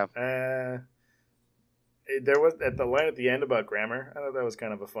 Yeah, There was at the line at the end about grammar. I thought that was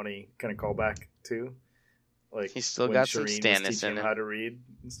kind of a funny kind of callback too. Like He's still when got some Shireen was Stannis teaching in him him. how to read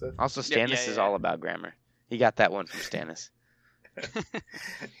and stuff. also Yeah, Stannis is yeah. all about grammar. He got that one from Stannis.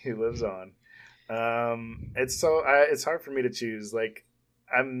 He lives on. It's hard for me to choose. Like,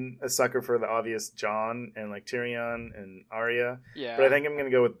 I'm a sucker for the obvious Jon and like Tyrion and Arya, Yeah. but I think I'm going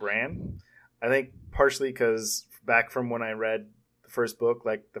to go with Bran. I think partially because back from when I read the first book,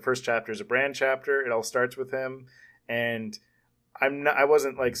 like the first chapter is a Bran chapter. It all starts with him, and I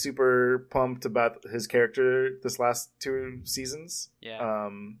wasn't like super pumped about his character this last 2 seasons. Yeah.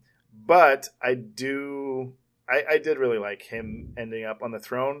 But I did really like him ending up on the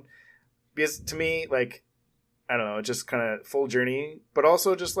throne, because to me, like, I don't know, it's just kind of full journey, but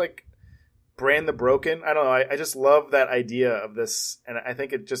also just like Bran the Broken. I don't know. I just love that idea of this, and I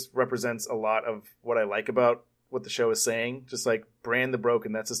think it just represents a lot of what I like about what the show is saying. Just like Bran the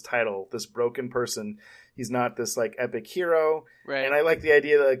Broken, that's his title. This broken person. He's not this like epic hero. Right. And I like the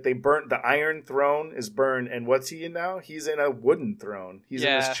idea that like they burnt the Iron Throne is burned, and what's he in now? He's in a wooden throne. He's in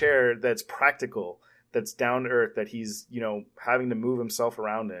Yeah. this chair that's practical, that's down to earth, that he's having to move himself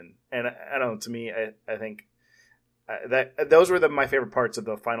around in. And I don't know. To me, I think those were my favorite parts of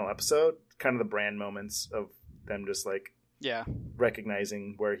the final episode. Kind of the Bran moments of them just like Yeah.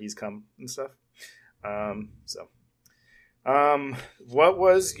 recognizing where he's come and stuff. What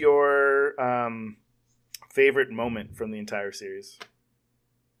was your favorite moment from the entire series?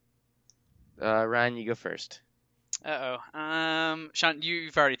 Ryan, you go first. Sean,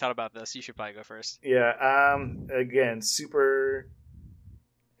 you've already thought about this. You should probably go first. Yeah. Again, super.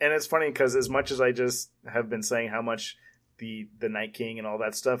 And it's funny because as much as I just have been saying how much the Night King and all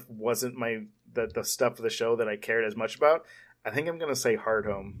that stuff wasn't the stuff of the show that I cared as much about, I think I'm gonna say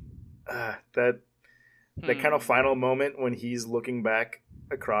Hardhome. That kind of final moment when he's looking back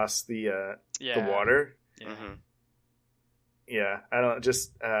across the water. Yeah. Mm-hmm. Yeah,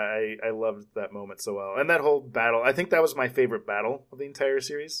 I loved that moment so well, and that whole battle. I think that was my favorite battle of the entire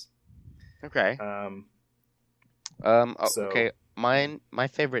series. Okay. Okay. My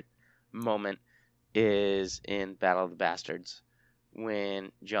favorite moment is in Battle of the Bastards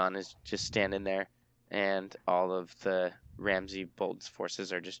when Jon is just standing there and all of the Ramsay Bolton's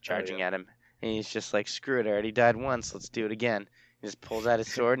forces are just charging at him, and he's just like, "Screw it! I already died once. Let's do it again." He just pulls out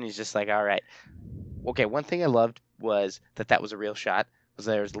his sword and he's just like, "All right." Okay, one thing I loved was that was a real shot. Was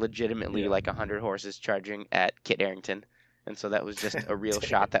there was legitimately like 100 horses charging at Kit Harington, and so that was just a real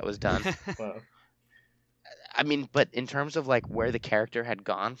shot that was done. Wow. I mean, but in terms of like where the character had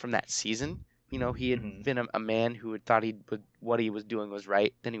gone from that season, he had been a man who had thought what he was doing was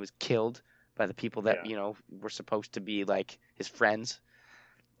right. Then he was killed by the people that were supposed to be like his friends,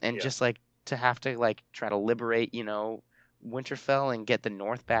 and just like to have to like try to liberate Winterfell and get the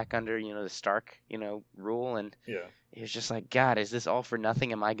North back under the Stark rule, and it was just like, God, is this all for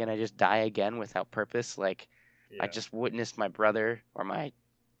nothing? Am I gonna just die again without purpose? Like I just witnessed my brother or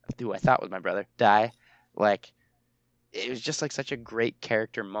who I thought was my brother die. Like, it was just like such a great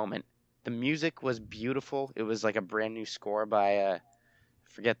character moment. The music was beautiful. It was like a brand new score by I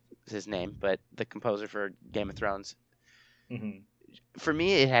forget his name, but the composer for Game of Thrones. Mm-hmm. For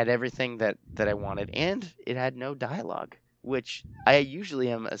me, it had everything that I wanted, and it had no dialogue, which I usually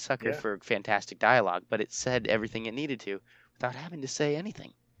am a sucker for fantastic dialogue, but it said everything it needed to without having to say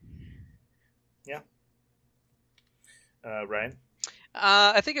anything. Yeah. Ryan?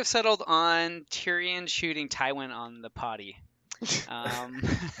 I think I've settled on Tyrion shooting Tywin on the potty. I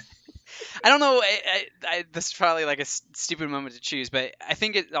don't know. This is probably like a stupid moment to choose, but I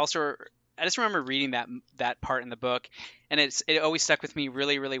think it also. I just remember reading that part in the book, and it always stuck with me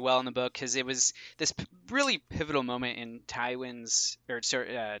really, really well in the book because it was this really pivotal moment in Tywin's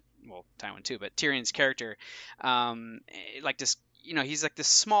Tywin too, but Tyrion's character, like this. He's like this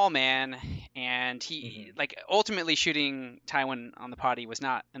small man, and he like ultimately shooting Tywin on the potty was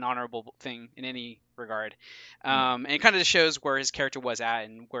not an honorable thing in any regard. And it kind of just shows where his character was at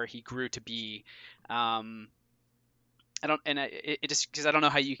and where he grew to be. It just because I don't know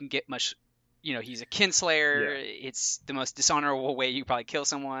how you can get much. He's a kinslayer. Yeah. It's the most dishonorable way you probably kill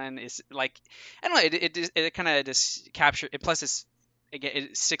someone. It's like I don't know. It kind of just capture it. Plus,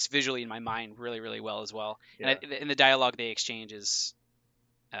 it sticks visually in my mind really, really well as well. Yeah. And the dialogue they exchange is,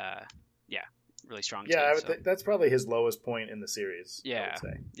 really strong. Yeah, too, that's probably his lowest point in the series. Yeah, I would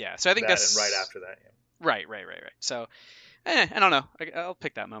say. Yeah. So I think that's and right after that. Yeah. Right. So, I don't know. I'll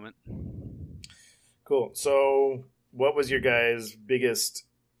pick that moment. Cool. So, what was your guys' biggest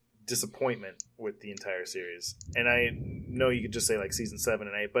disappointment with the entire series? And I know you could just say like season 7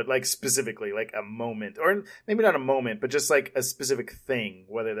 and 8, but like specifically like a moment, or maybe not a moment, but just like a specific thing,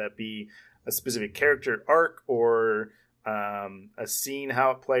 whether that be a specific character arc or a scene,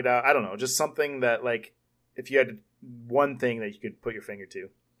 how it played out. I don't know, just something that like if you had one thing that you could put your finger to.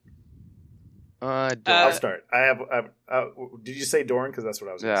 I'll start. I have. Did you say Dorne? Because that's what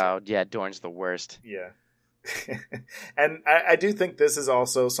I was going to say. Oh yeah, Dorne's the worst. Yeah. And I do think this is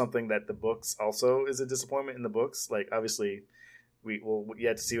also something that the books also is a disappointment in the books. Like obviously we'll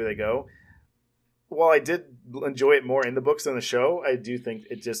yet to see where they go. While I did enjoy it more in the books than the show, I do think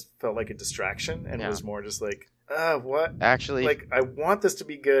it just felt like a distraction and was more just like, what? Actually, like I want this to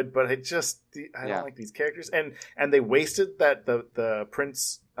be good, but I don't like these characters, and they wasted that the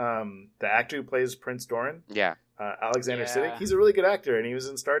prince, the actor who plays Prince Doran. Yeah. Alexander Siddig. He's a really good actor, and he was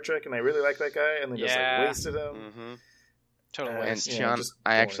in Star Trek, and I really like that guy, and they just like wasted him. Mm-hmm. Total waste. And Sean,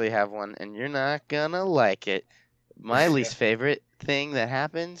 I actually have one, and you're not gonna like it. My least favorite thing that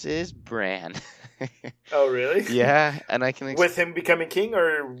happens is Bran. Oh, really? Yeah, and I can with him becoming king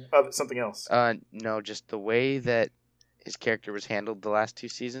or something else? No, just the way that his character was handled the last 2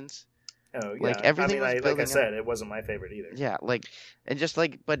 seasons. Oh, yeah. Like everything. Like I said, it wasn't my favorite either. Yeah, like and just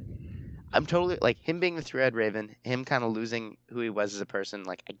like, but I'm totally like him being the Three-Eyed Raven, him kind of losing who he was as a person.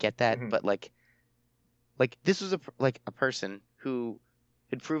 Like I get that, but like Like, this was a person who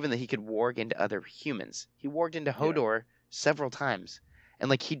had proven that he could warg into other humans. He warged into Hodor several times. And,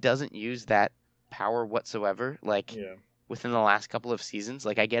 like, he doesn't use that power whatsoever, like, within the last couple of seasons.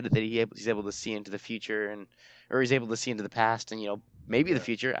 Like, I get it that he's able to see into the future, or he's able to see into the past and, maybe the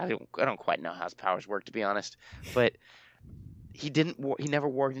future. I don't quite know how his powers work, to be honest. But he never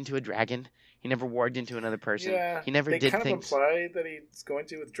warged into a dragon. He never warged into another person. Yeah, he never did things. They kind of imply that he's going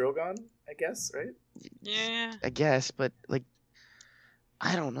to with Drogon, I guess, right? Yeah. I guess, but, like,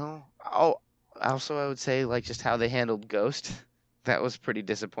 I don't know. Oh, also, I would say, like, just how they handled Ghost. That was pretty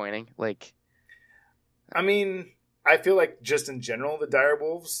disappointing. Like, I mean, I feel like just in general, the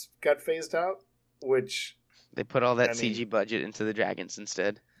direwolves got phased out, which... They put all that CG budget into the dragons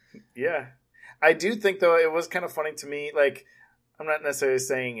instead. Yeah. I do think, though, it was kind of funny to me. Like, I'm not necessarily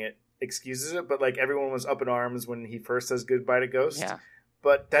saying it excuses it, but, like, everyone was up in arms when he first says goodbye to Ghost. Yeah.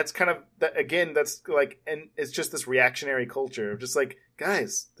 But that's kind of, again, that's like, and it's just this reactionary culture of just like,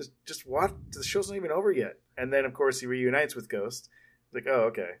 guys, just watch, the show's not even over yet. And then, of course, he reunites with Ghost. Like, oh,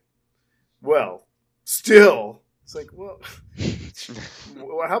 okay. Well, still. It's like, well,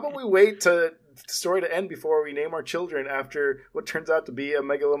 how about we wait to the story to end before we name our children after what turns out to be a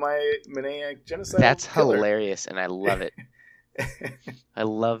megalomaniac genocide? That's killer. Hilarious, and I love it. I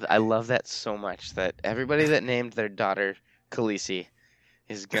love that so much, that everybody that named their daughter Khaleesi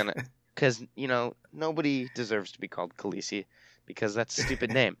is gonna, because nobody deserves to be called Khaleesi because that's a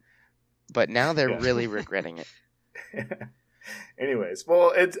stupid name, but now they're really regretting it. Anyways,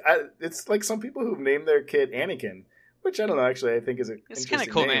 well, it's like some people who've named their kid Anakin, which I don't know. Actually, I think is an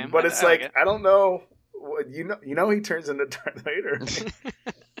interesting cool name, but it's like I don't know. He turns into Darth Vader.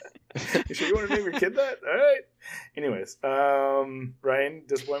 You sure you want to name your kid that? All right. Anyways, Ryan,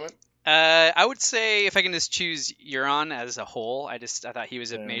 disappointment. I would say if I can just choose Euron as a whole, I thought he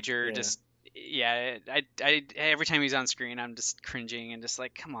was a major. I every time he's on screen, I'm just cringing and just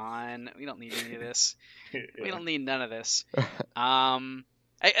like, come on, we don't need any of this. We don't need none of this.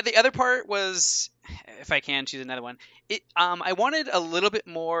 The other part was, if I can choose another one, I wanted a little bit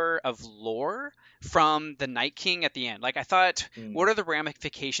more of lore from the Night King at the end. Like, I thought, what are the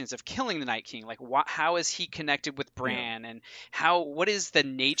ramifications of killing the Night King? Like, how is he connected with Bran, and what is the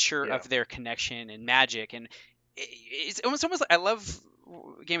nature of their connection and magic? And it's almost like, I love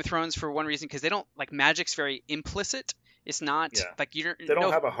Game of Thrones for one reason, because they don't, like, magic's very implicit. It's not like they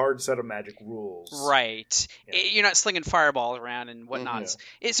don't have a hard set of magic rules, right? You're not slinging fireballs around and whatnot.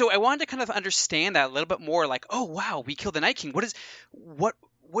 So I wanted to kind of understand that a little bit more. Like, oh wow, we killed the Night King.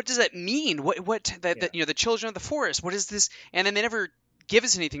 What does that mean? The children of the forest. What is this? And then they never give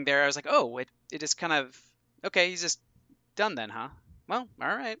us anything there. I was like, oh, it is kind of okay. He's just done then, huh? Well, all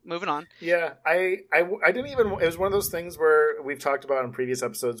right, moving on. Yeah, I didn't even. It was one of those things where we've talked about in previous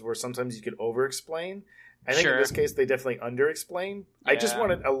episodes where sometimes you could over-explain. I think in this case they definitely under-explain. Yeah. I just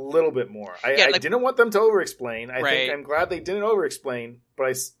wanted a little bit more. I didn't want them to over-explain. I think I'm glad they didn't over-explain, but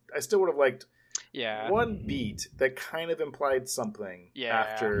I still would have liked one beat that kind of implied something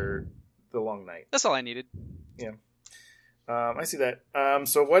after the long night. That's all I needed. Yeah. I see that.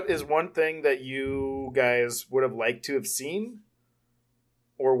 So what is one thing that you guys would have liked to have seen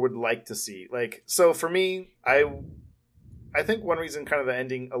or would like to see? Like, so for me, I think one reason kind of the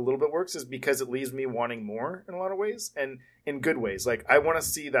ending a little bit works is because it leaves me wanting more in a lot of ways, and in good ways. Like, I want to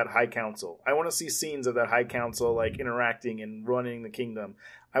see that High Council. I want to see scenes of that High Council, like, interacting and running the kingdom.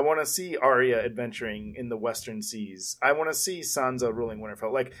 I want to see Arya adventuring in the Western Seas. I want to see Sansa ruling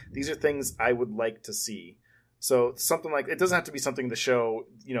Winterfell. Like, these are things I would like to see. So something like, it doesn't have to be something to show,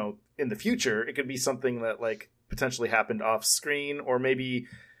 in the future. It could be something that, like, potentially happened off screen, or maybe,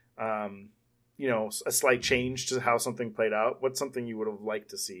 a slight change to how something played out. What's something you would have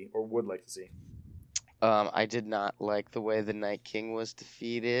liked to see or would like to see? I did not like the way the Night King was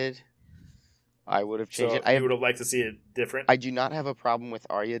defeated. I would have changed it. You would have liked to see it different? I do not have a problem with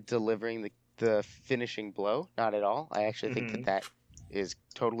Arya delivering the finishing blow. Not at all. I actually think that is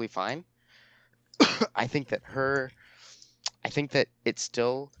totally fine. I think that it's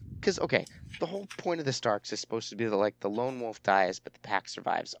still... Because, okay, the whole point of the Starks is supposed to be that, like, the lone wolf dies, but the pack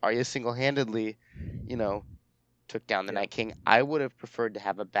survives. Arya single-handedly, took down the Night King. I would have preferred to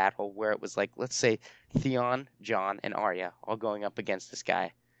have a battle where it was like, let's say, Theon, Jon, and Arya all going up against this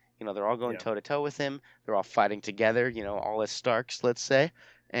guy. They're all going toe-to-toe with him. They're all fighting together, all as Starks, let's say.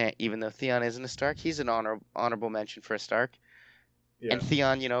 And even though Theon isn't a Stark, he's an honorable mention for a Stark. Yeah. And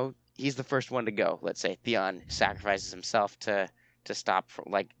Theon, he's the first one to go. Let's say Theon sacrifices himself to stop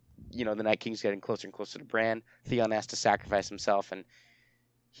from, like, the Night King's getting closer and closer to Bran. Theon has to sacrifice himself, and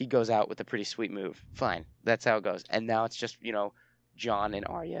he goes out with a pretty sweet move. Fine. That's how it goes. And now it's just, Jon and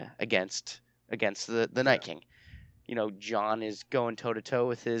Arya against against the Night King. You know, Jon is going toe to toe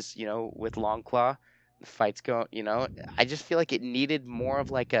with his, you know, with Longclaw. The fight's going, you know, I just feel like it needed more of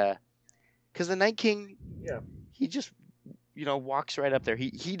like because the Night King, he just, you know, walks right up there.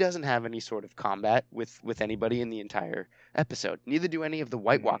 He doesn't have any sort of combat with anybody in the entire episode. Neither do any of the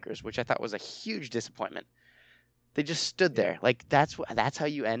White Walkers, which I thought was a huge disappointment. They just stood there. Like that's how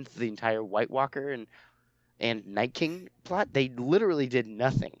you end the entire White Walker and Night King plot. They literally did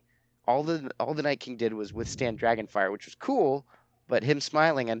nothing. All the Night King did was withstand Dragonfire, which was cool, but him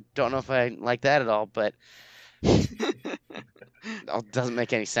smiling, I don't know if I like that at all, but it doesn't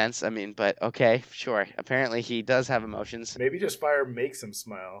make any sense. I mean, but okay, sure. Apparently he does have emotions. Maybe just fire makes him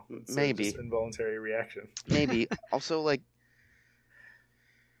smile. It's Maybe. Just involuntary reaction. Maybe. Also, like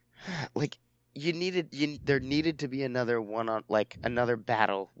there needed to be another another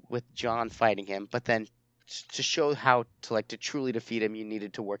battle with Jon fighting him, but then to show how to truly defeat him, you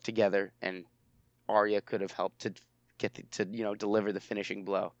needed to work together, and Arya could have helped to get to deliver the finishing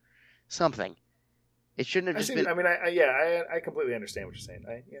blow. Something. It shouldn't have just been. I mean, I completely understand what you're saying.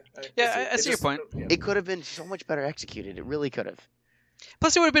 I see your point. Yeah. It could have been so much better executed. It really could have.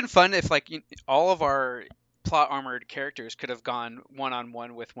 Plus, it would have been fun if all of our plot armored characters could have gone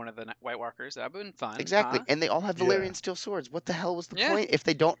one-on-one with one of the White Walkers. That would have been fun. Exactly, huh? and they all have Valyrian steel swords. What the hell was the point if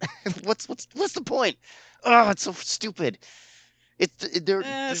they don't? what's the point? Oh, it's so stupid.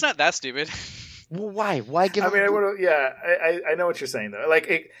 It's not that stupid. Well, why? Why give? I mean, I would have. Yeah, I know what you're saying though.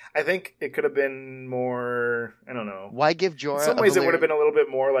 I think it could have been more. I don't know. Why give Jorah? In some ways, it would have been a little bit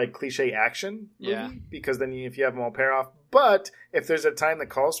more like cliche action movie. Yeah. Because then if you have them all pair off, but if there's a time that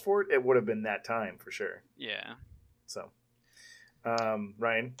calls for it, it would have been that time for sure. Yeah. So,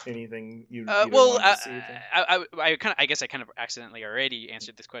 Ryan, anything you? Well, I guess I kind of accidentally already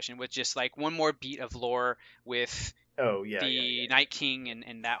answered this question with just like one more beat of lore with the Night King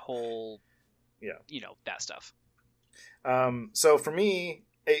and that whole. Yeah, that stuff. So for me,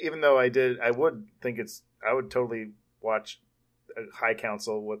 even though I would totally watch High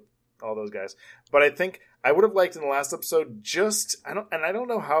Council with all those guys. But I think I would have liked in the last episode I don't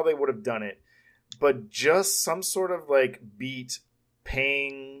know how they would have done it, but just some sort of like beat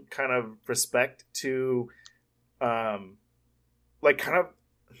paying kind of respect to like kind of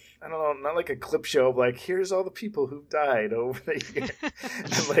I don't know, not like a clip show of like, here's all the people who've died over the year.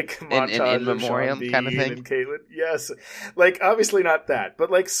 And like montage in memoriam of Sean kind of Bean thing. and Caitlin. Yes. Like obviously not that,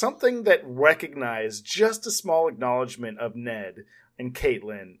 but like something that recognized just a small acknowledgement of Ned and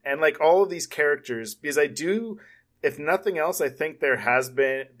Caitlin and like all of these characters, because I do, if nothing else, I think there has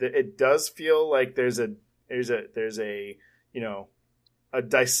been, it does feel like there's a you know, a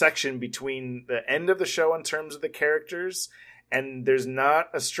dissection between the end of the show in terms of the characters, and there's not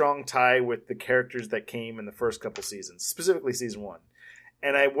a strong tie with the characters that came in the first couple seasons, specifically season 1.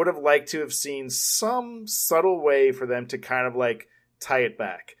 And I would have liked to have seen some subtle way for them to kind of like tie it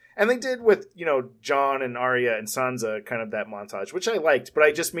back. And they did with, you know, Jon and Arya and Sansa, kind of that montage, which I liked. But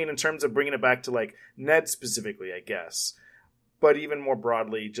I just mean in terms of bringing it back to like Ned specifically, I guess. But even more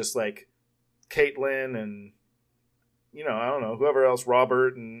broadly, just like Caitlin and, you know, I don't know, whoever else,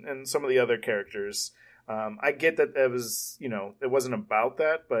 Robert and some of the other characters. I get that it was, you know, it wasn't about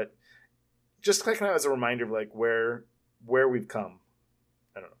that, but just kind of as a reminder of like where we've come.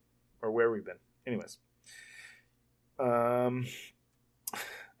 I don't know, or where we've been. Anyways. And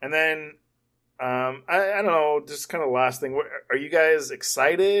then, I don't know, just kind of last thing. Are you guys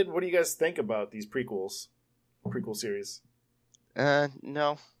excited? What do you guys think about these prequel series?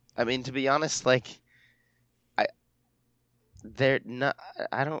 No. I mean, to be honest, like, they're not.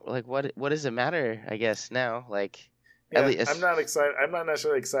 I don't like. What does it matter? I guess now, like, yeah, at least I'm not excited. I'm not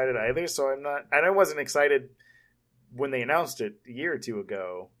necessarily excited either. So I'm not. And I wasn't excited when they announced it a year or two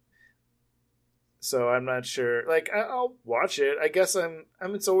ago. So I'm not sure. Like, I'll watch it. I guess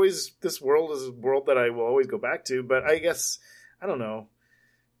it's always, this world is a world that I will always go back to. But I guess I don't know.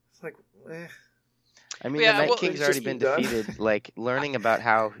 It's like, I mean, the Night King's already been defeated. Like, learning about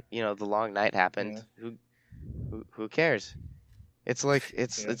how, you know, the Long Night happened. Yeah. Who cares? It's like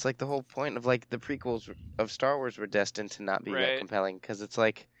it's like the whole point of like the prequels of Star Wars were destined to not be that compelling, because it's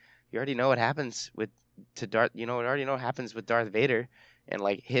like you already know what happens with Darth Vader, and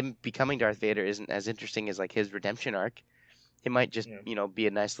like him becoming Darth Vader isn't as interesting as like his redemption arc. It might just you know, be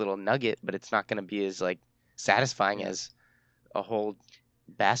a nice little nugget, but it's not going to be as like satisfying as a whole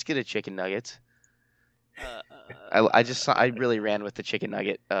basket of chicken nuggets. I really ran with the chicken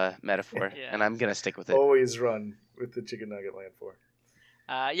nugget metaphor, and I'm gonna stick with it. Always run with the chicken nugget metaphor.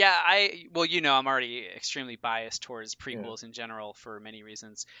 I'm already extremely biased towards prequels in general for many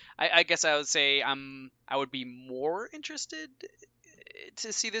reasons. I guess I would say I would be more interested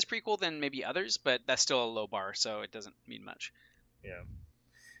to see this prequel than maybe others, but that's still a low bar, so it doesn't mean much.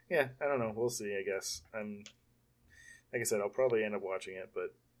 Yeah, I don't know. We'll see, I guess. Like I said, I'll probably end up watching it,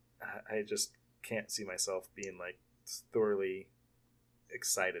 but I just can't see myself being like thoroughly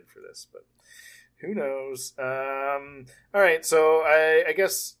excited for this, but who knows? All right, so I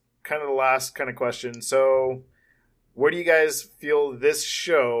guess kind of the last kind of question. So where do you guys feel this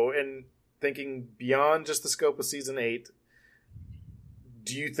show, and thinking beyond just the scope of season 8,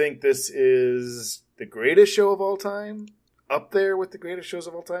 do you think this is the greatest show of all time? Up there with the greatest shows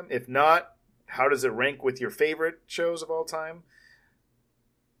of all time? If not, how does it rank with your favorite shows of all time?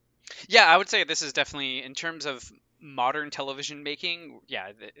 Yeah, I would say this is definitely, in terms of modern television making,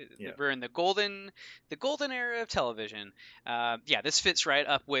 we're in the golden era of television. This fits right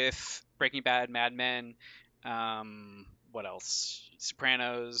up with Breaking Bad, Mad Men, what else?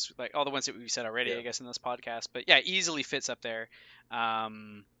 Sopranos, like all the ones that we've said already, I guess, in this podcast. But yeah, easily fits up there.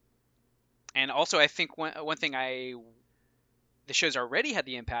 And also, I think one thing the show's already had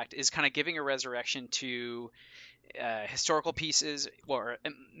the impact is kind of giving a resurrection to historical pieces, or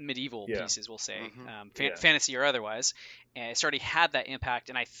medieval pieces, we'll say, fantasy or otherwise. And it's already had that impact,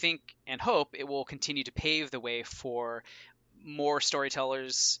 and I think and hope it will continue to pave the way for more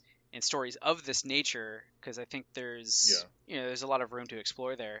storytellers and stories of this nature, because I think there's a lot of room to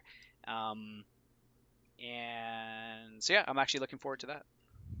explore there. And so I'm actually looking forward to that.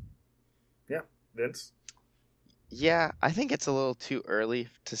 Yeah, Vince? Yeah, I think it's a little too early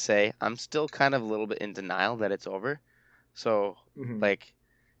to say. I'm still kind of a little bit in denial that it's over. So, like,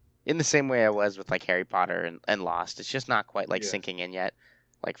 in the same way I was with, like, Harry Potter and Lost, it's just not quite, like, sinking in yet.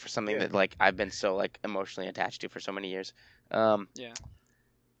 Like, for something that, like, I've been so, like, emotionally attached to for so many years. I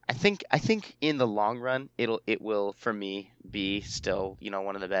think in the long run, it will, for me, be still,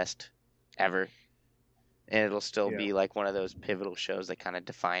 one of the best ever. And it'll still be like one of those pivotal shows that kind of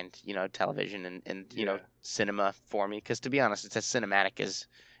defined, television and cinema for me. Because to be honest, it's as cinematic as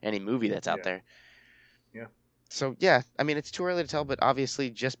any movie that's out there. Yeah. So, yeah, I mean, it's too early to tell, but obviously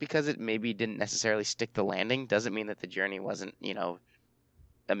just because it maybe didn't necessarily stick the landing doesn't mean that the journey wasn't,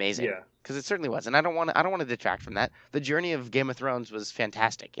 amazing. Yeah. Because it certainly was. And I don't want to detract from that. The journey of Game of Thrones was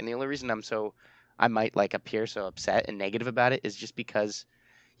fantastic. And the only reason I might like appear so upset and negative about it is just because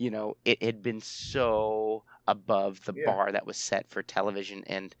it had been so above the bar that was set for television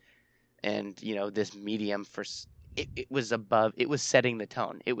and this medium for it was above. It was setting the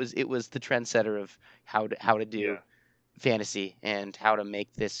tone. It was the trendsetter of how to do fantasy and how to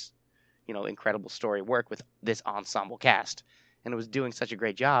make this incredible story work with this ensemble cast, and it was doing such a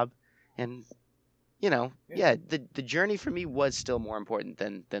great job. And the journey for me was still more important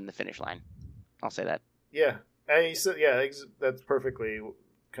than the finish line. I'll say that. Yeah, that's perfectly.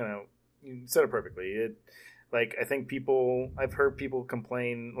 You said it perfectly. I think I've heard people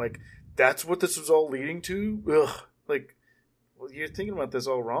complain, like, that's what this was all leading to? Ugh. Like, well, you're thinking about this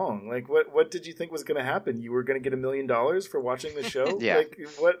all wrong. Like, what did you think was going to happen? You were going to get $1 million for watching the show? Yeah. Like,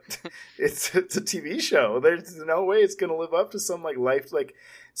 what? It's a TV show. There's no way it's going to live up to some, like, life. Like,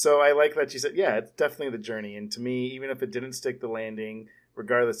 so I like that you said, it's definitely the journey. And to me, even if it didn't stick the landing,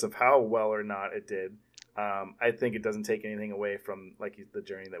 regardless of how well or not it did, I think it doesn't take anything away from, like, the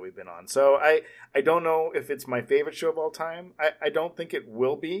journey that we've been on. So I don't know if it's my favorite show of all time. I don't think it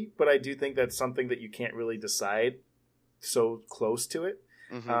will be, but I do think that's something that you can't really decide so close to it.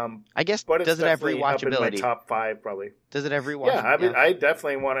 Mm-hmm. I guess, but does it have rewatchability? Up in my top 5, probably. Does it have rewatchability? Yeah, I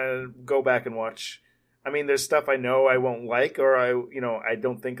definitely want to go back and watch. I mean, there's stuff I know I won't like, or I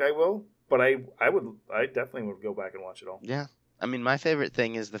don't think I will, but I definitely would go back and watch it all. Yeah. I mean, my favorite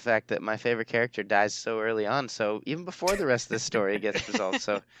thing is the fact that my favorite character dies so early on, so even before the rest of the story gets resolved,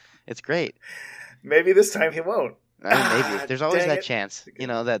 so it's great. Maybe this time he won't. Maybe. There's always that chance,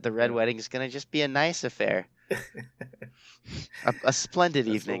 that the Red Wedding is going to just be a nice affair. a splendid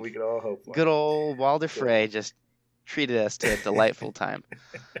That's evening. What we could all hope for. Good old Walder Frey just treated us to a delightful time.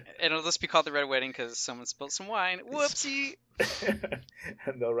 It'll just be called the Red Wedding because someone spilled some wine. Whoopsie!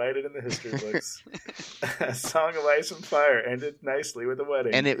 And they'll write it in the history books. A Song of Ice and Fire ended nicely with a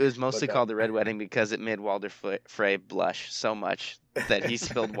wedding. And it was mostly called the Red Wedding because it made Walder Frey blush so much that he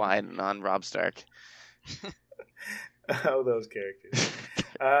spilled wine on Robb Stark. Oh, those characters.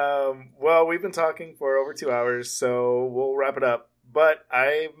 Well, we've been talking for over 2 hours, so we'll wrap it up. But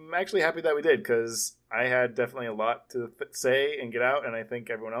I'm actually happy that we did, because I had definitely a lot to say and get out, and I think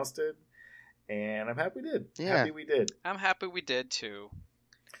everyone else did. And I'm happy we did. Yeah. Happy we did. I'm happy we did, too.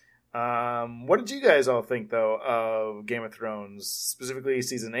 What did you guys all think, though, of Game of Thrones, specifically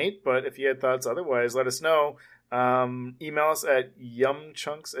Season 8? But if you had thoughts otherwise, let us know. Email us at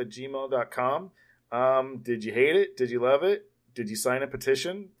yumchunks@gmail.com. Did you hate it? Did you love it? Did you sign a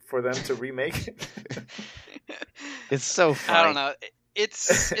petition for them to remake it? It's so funny. I don't know. It's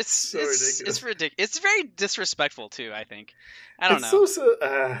So ridiculous. it's ridiculous. It's very disrespectful too. I think. I don't It's know.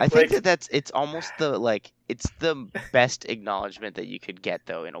 I think it's almost it's the best acknowledgement that you could get,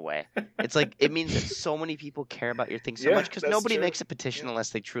 though, in a way. It's like, it means that so many people care about your thing so Yeah, much, because that's nobody true. makes a petition Yeah. unless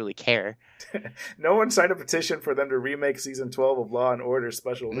they truly care. No one signed a petition for them to remake season 12 of Law and Order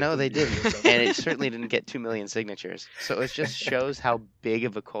Special. No, they Victims didn't. or something. And it certainly didn't get 2 million signatures. So it just shows how big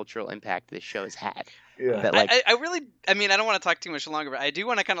of a cultural impact this show has had. Yeah. That, like, I really, I mean, I don't want to talk too much longer, but I do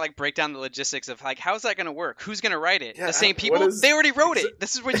want to kind of like break down the logistics of like, how's that going to work? Who's going to write it? Yeah, The same what people? is- They already wrote it.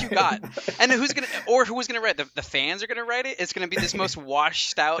 This is what you got. And who's going to write it? The fans are going to write it? It's going to be this most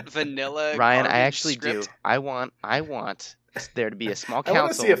washed out vanilla Ryan, I garbage actually script. do. I want there to be a small I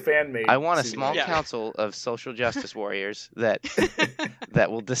want to council. see a fan made. I want a season. small Yeah. council of social justice warriors that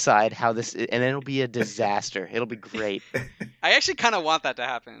will decide how this, and it'll be a disaster. It'll be great. I actually kind of want that to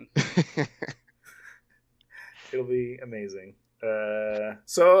happen. It'll be amazing.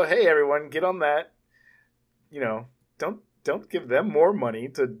 So hey everyone, get on that. Don't give them more money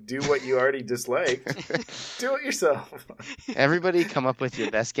to do what you already disliked. Do it yourself. Everybody, come up with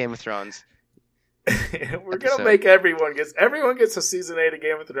your best Game of Thrones. We're Episode. gonna make everyone gets a season 8 of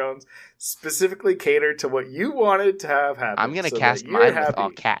Game of Thrones specifically catered to what you wanted to have happen. I'm gonna so cast that you're mine happy. with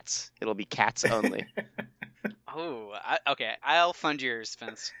all cats. It'll be cats only. Oh, okay. I'll fund yours,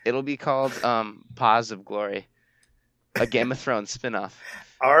 Spence. It'll be called Paws of Glory, a Game of Thrones spinoff.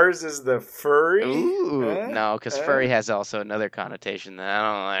 Ours is the furry. Ooh, Huh? no, because Huh? furry has also another connotation that I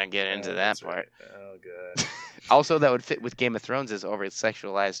don't want to get into Oh, that that's part. right. Oh god. Also, that would fit with Game of Thrones' over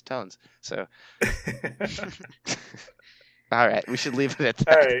sexualized tones. So, all right, we should leave it at that.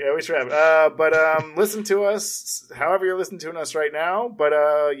 All right, yeah, we should wrap it. But listen to us however you're listening to us right now.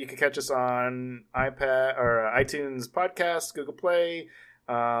 But you can catch us on iPad or iTunes Podcast, Google Play,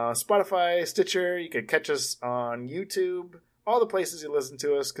 Spotify, Stitcher. You can catch us on YouTube. All the places you listen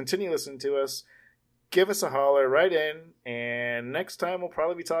to us. Continue listening to us. Give us a holler right in. And next time we'll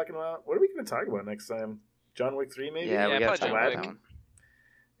probably be talking about, what are we going to talk about next time? John Wick 3 maybe? Yeah, Yeah, we got to probably talk John about Wick. that one.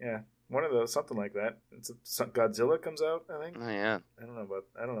 Yeah, one of those, something like that. Godzilla comes out, I think. Oh yeah, I don't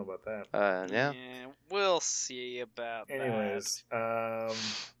know about that. yeah. We'll see about Anyways, that.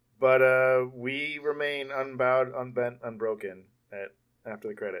 but we remain unbowed, unbent, unbroken after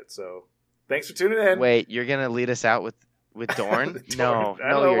the credits. So thanks for tuning in. Wait, you're gonna lead us out with Dorn? Dorn. No, I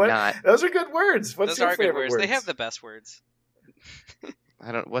don't know no, you're what- not. Those are good words. What's Those your are good favorite words. words? They have the best words.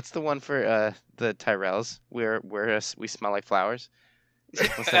 I don't. What's the one for the Tyrells? We smell like flowers.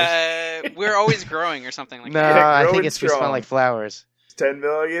 What's that? We're always growing or something like No, that. Yeah, I think growing it's we smell strong. like flowers. 10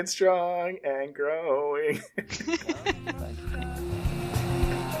 million strong and growing.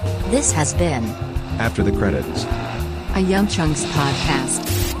 This has been After the credits. a Young Chunks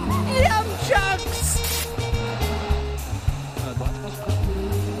podcast. Yum chunks!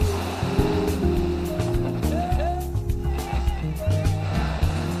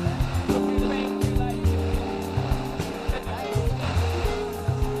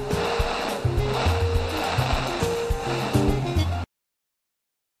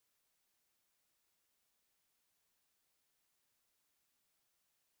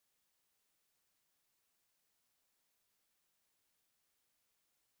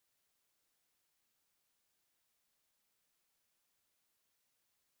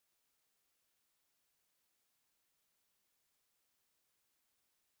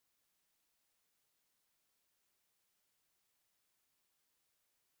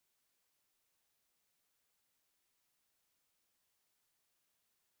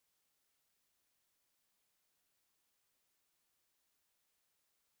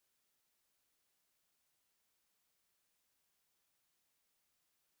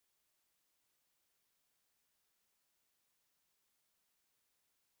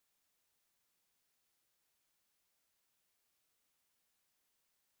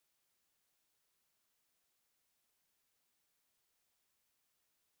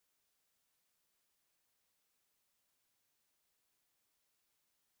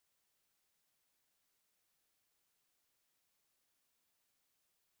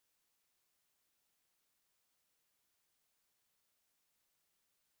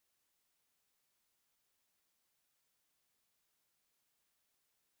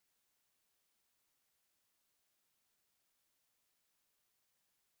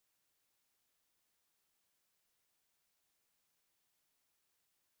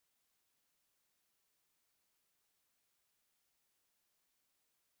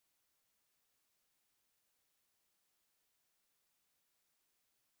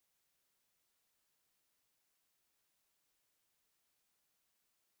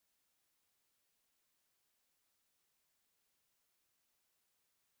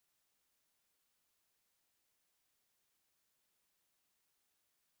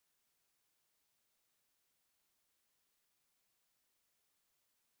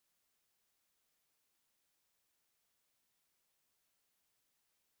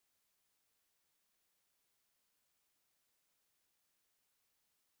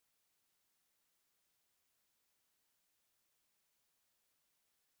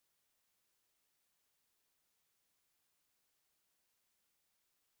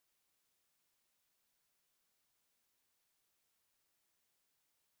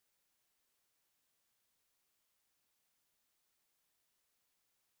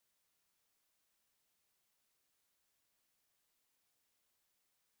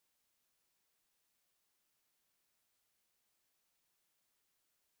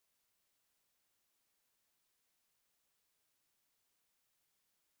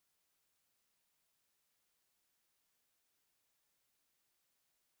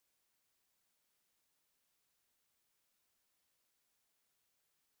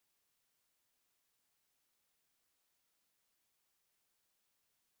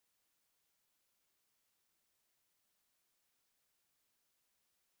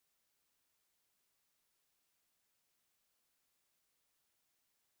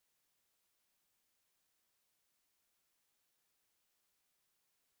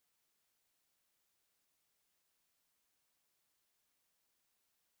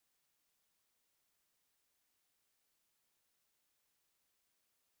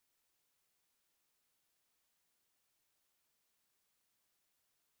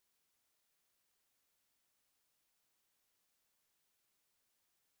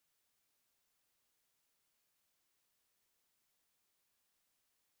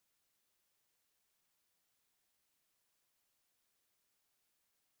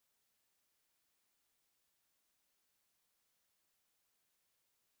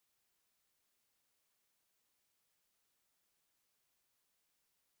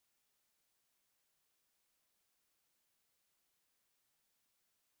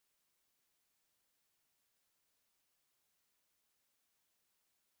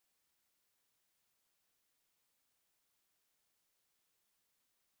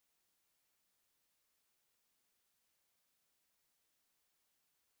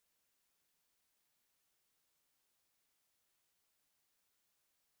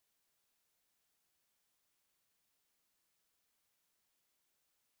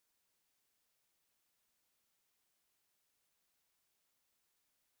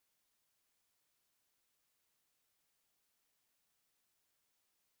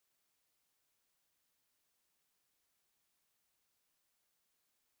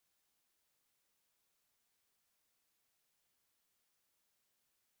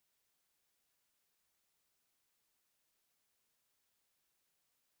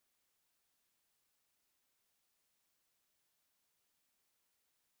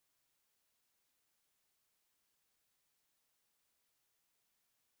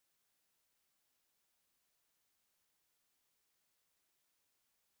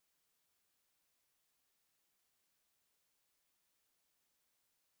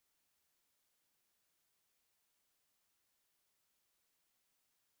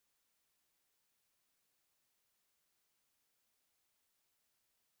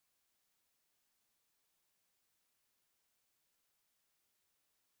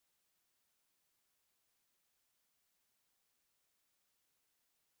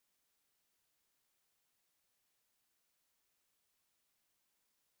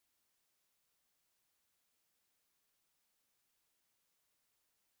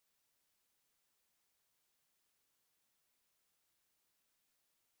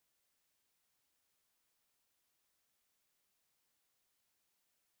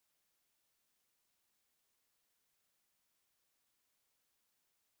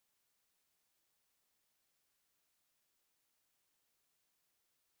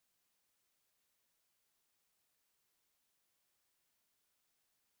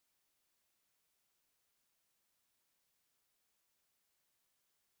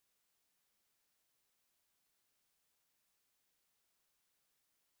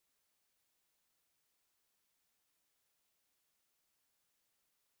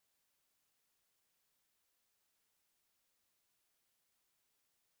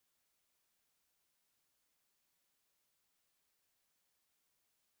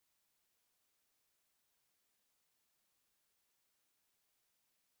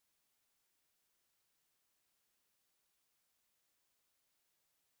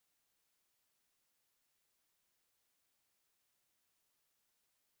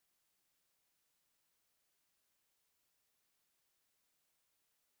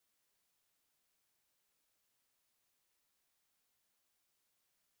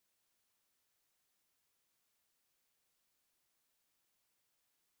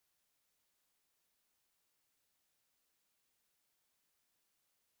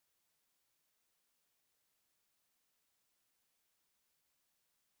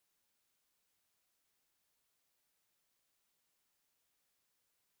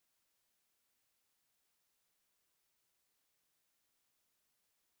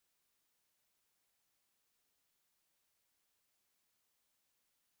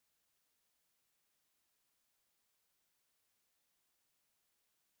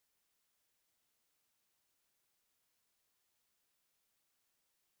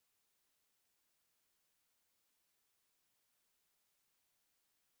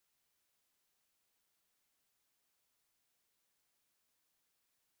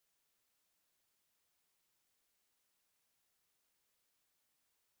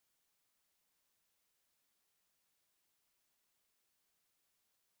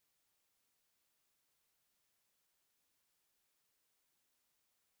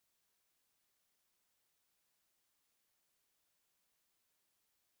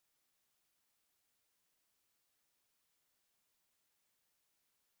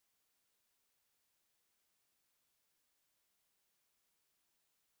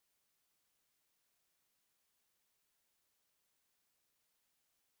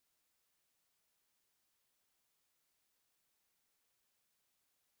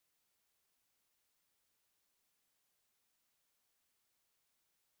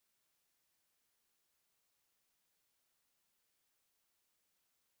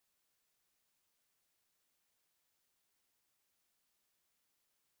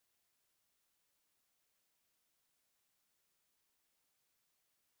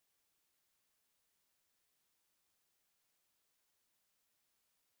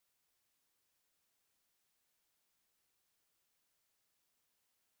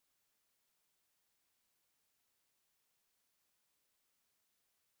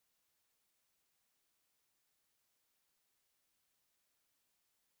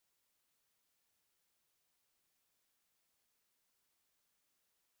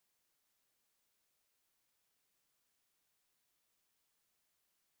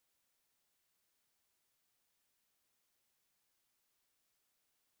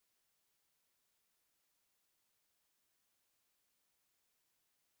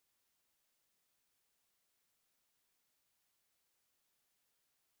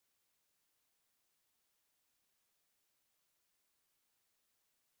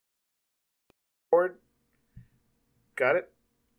 Forward. Got it?